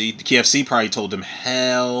KFC. The KFC probably told them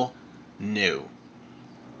hell no.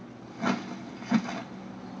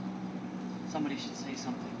 Somebody should say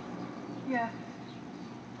something. Yeah.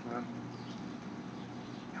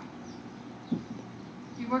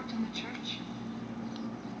 You worked in the church?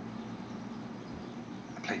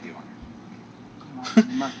 I played the organ. Come on,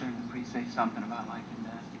 you must have heard the priest say something about life and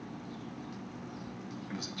death.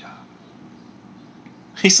 It was a job.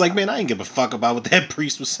 He's like, man, I ain't give a fuck about what that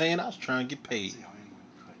priest was saying. I was trying to get paid.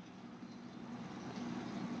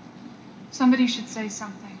 Somebody should say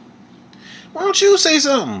something. Why don't you say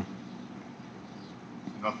something?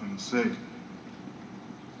 Nothing to say.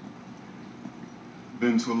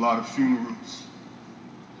 Been to a lot of funerals.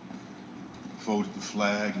 Folded the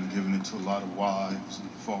flag and given it to a lot of wives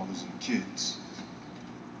and fathers and kids.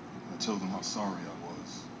 I told them how sorry I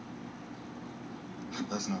was. But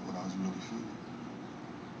that's not what I was really feeling.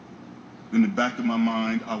 In the back of my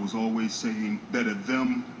mind, I was always saying, better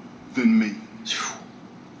them than me.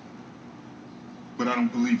 But I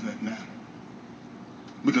don't believe that now.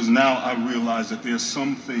 Because now I realize that there's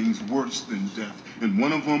some things worse than death. And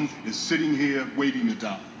one of them is sitting here waiting to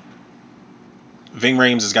die. Ving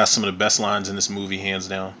Rhames has got some of the best lines in this movie, hands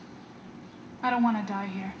down. I don't want to die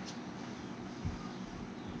here.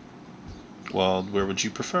 Well, where would you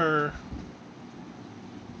prefer?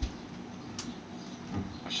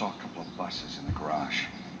 I saw a couple of buses in the garage.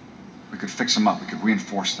 We could fix them up. We could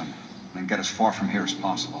reinforce them. And then get as far from here as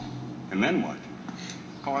possible. And then what?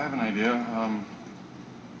 Oh, I have an idea.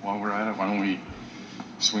 While we're at it, why don't we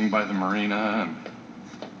swing by the marina and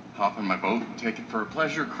hop in my boat and take it for a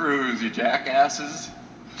pleasure cruise, you jackasses?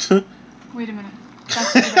 Wait a minute.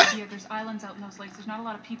 That's a good idea. There's islands out in those lakes. There's not a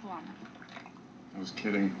lot of people on them. I was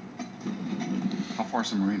kidding. How far's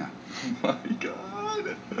the marina? Oh my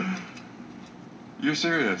God. You're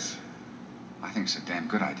serious? I think it's a damn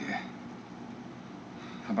good idea.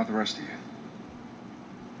 How about the rest of you?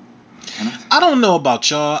 I don't know about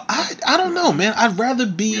y'all. I don't know, man. I'd rather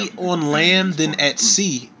be on land than at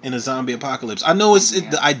sea in a zombie apocalypse. I know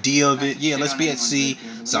the idea of it. Yeah, let's be at sea.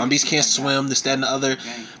 Zombies can't swim. This, that, and the other.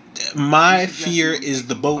 My fear is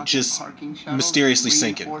the boat just mysteriously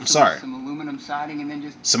sinking. I'm sorry.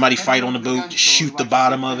 Somebody fight on the boat, shoot the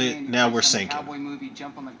bottom of it. Now we're sinking. Cowboy movie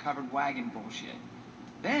jump on the covered wagon bullshit.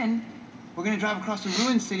 Then we're gonna drive across the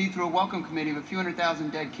ruined city through a welcome committee of a few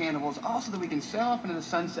 100,000 dead cannibals, all so that we can sail off into the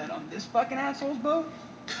sunset on this fucking asshole's boat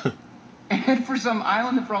and head for some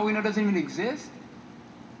island that, for all we know, doesn't even exist.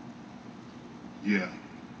 Yeah.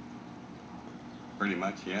 Pretty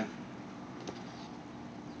much, yeah.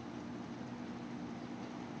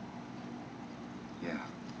 Yeah.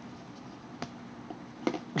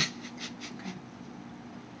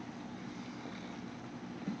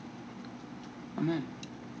 I'm in.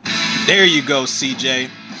 There you go, CJ.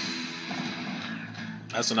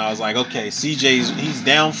 That's when I was like, okay, he's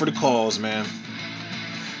down for the cause, man.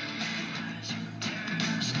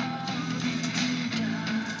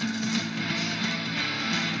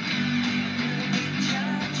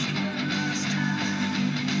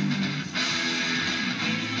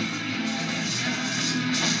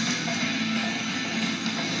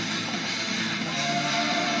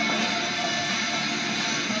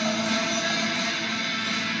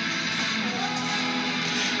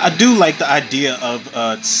 I do like the idea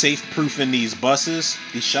of safe-proofing these buses,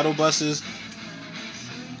 these shuttle buses.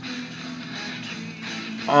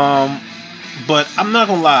 But I'm not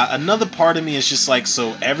gonna lie, another part of me is just like,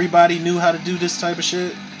 so everybody knew how to do this type of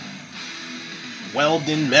shit?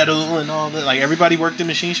 Welding metal and all that? Like, everybody worked in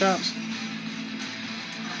machine shops?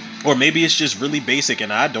 Or maybe it's just really basic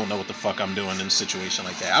and I don't know what the fuck I'm doing in a situation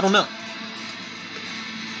like that. I don't know.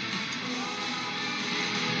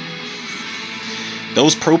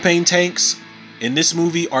 Those propane tanks in this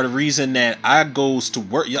movie are the reason that I goes to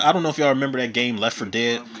work. I don't know if y'all remember that game Left 4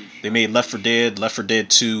 Dead. They made Left 4 Dead, Left 4 Dead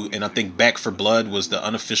 2, and I think Back 4 Blood was the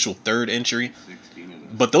unofficial third entry.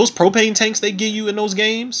 But those propane tanks they give you in those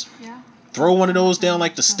games, throw one of those down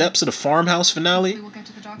like the steps of the farmhouse finale.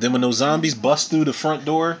 Then when those zombies bust through the front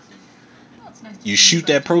door, you shoot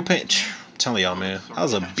that propane. I'm telling y'all, man, I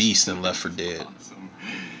was a beast in Left 4 Dead.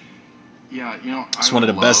 Yeah, It's one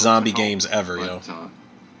of the best zombie games ever, yo.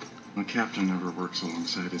 The captain never works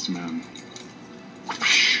alongside his men.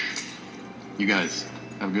 You guys,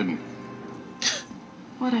 have a good one.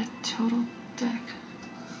 What a total dick.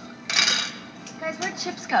 Guys, where'd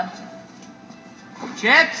Chips go?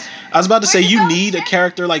 Chips? I was about to say, you need a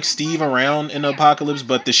character like Steve around in the apocalypse,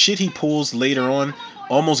 but the shit he pulls later on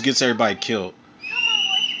almost gets everybody killed.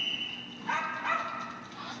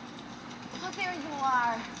 Oh, there you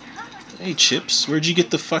are. Hey, Chips, where'd you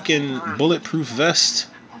get the fucking bulletproof vest?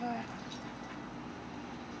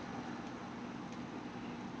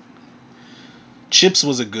 Chips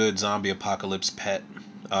was a good zombie apocalypse pet.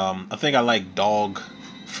 I think I like Dog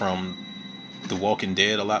from The Walking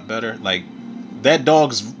Dead a lot better. Like, that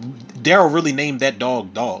dog's... Daryl really named that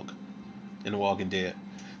dog Dog in The Walking Dead.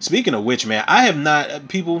 Speaking of which, man, I have not...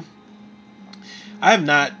 people... I have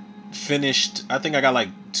not finished... I think I got like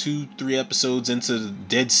 2-3 episodes into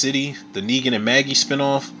Dead City, the Negan and Maggie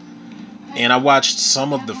spinoff. And I watched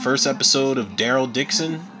some of the first episode of Daryl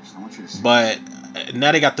Dixon. But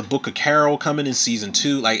now they got the Book of Carol coming in season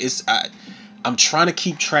 2. Like, I'm trying to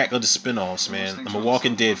keep track of the spinoffs, man. I'm a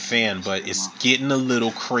Walking Dead fan, but it's getting a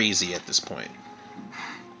little crazy at this point.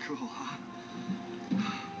 Cool, huh?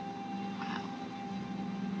 Wow.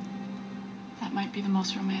 That might be the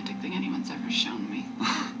most romantic thing anyone's ever shown me.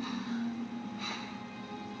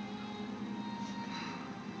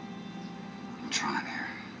 I'm trying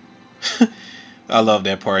here. I love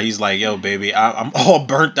that part. He's like, yo, baby, I'm all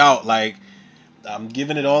burnt out. Like, I'm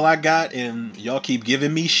giving it all I got, and y'all keep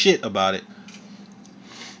giving me shit about it.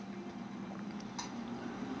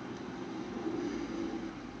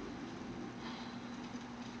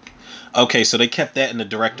 Okay, so they kept that in the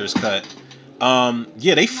director's cut.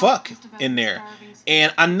 Yeah, they fuck in there.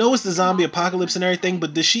 And I know it's the zombie apocalypse and everything,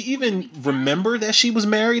 but does she even remember that she was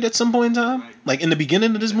married at some point in time? Like in the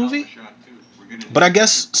beginning of this movie? But I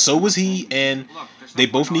guess so was he, and they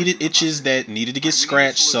both needed itches that needed to get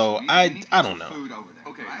scratched, so I don't know.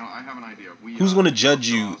 Okay, now I have an idea. Who's going to judge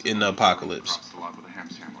you in the apocalypse?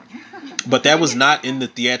 But that was not in the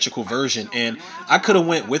theatrical version, and I could have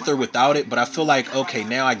went with or without it, but I feel like, okay,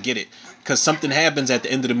 now I get it. Because something happens at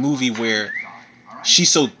the end of the movie where she's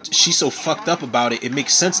so fucked up about it, it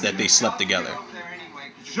makes sense that they slept together.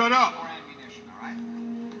 Shut up!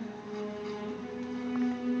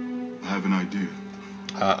 I have an idea.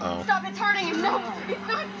 Uh-oh. Stop, it's hurting him. No, it's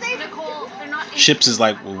not safe. Nicole, they're not... Chips is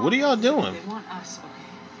like, well, what are y'all doing? They want us,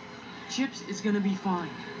 okay? Chips is gonna be fine.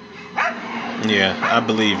 Yeah, I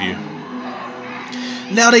believe you.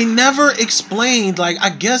 Now they never explained, like, I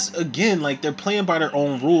guess again, like they're playing by their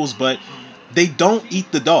own rules, but they don't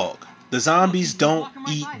eat the dog. The zombies don't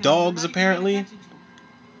eat dogs apparently.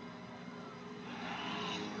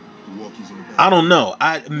 I don't know.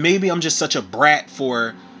 Maybe I'm just such a brat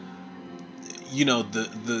for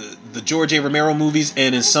the George A. Romero movies,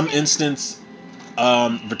 and in some instance,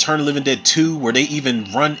 Return of the Living Dead 2, where they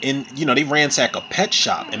even run in, they ransack a pet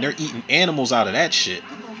shop and they're eating animals out of that shit.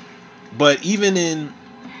 But even in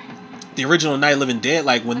the original Night of the Living Dead,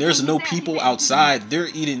 like when there's no people outside,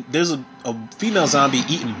 there's a female zombie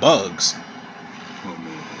eating bugs.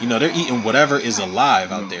 They're eating whatever is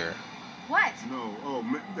alive out there. What? No, oh,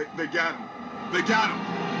 man, they got him. They got him.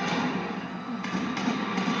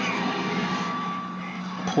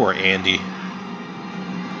 Poor Andy.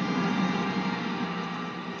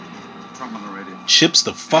 Chips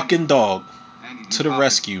the fucking dog to the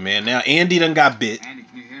rescue, man. Now Andy done got bit. Andy,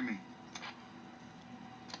 can you hear me?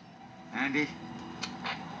 Andy?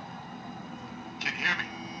 Can you hear me?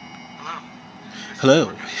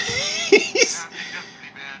 Hello.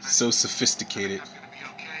 So sophisticated.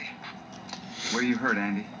 Where you hurt,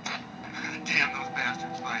 Andy? Damn, those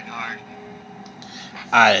bastards fight hard.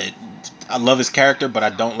 I love his character, but I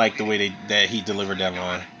don't like the way that he delivered that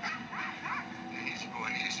line. Easy, boy,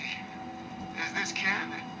 easy. Is this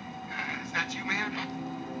Ken? Is that you, man?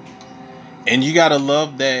 And you gotta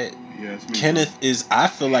love that Kenneth is, I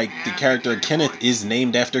feel like the character Kenneth is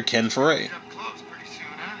named after Ken Foray.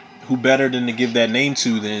 Who better than to give that name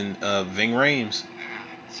to than Ving Rhames?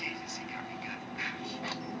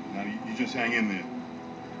 Now you just hang in there.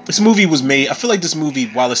 This movie was made, I feel like this movie,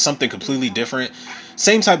 while it's something completely different,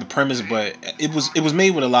 same type of premise, but it was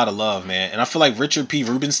made with a lot of love, man. And I feel like Richard P.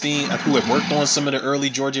 Rubenstein, who had worked on some of the early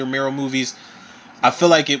George A. Romero movies, I feel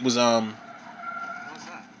like it was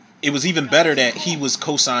even better that he was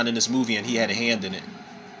co-signing this movie and he had a hand in it.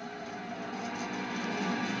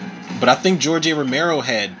 But I think George A. Romero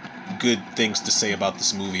had good things to say about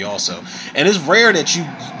this movie also. And it's rare that you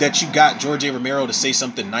got George A. Romero to say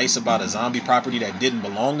something nice about a zombie property that didn't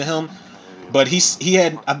belong to him. But he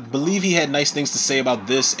had, I believe he had nice things to say about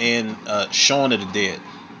this and Shaun of the Dead.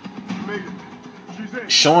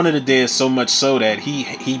 Shaun of the Dead, so much so that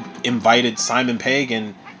he invited Simon Pegg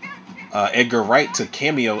and Edgar Wright to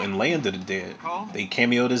cameo in Land of the Dead. They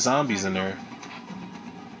cameoed as zombies in there.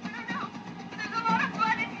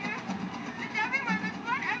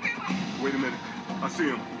 Wait a minute. I see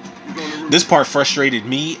him. He's on the roof. This part frustrated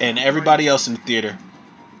me and everybody else in the theater.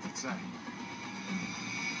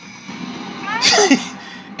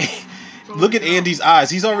 Look at Andy's eyes.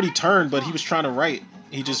 He's already turned, but he was trying to write.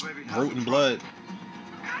 He just wrote in blood.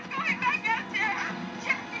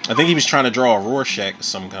 I think he was trying to draw a Rorschach of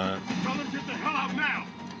some kind. Tell them get the hell out now.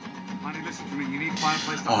 Honey, listen to me. You need to find a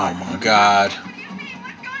place to Oh hide. my God.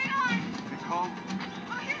 Nicole?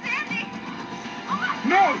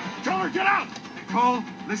 No! Tell her get out! Nicole,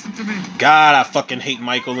 listen to me. God, I fucking hate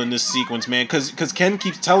Michael in this sequence, man. Cause Ken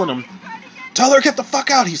keeps telling him, tell her get the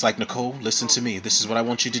fuck out. He's like, Nicole, listen to me. This is what I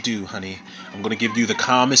want you to do, honey. I'm gonna give you the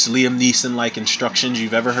calmest Liam Neeson-like instructions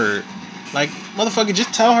you've ever heard. Like, motherfucker,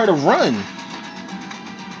 just tell her to run.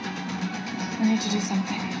 We need to do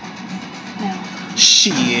something. Now.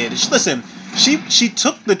 Shit. Listen, she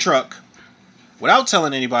took the truck without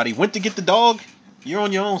telling anybody, went to get the dog. You're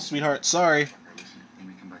on your own, sweetheart. Sorry. When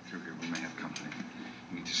we come back through here, we may have company.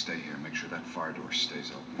 You need to stay here. Make sure that fire door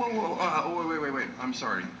stays open. Whoa, wait. I'm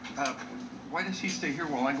sorry. Why does he stay here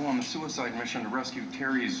while I go on the suicide mission to rescue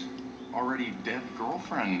Terry's already dead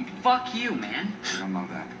girlfriend? Fuck you, man. We don't know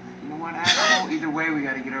that. You know what, asshole? Either way, we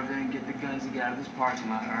gotta get over there and get the guns and get out of this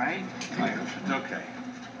parking lot, all right? It's okay.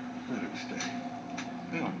 Let him stay.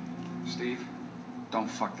 Yeah. Steve, don't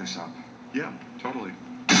fuck this up. Yeah, totally.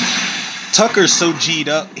 Tucker's so G'd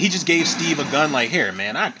up, he just gave Steve a gun like, here,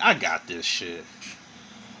 man, I got this shit.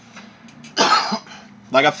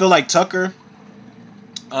 Like, I feel like Tucker,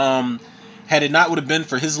 had it not would have been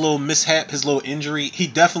for his little mishap, his little injury, he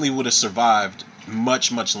definitely would have survived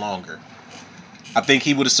much, much longer. I think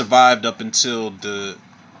he would have survived up until the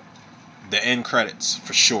end credits,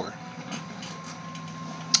 for sure.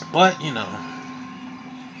 But, I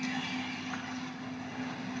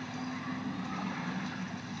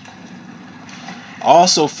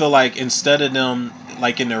also feel like instead of them,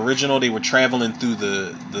 like in the original, they were traveling through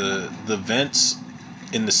the vents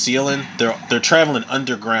in the ceiling. They're traveling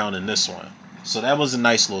underground in this one, so that was a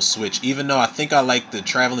nice little switch. Even though I think I like the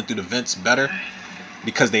traveling through the vents better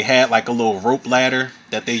because they had like a little rope ladder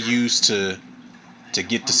that they used to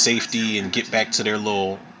get to safety and get back to their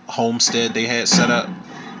little homestead they had set up.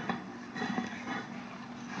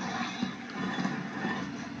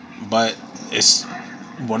 But it's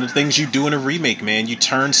one of the things you do in a remake, man. You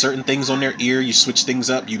turn certain things on their ear, you switch things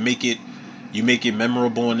up, you make it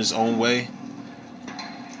memorable in its own way.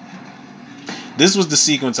 This was the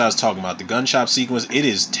sequence I was talking about, the gun shop sequence. It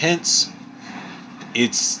is tense.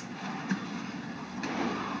 It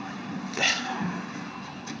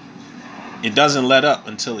doesn't let up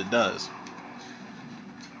until it does.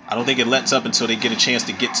 I don't think it lets up until they get a chance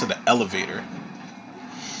to get to the elevator.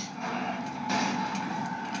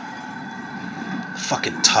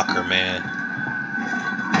 Fucking Tucker, man.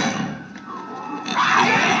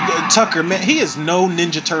 Tucker, man, he is no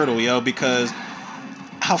Ninja Turtle, yo, because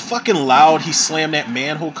how fucking loud he slammed that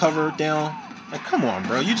manhole cover down. Like, come on,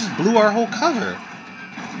 bro. You just blew our whole cover.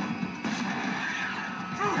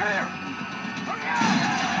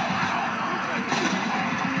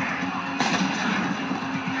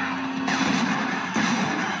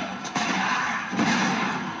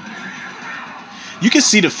 You can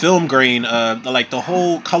see the film grain, like the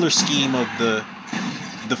whole color scheme of the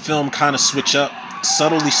film kind of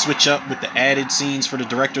subtly switch up with the added scenes for the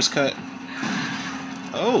director's cut.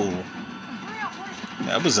 Oh,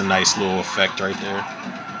 that was a nice little effect right there.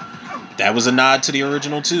 That was a nod to the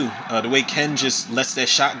original too. The way Ken just lets that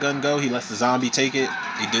shotgun go, he lets the zombie take it.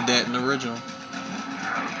 He did that in the original.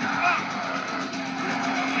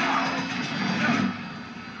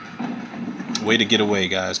 Way to get away,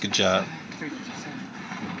 guys. Good job.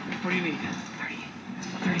 What do you need?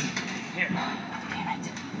 30. Here. Damn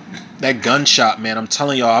it. That gunshot, man, I'm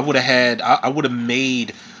telling y'all, I would have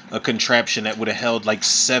made a contraption that would have held like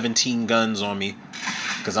 17 guns on me.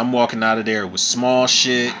 Because I'm walking out of there with small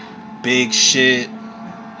shit, big shit.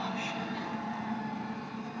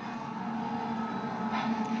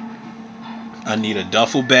 I need a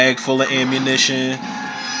duffel bag full of ammunition.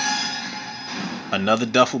 Another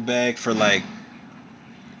duffel bag for like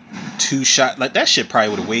 2 shots. Like, that shit probably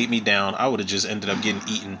would have weighed me down. I would have just ended up getting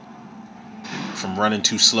eaten from running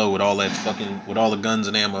too slow with all the guns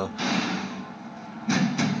and ammo.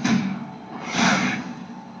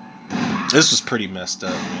 This was pretty messed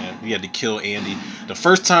up, man. We had to kill Andy. The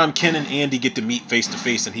first time Ken and Andy get to meet face to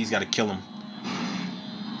face, and he's got to kill him.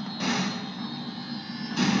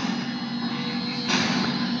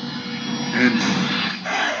 Andy,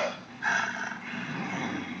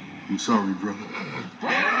 I'm sorry, brother.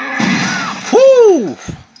 Whoo!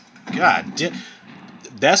 God damn.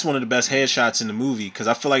 That's one of the best headshots in the movie, because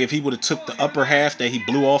I feel like if he would have took the upper half that he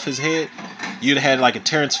blew off his head, you'd have had like a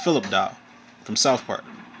Terrence Phillip doll from South Park.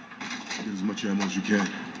 Get as much ammo as you can.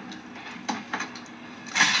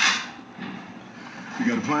 You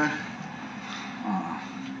got a plan?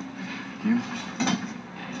 You?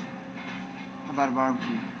 How about a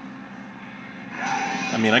barbecue?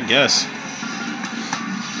 I mean, I guess.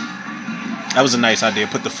 That was a nice idea.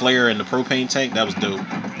 Put the flare in the propane tank. That was dope.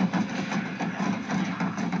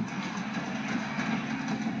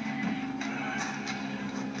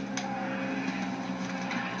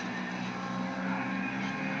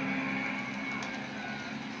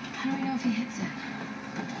 How do we know if he hits it?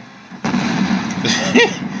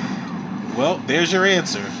 Well, there's your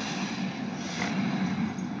answer.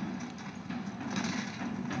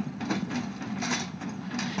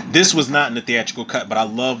 This was not in the theatrical cut, but I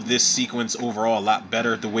love this sequence overall a lot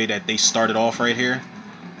better, the way that they started off right here.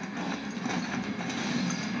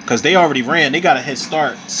 Because they already ran. They got a head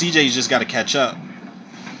start. CJ's just got to catch up.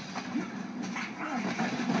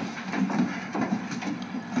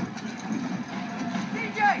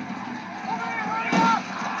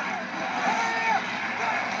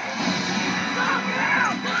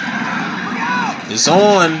 It's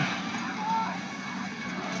on.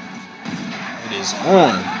 It is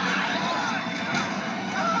on.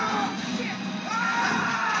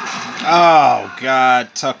 Oh,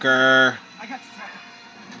 God, Tucker.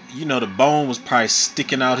 You know, the bone was probably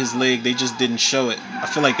sticking out his leg. They just didn't show it. I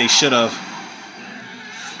feel like they should have.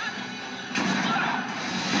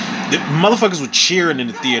 The motherfuckers were cheering in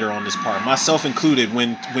the theater on this part, myself included.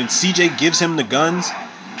 When CJ gives him the guns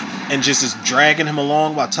and just is dragging him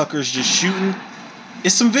along while Tucker's just shooting,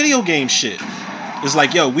 it's some video game shit. It's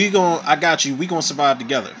like, yo, I got you. We gonna survive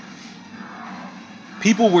together.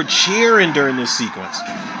 People were cheering during this sequence.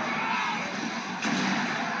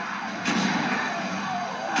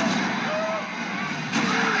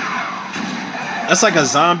 That's like a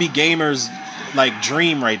zombie gamer's like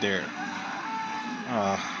dream right there.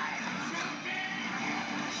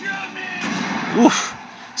 Oof.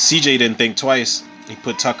 CJ didn't think twice. He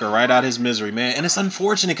put Tucker right out of his misery, man. And it's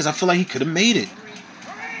unfortunate because I feel like he could have made it.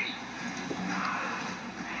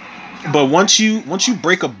 But once you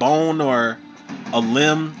break a bone or a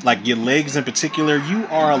limb, like your legs in particular, you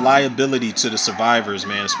are a liability to the survivors,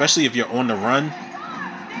 man. Especially if you're on the run,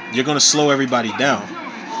 you're gonna slow everybody down.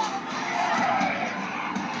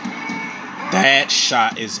 That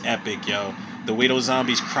shot is epic, yo. The way those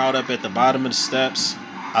zombies crowd up at the bottom of the steps,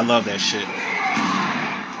 I love that shit.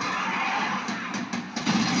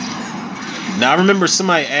 Now I remember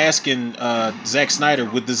somebody asking Zack Snyder,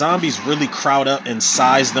 would the zombies really crowd up and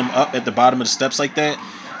size them up at the bottom of the steps like that?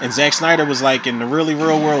 And Zack Snyder was like, in the really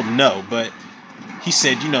real world, no. But he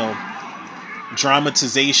said,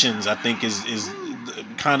 dramatizations, I think is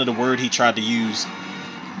kind of the word he tried to use.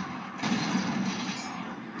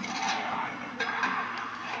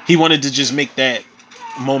 He wanted to just make that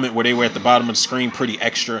moment where they were at the bottom of the screen pretty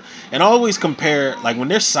extra. And I always compare, like when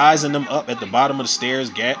they're sizing them up at the bottom of the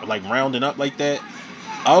stairs, like rounding up like that,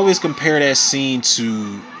 I always compare that scene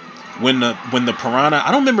to when the piranha,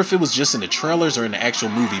 I don't remember if it was just in the trailers or in the actual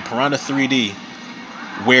movie, Piranha 3D,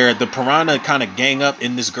 where the piranha kind of gang up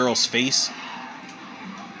in this girl's face.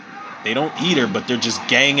 They don't eat her, but they're just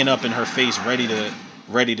ganging up in her face, ready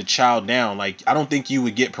to chow down. Like, I don't think you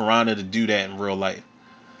would get piranha to do that in real life.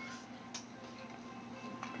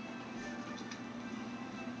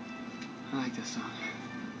 I like this song.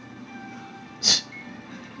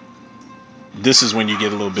 This is when you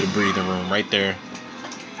get a little bit of breathing room right there.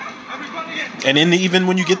 And then even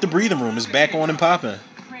when you get the breathing room, it's back on and popping.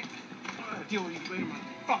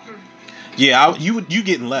 Yeah, you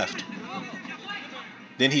getting left.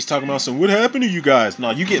 Then he's talking about, so what happened to you guys?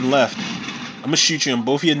 No, you getting left. I'm gonna shoot you in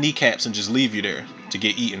both of your kneecaps and just leave you there to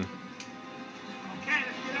get eaten.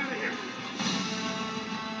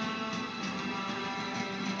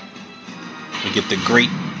 We get the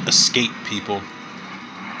great escape, people.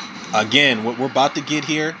 Again, what we're about to get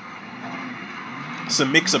here, it's a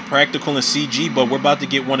mix of practical and CG, but we're about to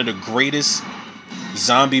get one of the greatest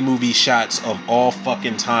zombie movie shots of all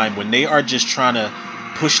fucking time. When they are just trying to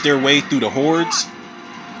push their way through the hordes,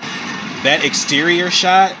 that exterior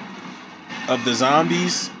shot of the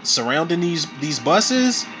zombies surrounding these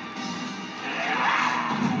buses,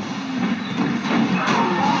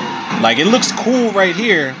 like, it looks cool right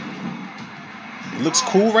here. It looks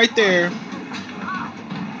cool right there.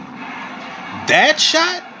 That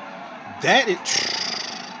shot, that is.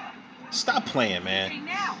 Stop playing, man.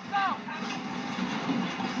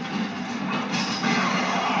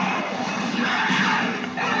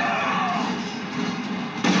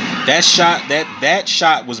 That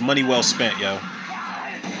shot was money well spent, yo.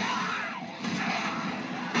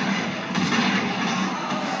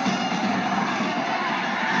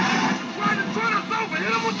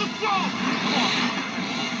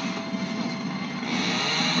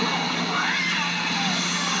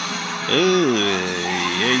 Ooh,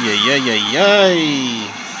 yeah.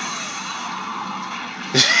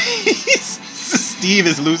 Steve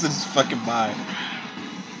is losing his fucking mind.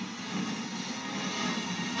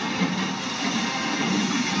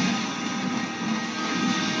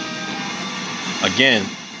 Again,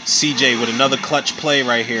 CJ with another clutch play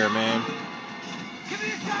right here, man.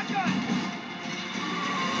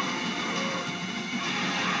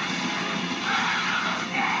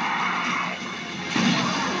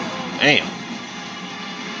 Damn.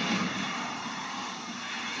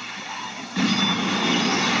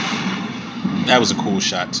 That was a cool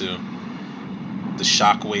shot too. The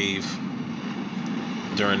shockwave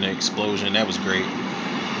during the explosion, that was great.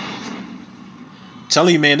 I'm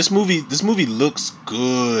telling you, man, this movie looks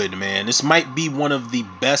good, man. This might be one of the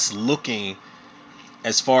best looking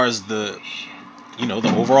as far as the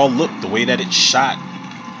overall look, the way that it's shot,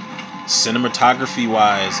 cinematography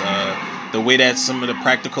wise, the way that some of the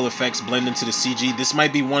practical effects blend into the CG. This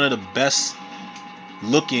might be one of the best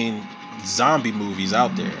looking zombie movies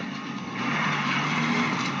out there.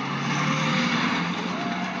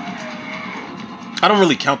 I don't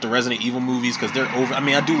really count the Resident Evil movies because they're over. I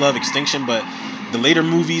mean, I do love Extinction, but the later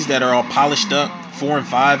movies that are all polished up, 4 and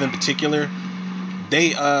 5 in particular,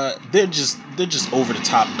 they're just over the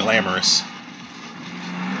top glamorous.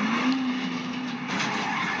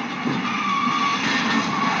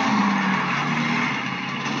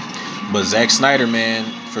 But Zack Snyder, man,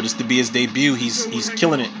 for this to be his debut, he's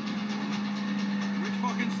killing it. Which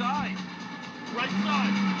fucking side? Right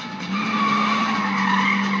side.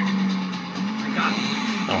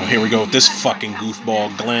 Oh, here we go with this fucking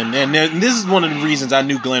goofball, Glenn. And this is one of the reasons I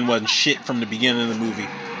knew Glenn wasn't shit from the beginning of the movie.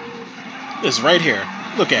 This right here.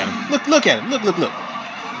 Look at him. Look at him. Look.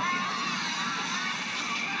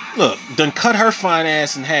 Look, done cut her fine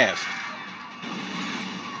ass in half.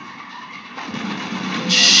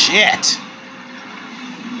 Shit.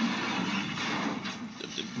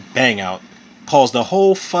 Bang out. caused the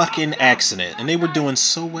whole fucking accident, and they were doing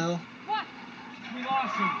so well. We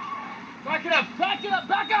lost him. Back it up! Back it up!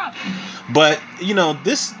 Back up! But you know,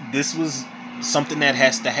 this was something that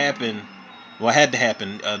has to happen. Well, had to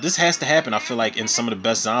happen. This has to happen. I feel like in some of the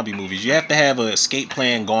best zombie movies, you have to have an escape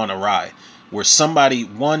plan gone awry, where somebody,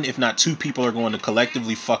 one if not two people, are going to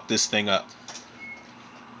collectively fuck this thing up.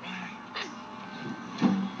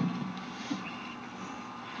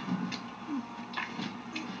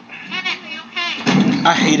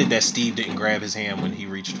 I hated that Steve didn't grab his hand when he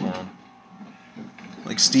reached for him.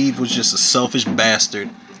 Like, Steve was just a selfish bastard,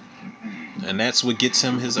 and that's what gets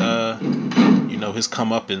him his his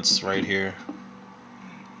comeuppance right here.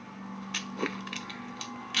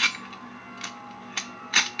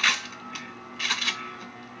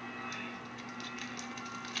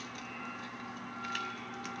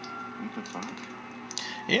 What the fuck?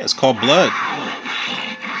 Yeah, it's called blood.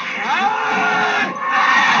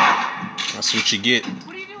 That's what you get.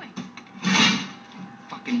 What are you doing?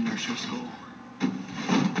 Fucking nursery school.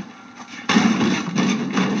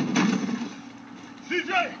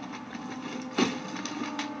 CJ!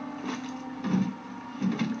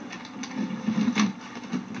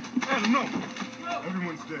 Adam, no.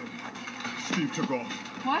 Everyone's dead. Steve took off.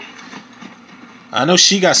 What? I know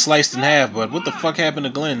she got sliced in half, but what the fuck happened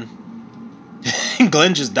to Glenn?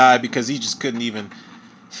 Glenn just died because he just couldn't even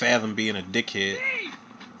fathom being a dickhead.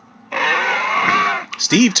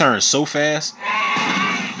 Steve turns so fast.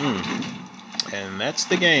 And that's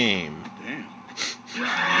the game. Damn.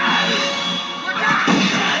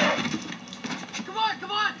 Come on,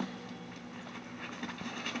 come on!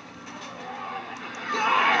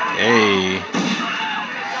 Hey.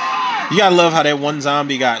 You gotta love how that one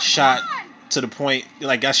zombie got shot to the point,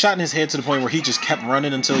 like got shot in his head to the point where he just kept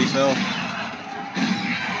running until he fell.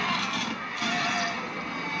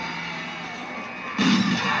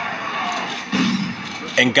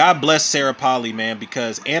 And God bless Sarah Polly, man,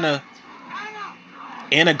 because Anna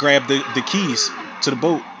grabbed the keys to the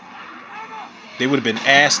boat. They would have been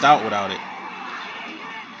assed out without it.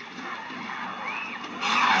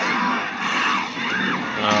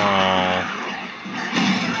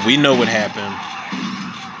 Oh, we know what happened.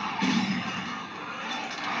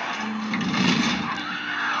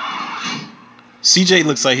 CJ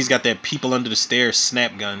looks like he's got that people under the stairs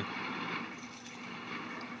snap gun.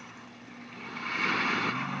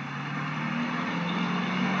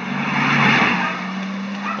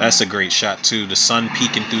 That's a great shot too. The sun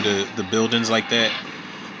peeking through the buildings like that.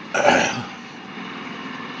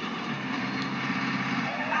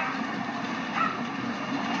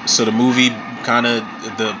 So the movie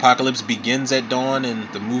the apocalypse begins at dawn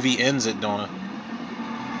and the movie ends at dawn.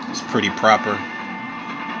 It's pretty proper.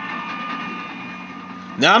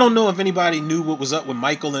 Now I don't know if anybody knew what was up with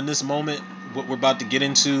Michael in this moment, what we're about to get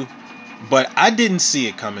into, but I didn't see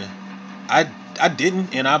it coming. I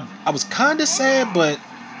didn't, and I was kind of sad, but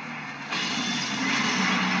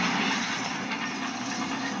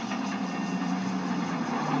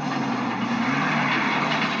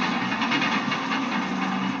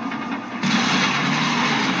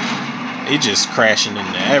it just crashing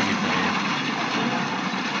into everything.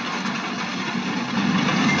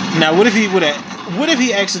 Now, what if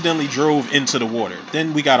he accidentally drove into the water?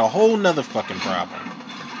 Then we got a whole nother fucking problem.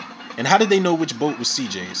 And how did they know which boat was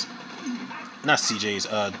CJ's? Not CJ's,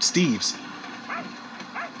 Steve's.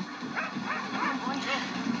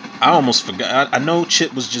 I almost forgot. I know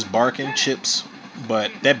Chip was just barking, Chips,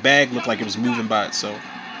 but that bag looked like it was moving by itself.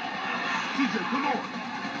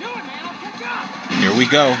 Here we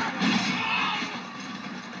go.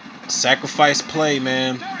 Sacrifice play,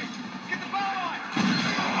 man.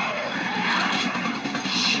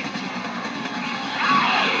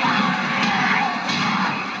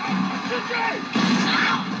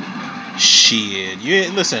 Shit.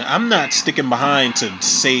 Yeah, listen, I'm not sticking behind to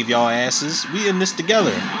save y'all asses. We in this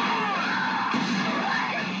together.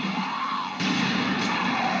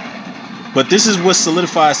 But this is what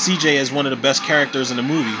solidifies CJ as one of the best characters in the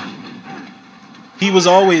movie. He was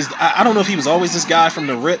always, I don't know if he was always this guy from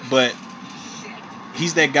the rip, but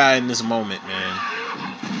he's that guy in this moment, man.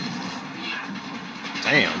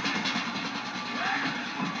 Damn.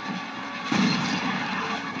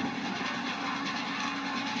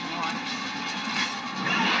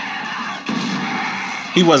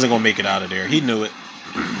 He wasn't going to make it out of there. He knew it.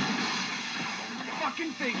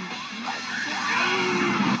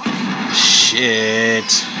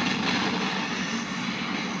 Shit.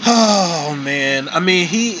 Oh, man. I mean,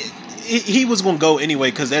 he was going to go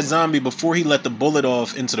anyway because that zombie, before he let the bullet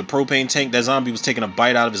off into the propane tank, that zombie was taking a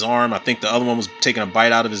bite out of his arm. I think the other one was taking a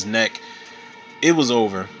bite out of his neck. It was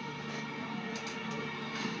over.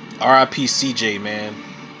 R.I.P. CJ, man.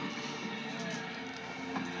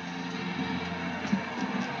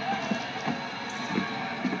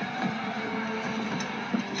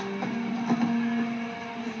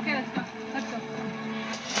 Okay, let's go. Let's go.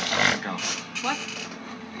 Go. What?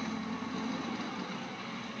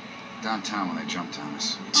 Downtown when they jumped on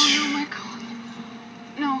us. Oh no, Michael.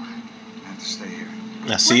 No. I have to stay here.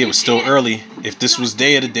 Now see, it was still early. If this was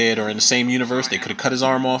Day of the Dead or in the same universe, they could have cut his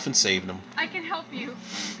arm off and saved him. I can help you. You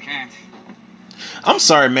can't. I'm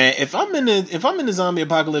sorry, man. If I'm in the zombie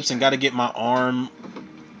apocalypse and got to get my arm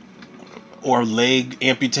or leg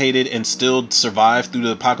amputated and still survive through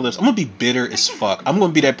the apocalypse, I'm gonna be bitter as fuck. I'm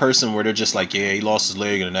gonna be that person where they're just like, yeah, he lost his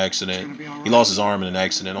leg in an accident. He lost his arm in an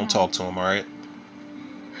accident. Don't talk to him, all right?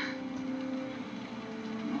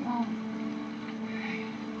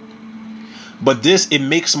 But this, it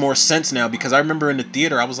makes more sense now because I remember in the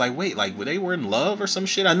theater, I was like, wait, like, were they were in love or some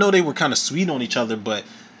shit? I know they were kind of sweet on each other, but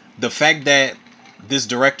the fact that this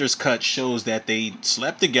director's cut shows that they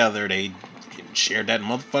slept together, they shared that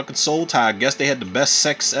motherfucking soul tie. I guess they had the best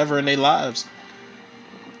sex ever in their lives.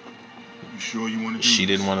 You sure you want to do She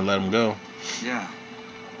didn't want to let him go. Yeah.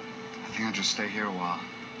 I think I'll just stay here a while.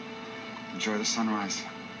 Enjoy the sunrise.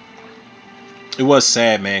 It was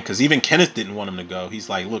sad, man, because even Kenneth didn't want him to go. He's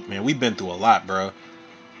like, look, man, we've been through a lot, bro.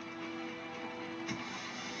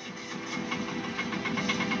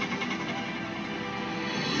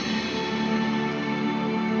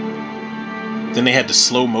 Then they had to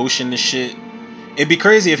slow motion this shit. It'd be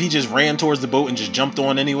crazy if he just ran towards the boat and just jumped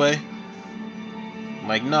on anyway. I'm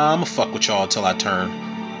like, nah, I'ma fuck with y'all till I turn.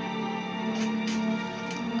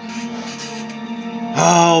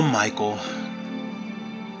 Oh, Michael.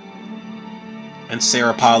 And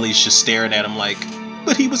Sarah Polly's just staring at him like,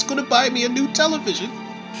 but he was gonna buy me a new television.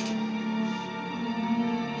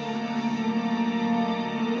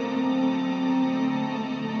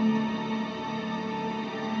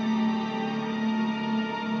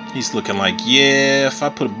 He's looking like, yeah, if I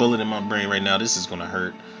put a bullet in my brain right now, this is gonna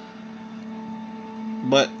hurt.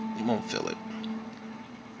 But you won't feel it.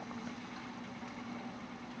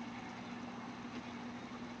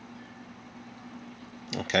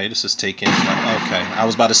 Okay, this is taking like, okay. I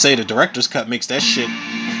was about to say the director's cut makes that shit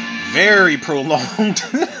very prolonged.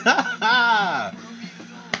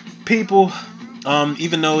 People,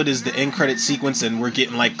 even though it is the end credit sequence and we're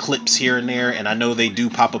getting like clips here and there, and I know they do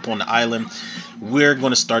pop up on the island, we're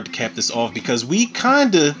gonna start to cap this off because we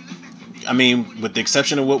kinda, I mean, with the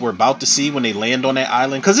exception of what we're about to see when they land on that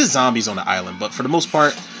island, because it's zombies on the island, but for the most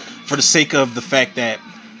part, for the sake of the fact that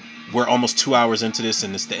we're almost 2 hours into this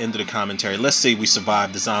and it's the end of the commentary, let's say we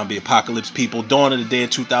survived the zombie apocalypse, people. Dawn of the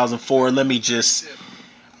Dead 2004.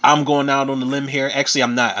 I'm going out on the limb here. Actually,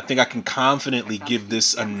 I'm not. I think I can confidently give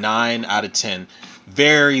this a 9 out of 10.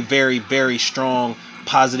 Very, very, very strong,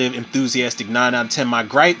 positive, enthusiastic 9 out of 10. My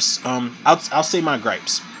gripes, I'll say my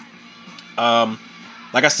gripes.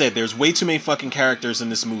 Like I said, there's way too many fucking characters in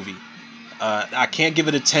this movie. I can't give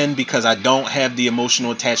it a 10 because I don't have the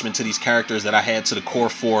emotional attachment to these characters that I had to the core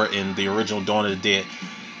 4 in the original Dawn of the Dead.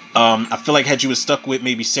 I feel like had you stuck with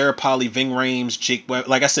maybe Sarah Polly, Ving Rhames, Jake Webb,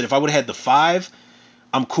 like I said, if I would have had the 5,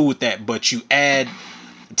 I'm cool with that. But you add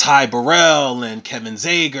Ty Burrell and Kevin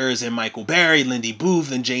Zegers and Michael Berry, Lindy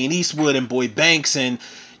Booth and Jane Eastwood and Boyd Banks and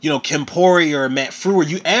Kim Poirier, Matt Frewer.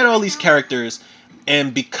 You add all these characters,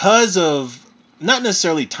 and because of not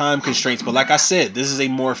necessarily time constraints, but like I said, this is a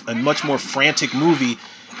much more frantic movie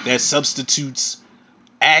that substitutes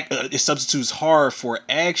horror for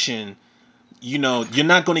action. You're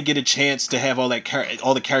not going to get a chance to have all the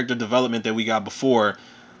character development that we got before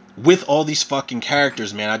with all these fucking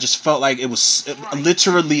characters, man. I just felt like it was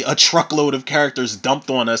literally a truckload of characters dumped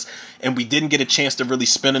on us, and we didn't get a chance to really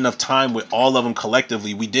spend enough time with all of them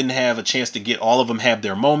collectively. We didn't have a chance to get all of them have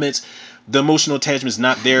their moments. The emotional attachment's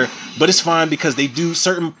not there, but it's fine because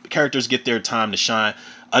certain characters get their time to shine.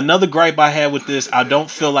 Another gripe I had with this, I don't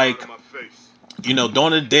feel like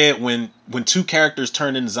Dawn of the Dead, when two characters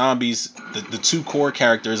turn into zombies, the two core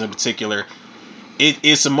characters in particular,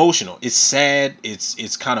 it's emotional. It's sad.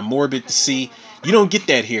 It's kind of morbid to see. You don't get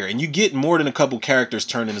that here, and you get more than a couple characters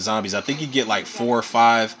turned into zombies. I think you get like 4 or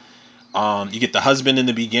 5. You get the husband in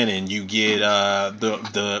the beginning. You get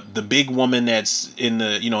the big woman that's in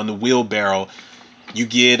the wheelbarrow. You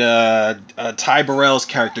get Ty Burrell's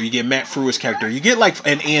character. You get Matt Frewer's character. You get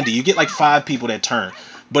and Andy. You get like 5 people that turn,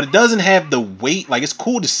 but it doesn't have the weight. Like, it's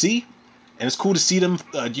cool to see, and it's cool to see them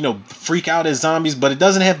freak out as zombies, but it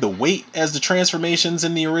doesn't have the weight as the transformations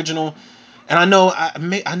in the original. And I know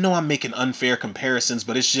I'm making unfair comparisons,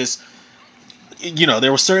 but it's just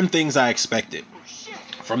there were certain things I expected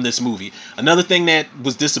from this movie. Another thing that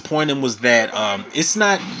was disappointing was that it's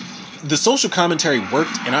not the social commentary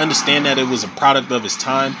worked, and I understand that it was a product of its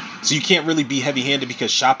time. So you can't really be heavy-handed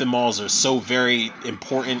because shopping malls are so very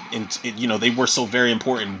important, and they were so very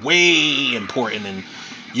important, way important, and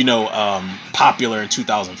popular in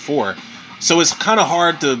 2004. So it's kind of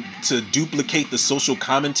hard to duplicate the social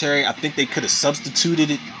commentary. I think they could have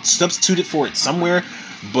substituted for it somewhere,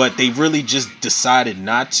 but they really just decided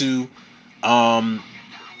not to. Um,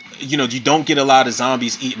 you don't get a lot of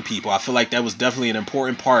zombies eating people. I feel like that was definitely an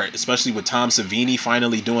important part, especially with Tom Savini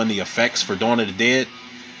finally doing the effects for Dawn of the Dead.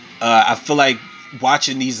 I feel like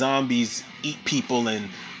watching these zombies eat people and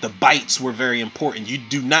the bites were very important. You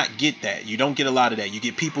do not get that. You don't get a lot of that. You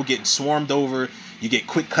get people getting swarmed over. You get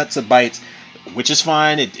quick cuts of bites, which is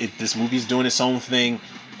fine. This movie's doing its own thing.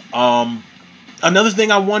 Um, Another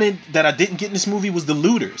thing I wanted that I didn't get in this movie was the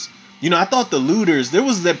looters. I thought the looters. There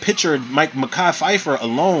was that picture of Mekhi Phifer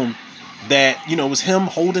alone that was him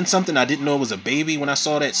holding something. I didn't know it was a baby when I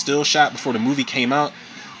saw that still shot before the movie came out,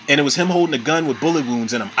 and it was him holding a gun with bullet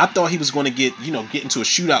wounds in him. I thought he was going to get into a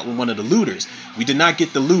shootout with one of the looters. We did not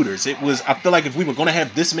get the looters. I feel like if we were going to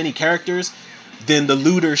have this many characters, then the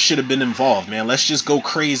looters should have been involved, man. Let's just go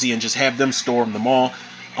crazy and just have them storm the mall.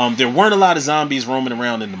 There weren't a lot of zombies roaming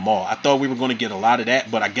around in the mall. I thought we were going to get a lot of that,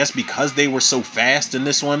 but I guess because they were so fast in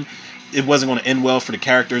this one, it wasn't going to end well for the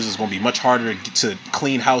characters. It's going to be much harder to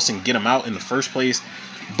clean house and get them out in the first place.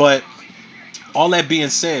 But all that being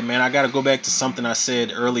said, man, I got to go back to something I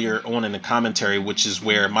said earlier on in the commentary, which is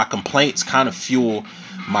where my complaints kind of fuel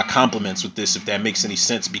my compliments with this, if that makes any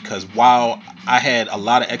sense. Because while I had a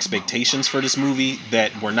lot of expectations for this movie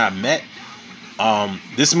that were not met,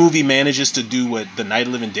 this movie manages to do what the Night of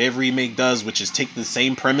the Living Dead remake does, which is take the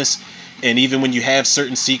same premise, and even when you have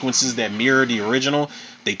certain sequences that mirror the original,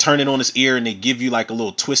 they turn it on its ear and they give you like a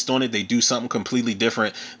little twist on it. They do something completely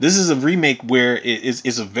different. This is a remake where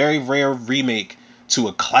it's a very rare remake to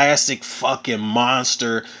a classic fucking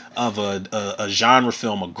monster of a genre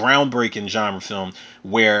film, a groundbreaking genre film,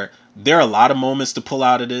 where there are a lot of moments to pull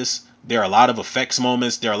out of this. There are a lot of effects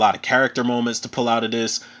moments. There are a lot of character moments to pull out of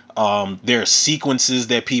this. There are sequences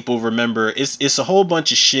that people remember. It's a whole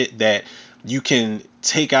bunch of shit that you can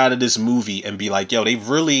take out of this movie and be like, yo,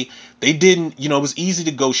 they didn't, it was easy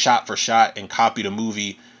to go shot for shot and copy the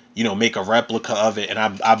movie, make a replica of it. And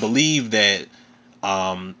I believe that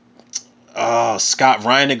um Scott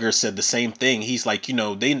Reiniger said the same thing. He's like,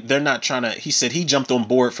 they're not trying to. He said he jumped on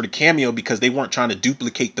board for the cameo because they weren't trying to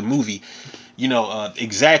duplicate the movie.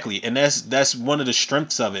 Exactly, and that's one of the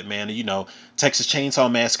strengths of it, man. Texas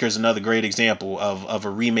Chainsaw Massacre is another great example of a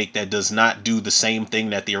remake that does not do the same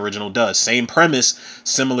thing that the original does. Same premise,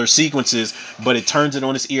 similar sequences, but it turns it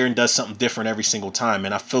on its ear and does something different every single time.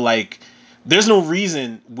 And I feel like there's no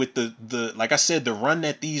reason with the like I said, the run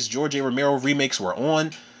that these George A. Romero remakes were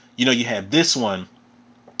on. You had this one.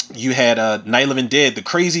 You had Night of the Living Dead. The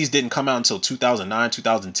Crazies didn't come out until 2009,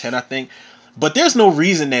 2010, I think. But there's no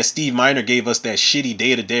reason that Steve Miner gave us that shitty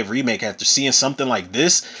Day of the Dead remake after seeing something like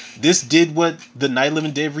this. This did what the Night of the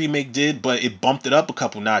Living Dead remake did, but it bumped it up a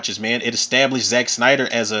couple notches, man. It established Zack Snyder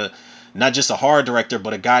as not just a horror director,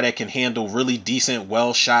 but a guy that can handle really decent,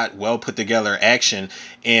 well shot, well put together action.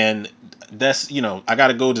 And that's, I got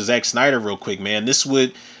to go to Zack Snyder real quick, man. This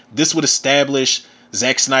would establish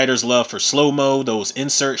Zack Snyder's love for slow-mo, those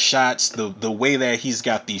insert shots, the way that he's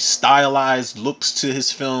got these stylized looks to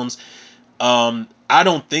his films. I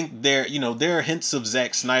don't think there are hints of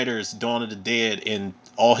Zack Snyder's Dawn of the Dead in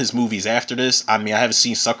all his movies after this. I mean, I haven't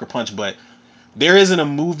seen Sucker Punch, but there isn't a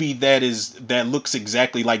movie that looks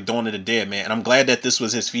exactly like Dawn of the Dead, man. And I'm glad that this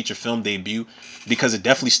was his feature film debut because it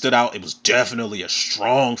definitely stood out. It was definitely a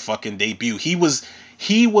strong fucking debut. He was,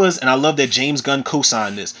 and I love that James Gunn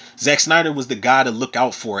co-signed this. Zack Snyder was the guy to look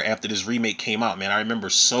out for after this remake came out, man. I remember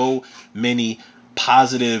so many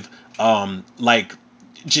positive, like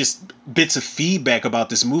just bits of feedback about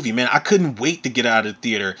this movie, man. I couldn't wait to get out of the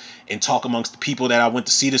theater and talk amongst the people that I went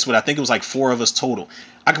to see this with. I think it was like 4 of us total.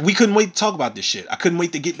 We couldn't wait to talk about this shit. I couldn't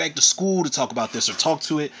wait to get back to school to talk about this or talk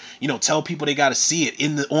to it. Tell people they got to see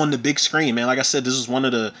it on the big screen, man. Like I said, this is one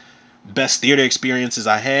of the best theater experiences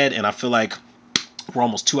I had, and I feel like we're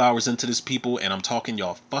almost 2 hours into this, people, and I'm talking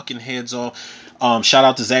y'all fucking heads off. Shout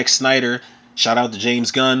out to Zack Snyder. Shout out to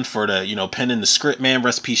James Gunn for the penning the script, man.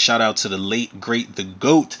 Rest in peace. Shout out to the late great the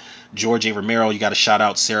goat George A. Romero. You got to shout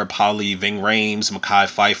out Sarah Polley, Ving Rhames, Mekhi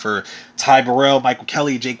Phifer, Ty Burrell, Michael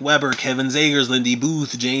Kelly, Jake Weber, Kevin Zegers, Lindy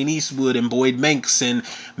Booth, Jane Eastwood, and Boyd Manx, and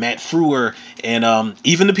Matt Frewer, and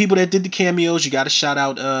even the people that did the cameos. You got to shout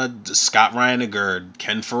out Scott Reiniger,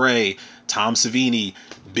 Ken Foray, Tom Savini,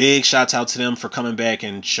 big shouts out to them for coming back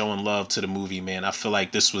and showing love to the movie, man. I feel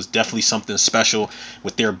like this was definitely something special.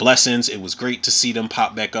 With their blessings, it was great to see them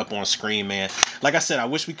pop back up on screen, man. Like I said, I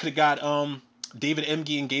wish we could have got David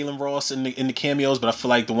Emge and Galen Ross in the cameos, but I feel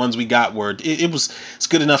like the ones we got were it's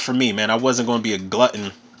good enough for me, man. I wasn't going to be a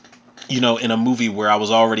glutton, in a movie where I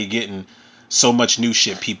was already getting so much new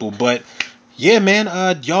shit, people. But yeah, man,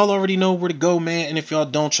 y'all already know where to go, man. And if y'all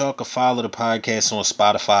don't, y'all can follow the podcast on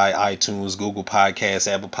Spotify, iTunes, Google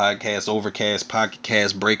Podcasts, Apple Podcasts, Overcast, Pocket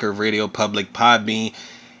Cast, Breaker, Radio Public, Podbean,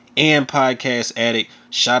 and Podcast Addict.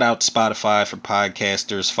 Shout out to Spotify for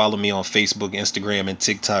podcasters. Follow me on Facebook, Instagram, and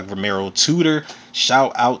TikTok, Romero Tutor.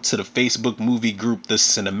 Shout out to the Facebook movie group, The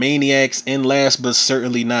Cinemaniacs. And last but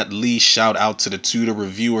certainly not least, shout out to the Tutor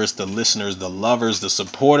reviewers, the listeners, the lovers, the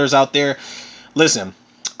supporters out there. Listen,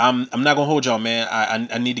 I'm not gonna hold y'all, man.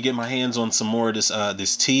 I need to get my hands on some more of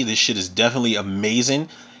this tea. This shit is definitely amazing,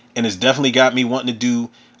 and it's definitely got me wanting to do.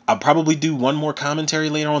 I'll probably do one more commentary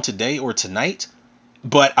later on today or tonight,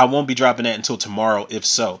 but I won't be dropping that until tomorrow, if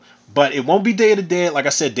so. But it won't be Day of the Dead. Like I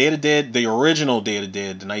said, Day of the Dead, the original Day of the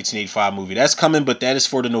Dead, the 1985 movie, that's coming, but that is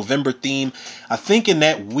for the November theme. I think in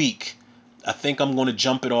that week, I think I'm going to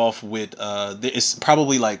jump it off with, it's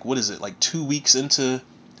probably like, what is it, like 2 weeks into,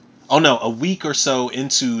 oh no, a week or so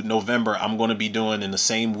into November, I'm going to be doing in the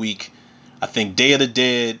same week, I think Day of the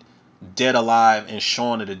Dead, Dead Alive, and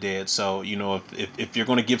Shaun of the Dead. So, if you're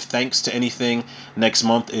going to give thanks to anything next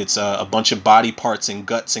month, it's a bunch of body parts and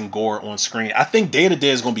guts and gore on screen. I think Day of the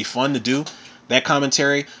Dead is going to be fun to do. That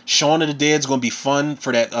commentary. Shaun of the Dead is going to be fun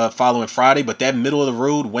for that following Friday, but that middle of the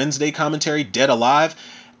road Wednesday commentary, Dead Alive,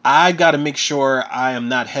 I got to make sure I am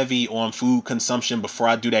not heavy on food consumption before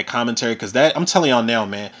I do that commentary, because that, I'm telling y'all now,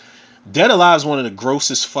 man, Dead Alive is one of the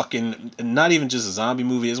grossest fucking, not even just a zombie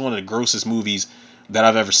movie, it's one of the grossest movies that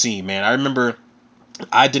I've ever seen, man. I remember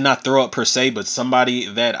I did not throw up per se, but somebody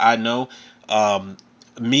that I know, um,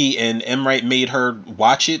 me and Emright made her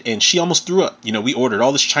watch it, and she almost threw up. We ordered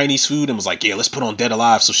all this Chinese food and was like, yeah, let's put on Dead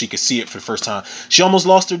Alive so she could see it for the first time. She almost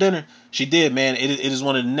lost her dinner. She did, man. It is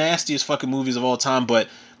one of the nastiest fucking movies of all time, but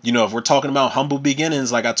if we're talking about humble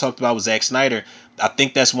beginnings, like I talked about with Zack Snyder, I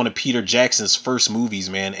think that's one of Peter Jackson's first movies,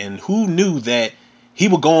 man. And who knew that he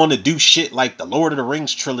would go on to do shit like the Lord of the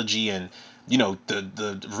Rings trilogy and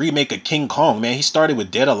the remake of King Kong, man. He started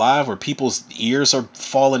with Dead Alive, where people's ears are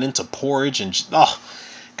falling into porridge, and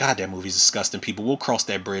God, that movie's disgusting, people. We'll cross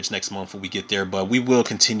that bridge next month when we get there, but we will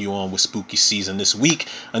continue on with spooky season this week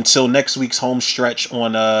until next week's home stretch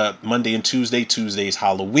on Monday and Tuesday. Tuesday's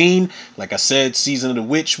Halloween. Like I said, Season of the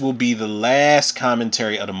Witch will be the last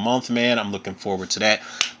commentary of the month, man. I'm looking forward to that.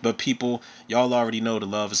 But people, y'all already know the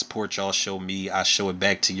love and support y'all show me, I show it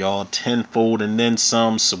back to y'all tenfold and then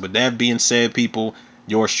some. So with that being said, people,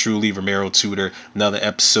 yours truly, Romero Tutor. Another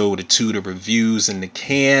episode of Tutor Reviews in the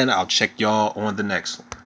can. I'll check y'all on the next one.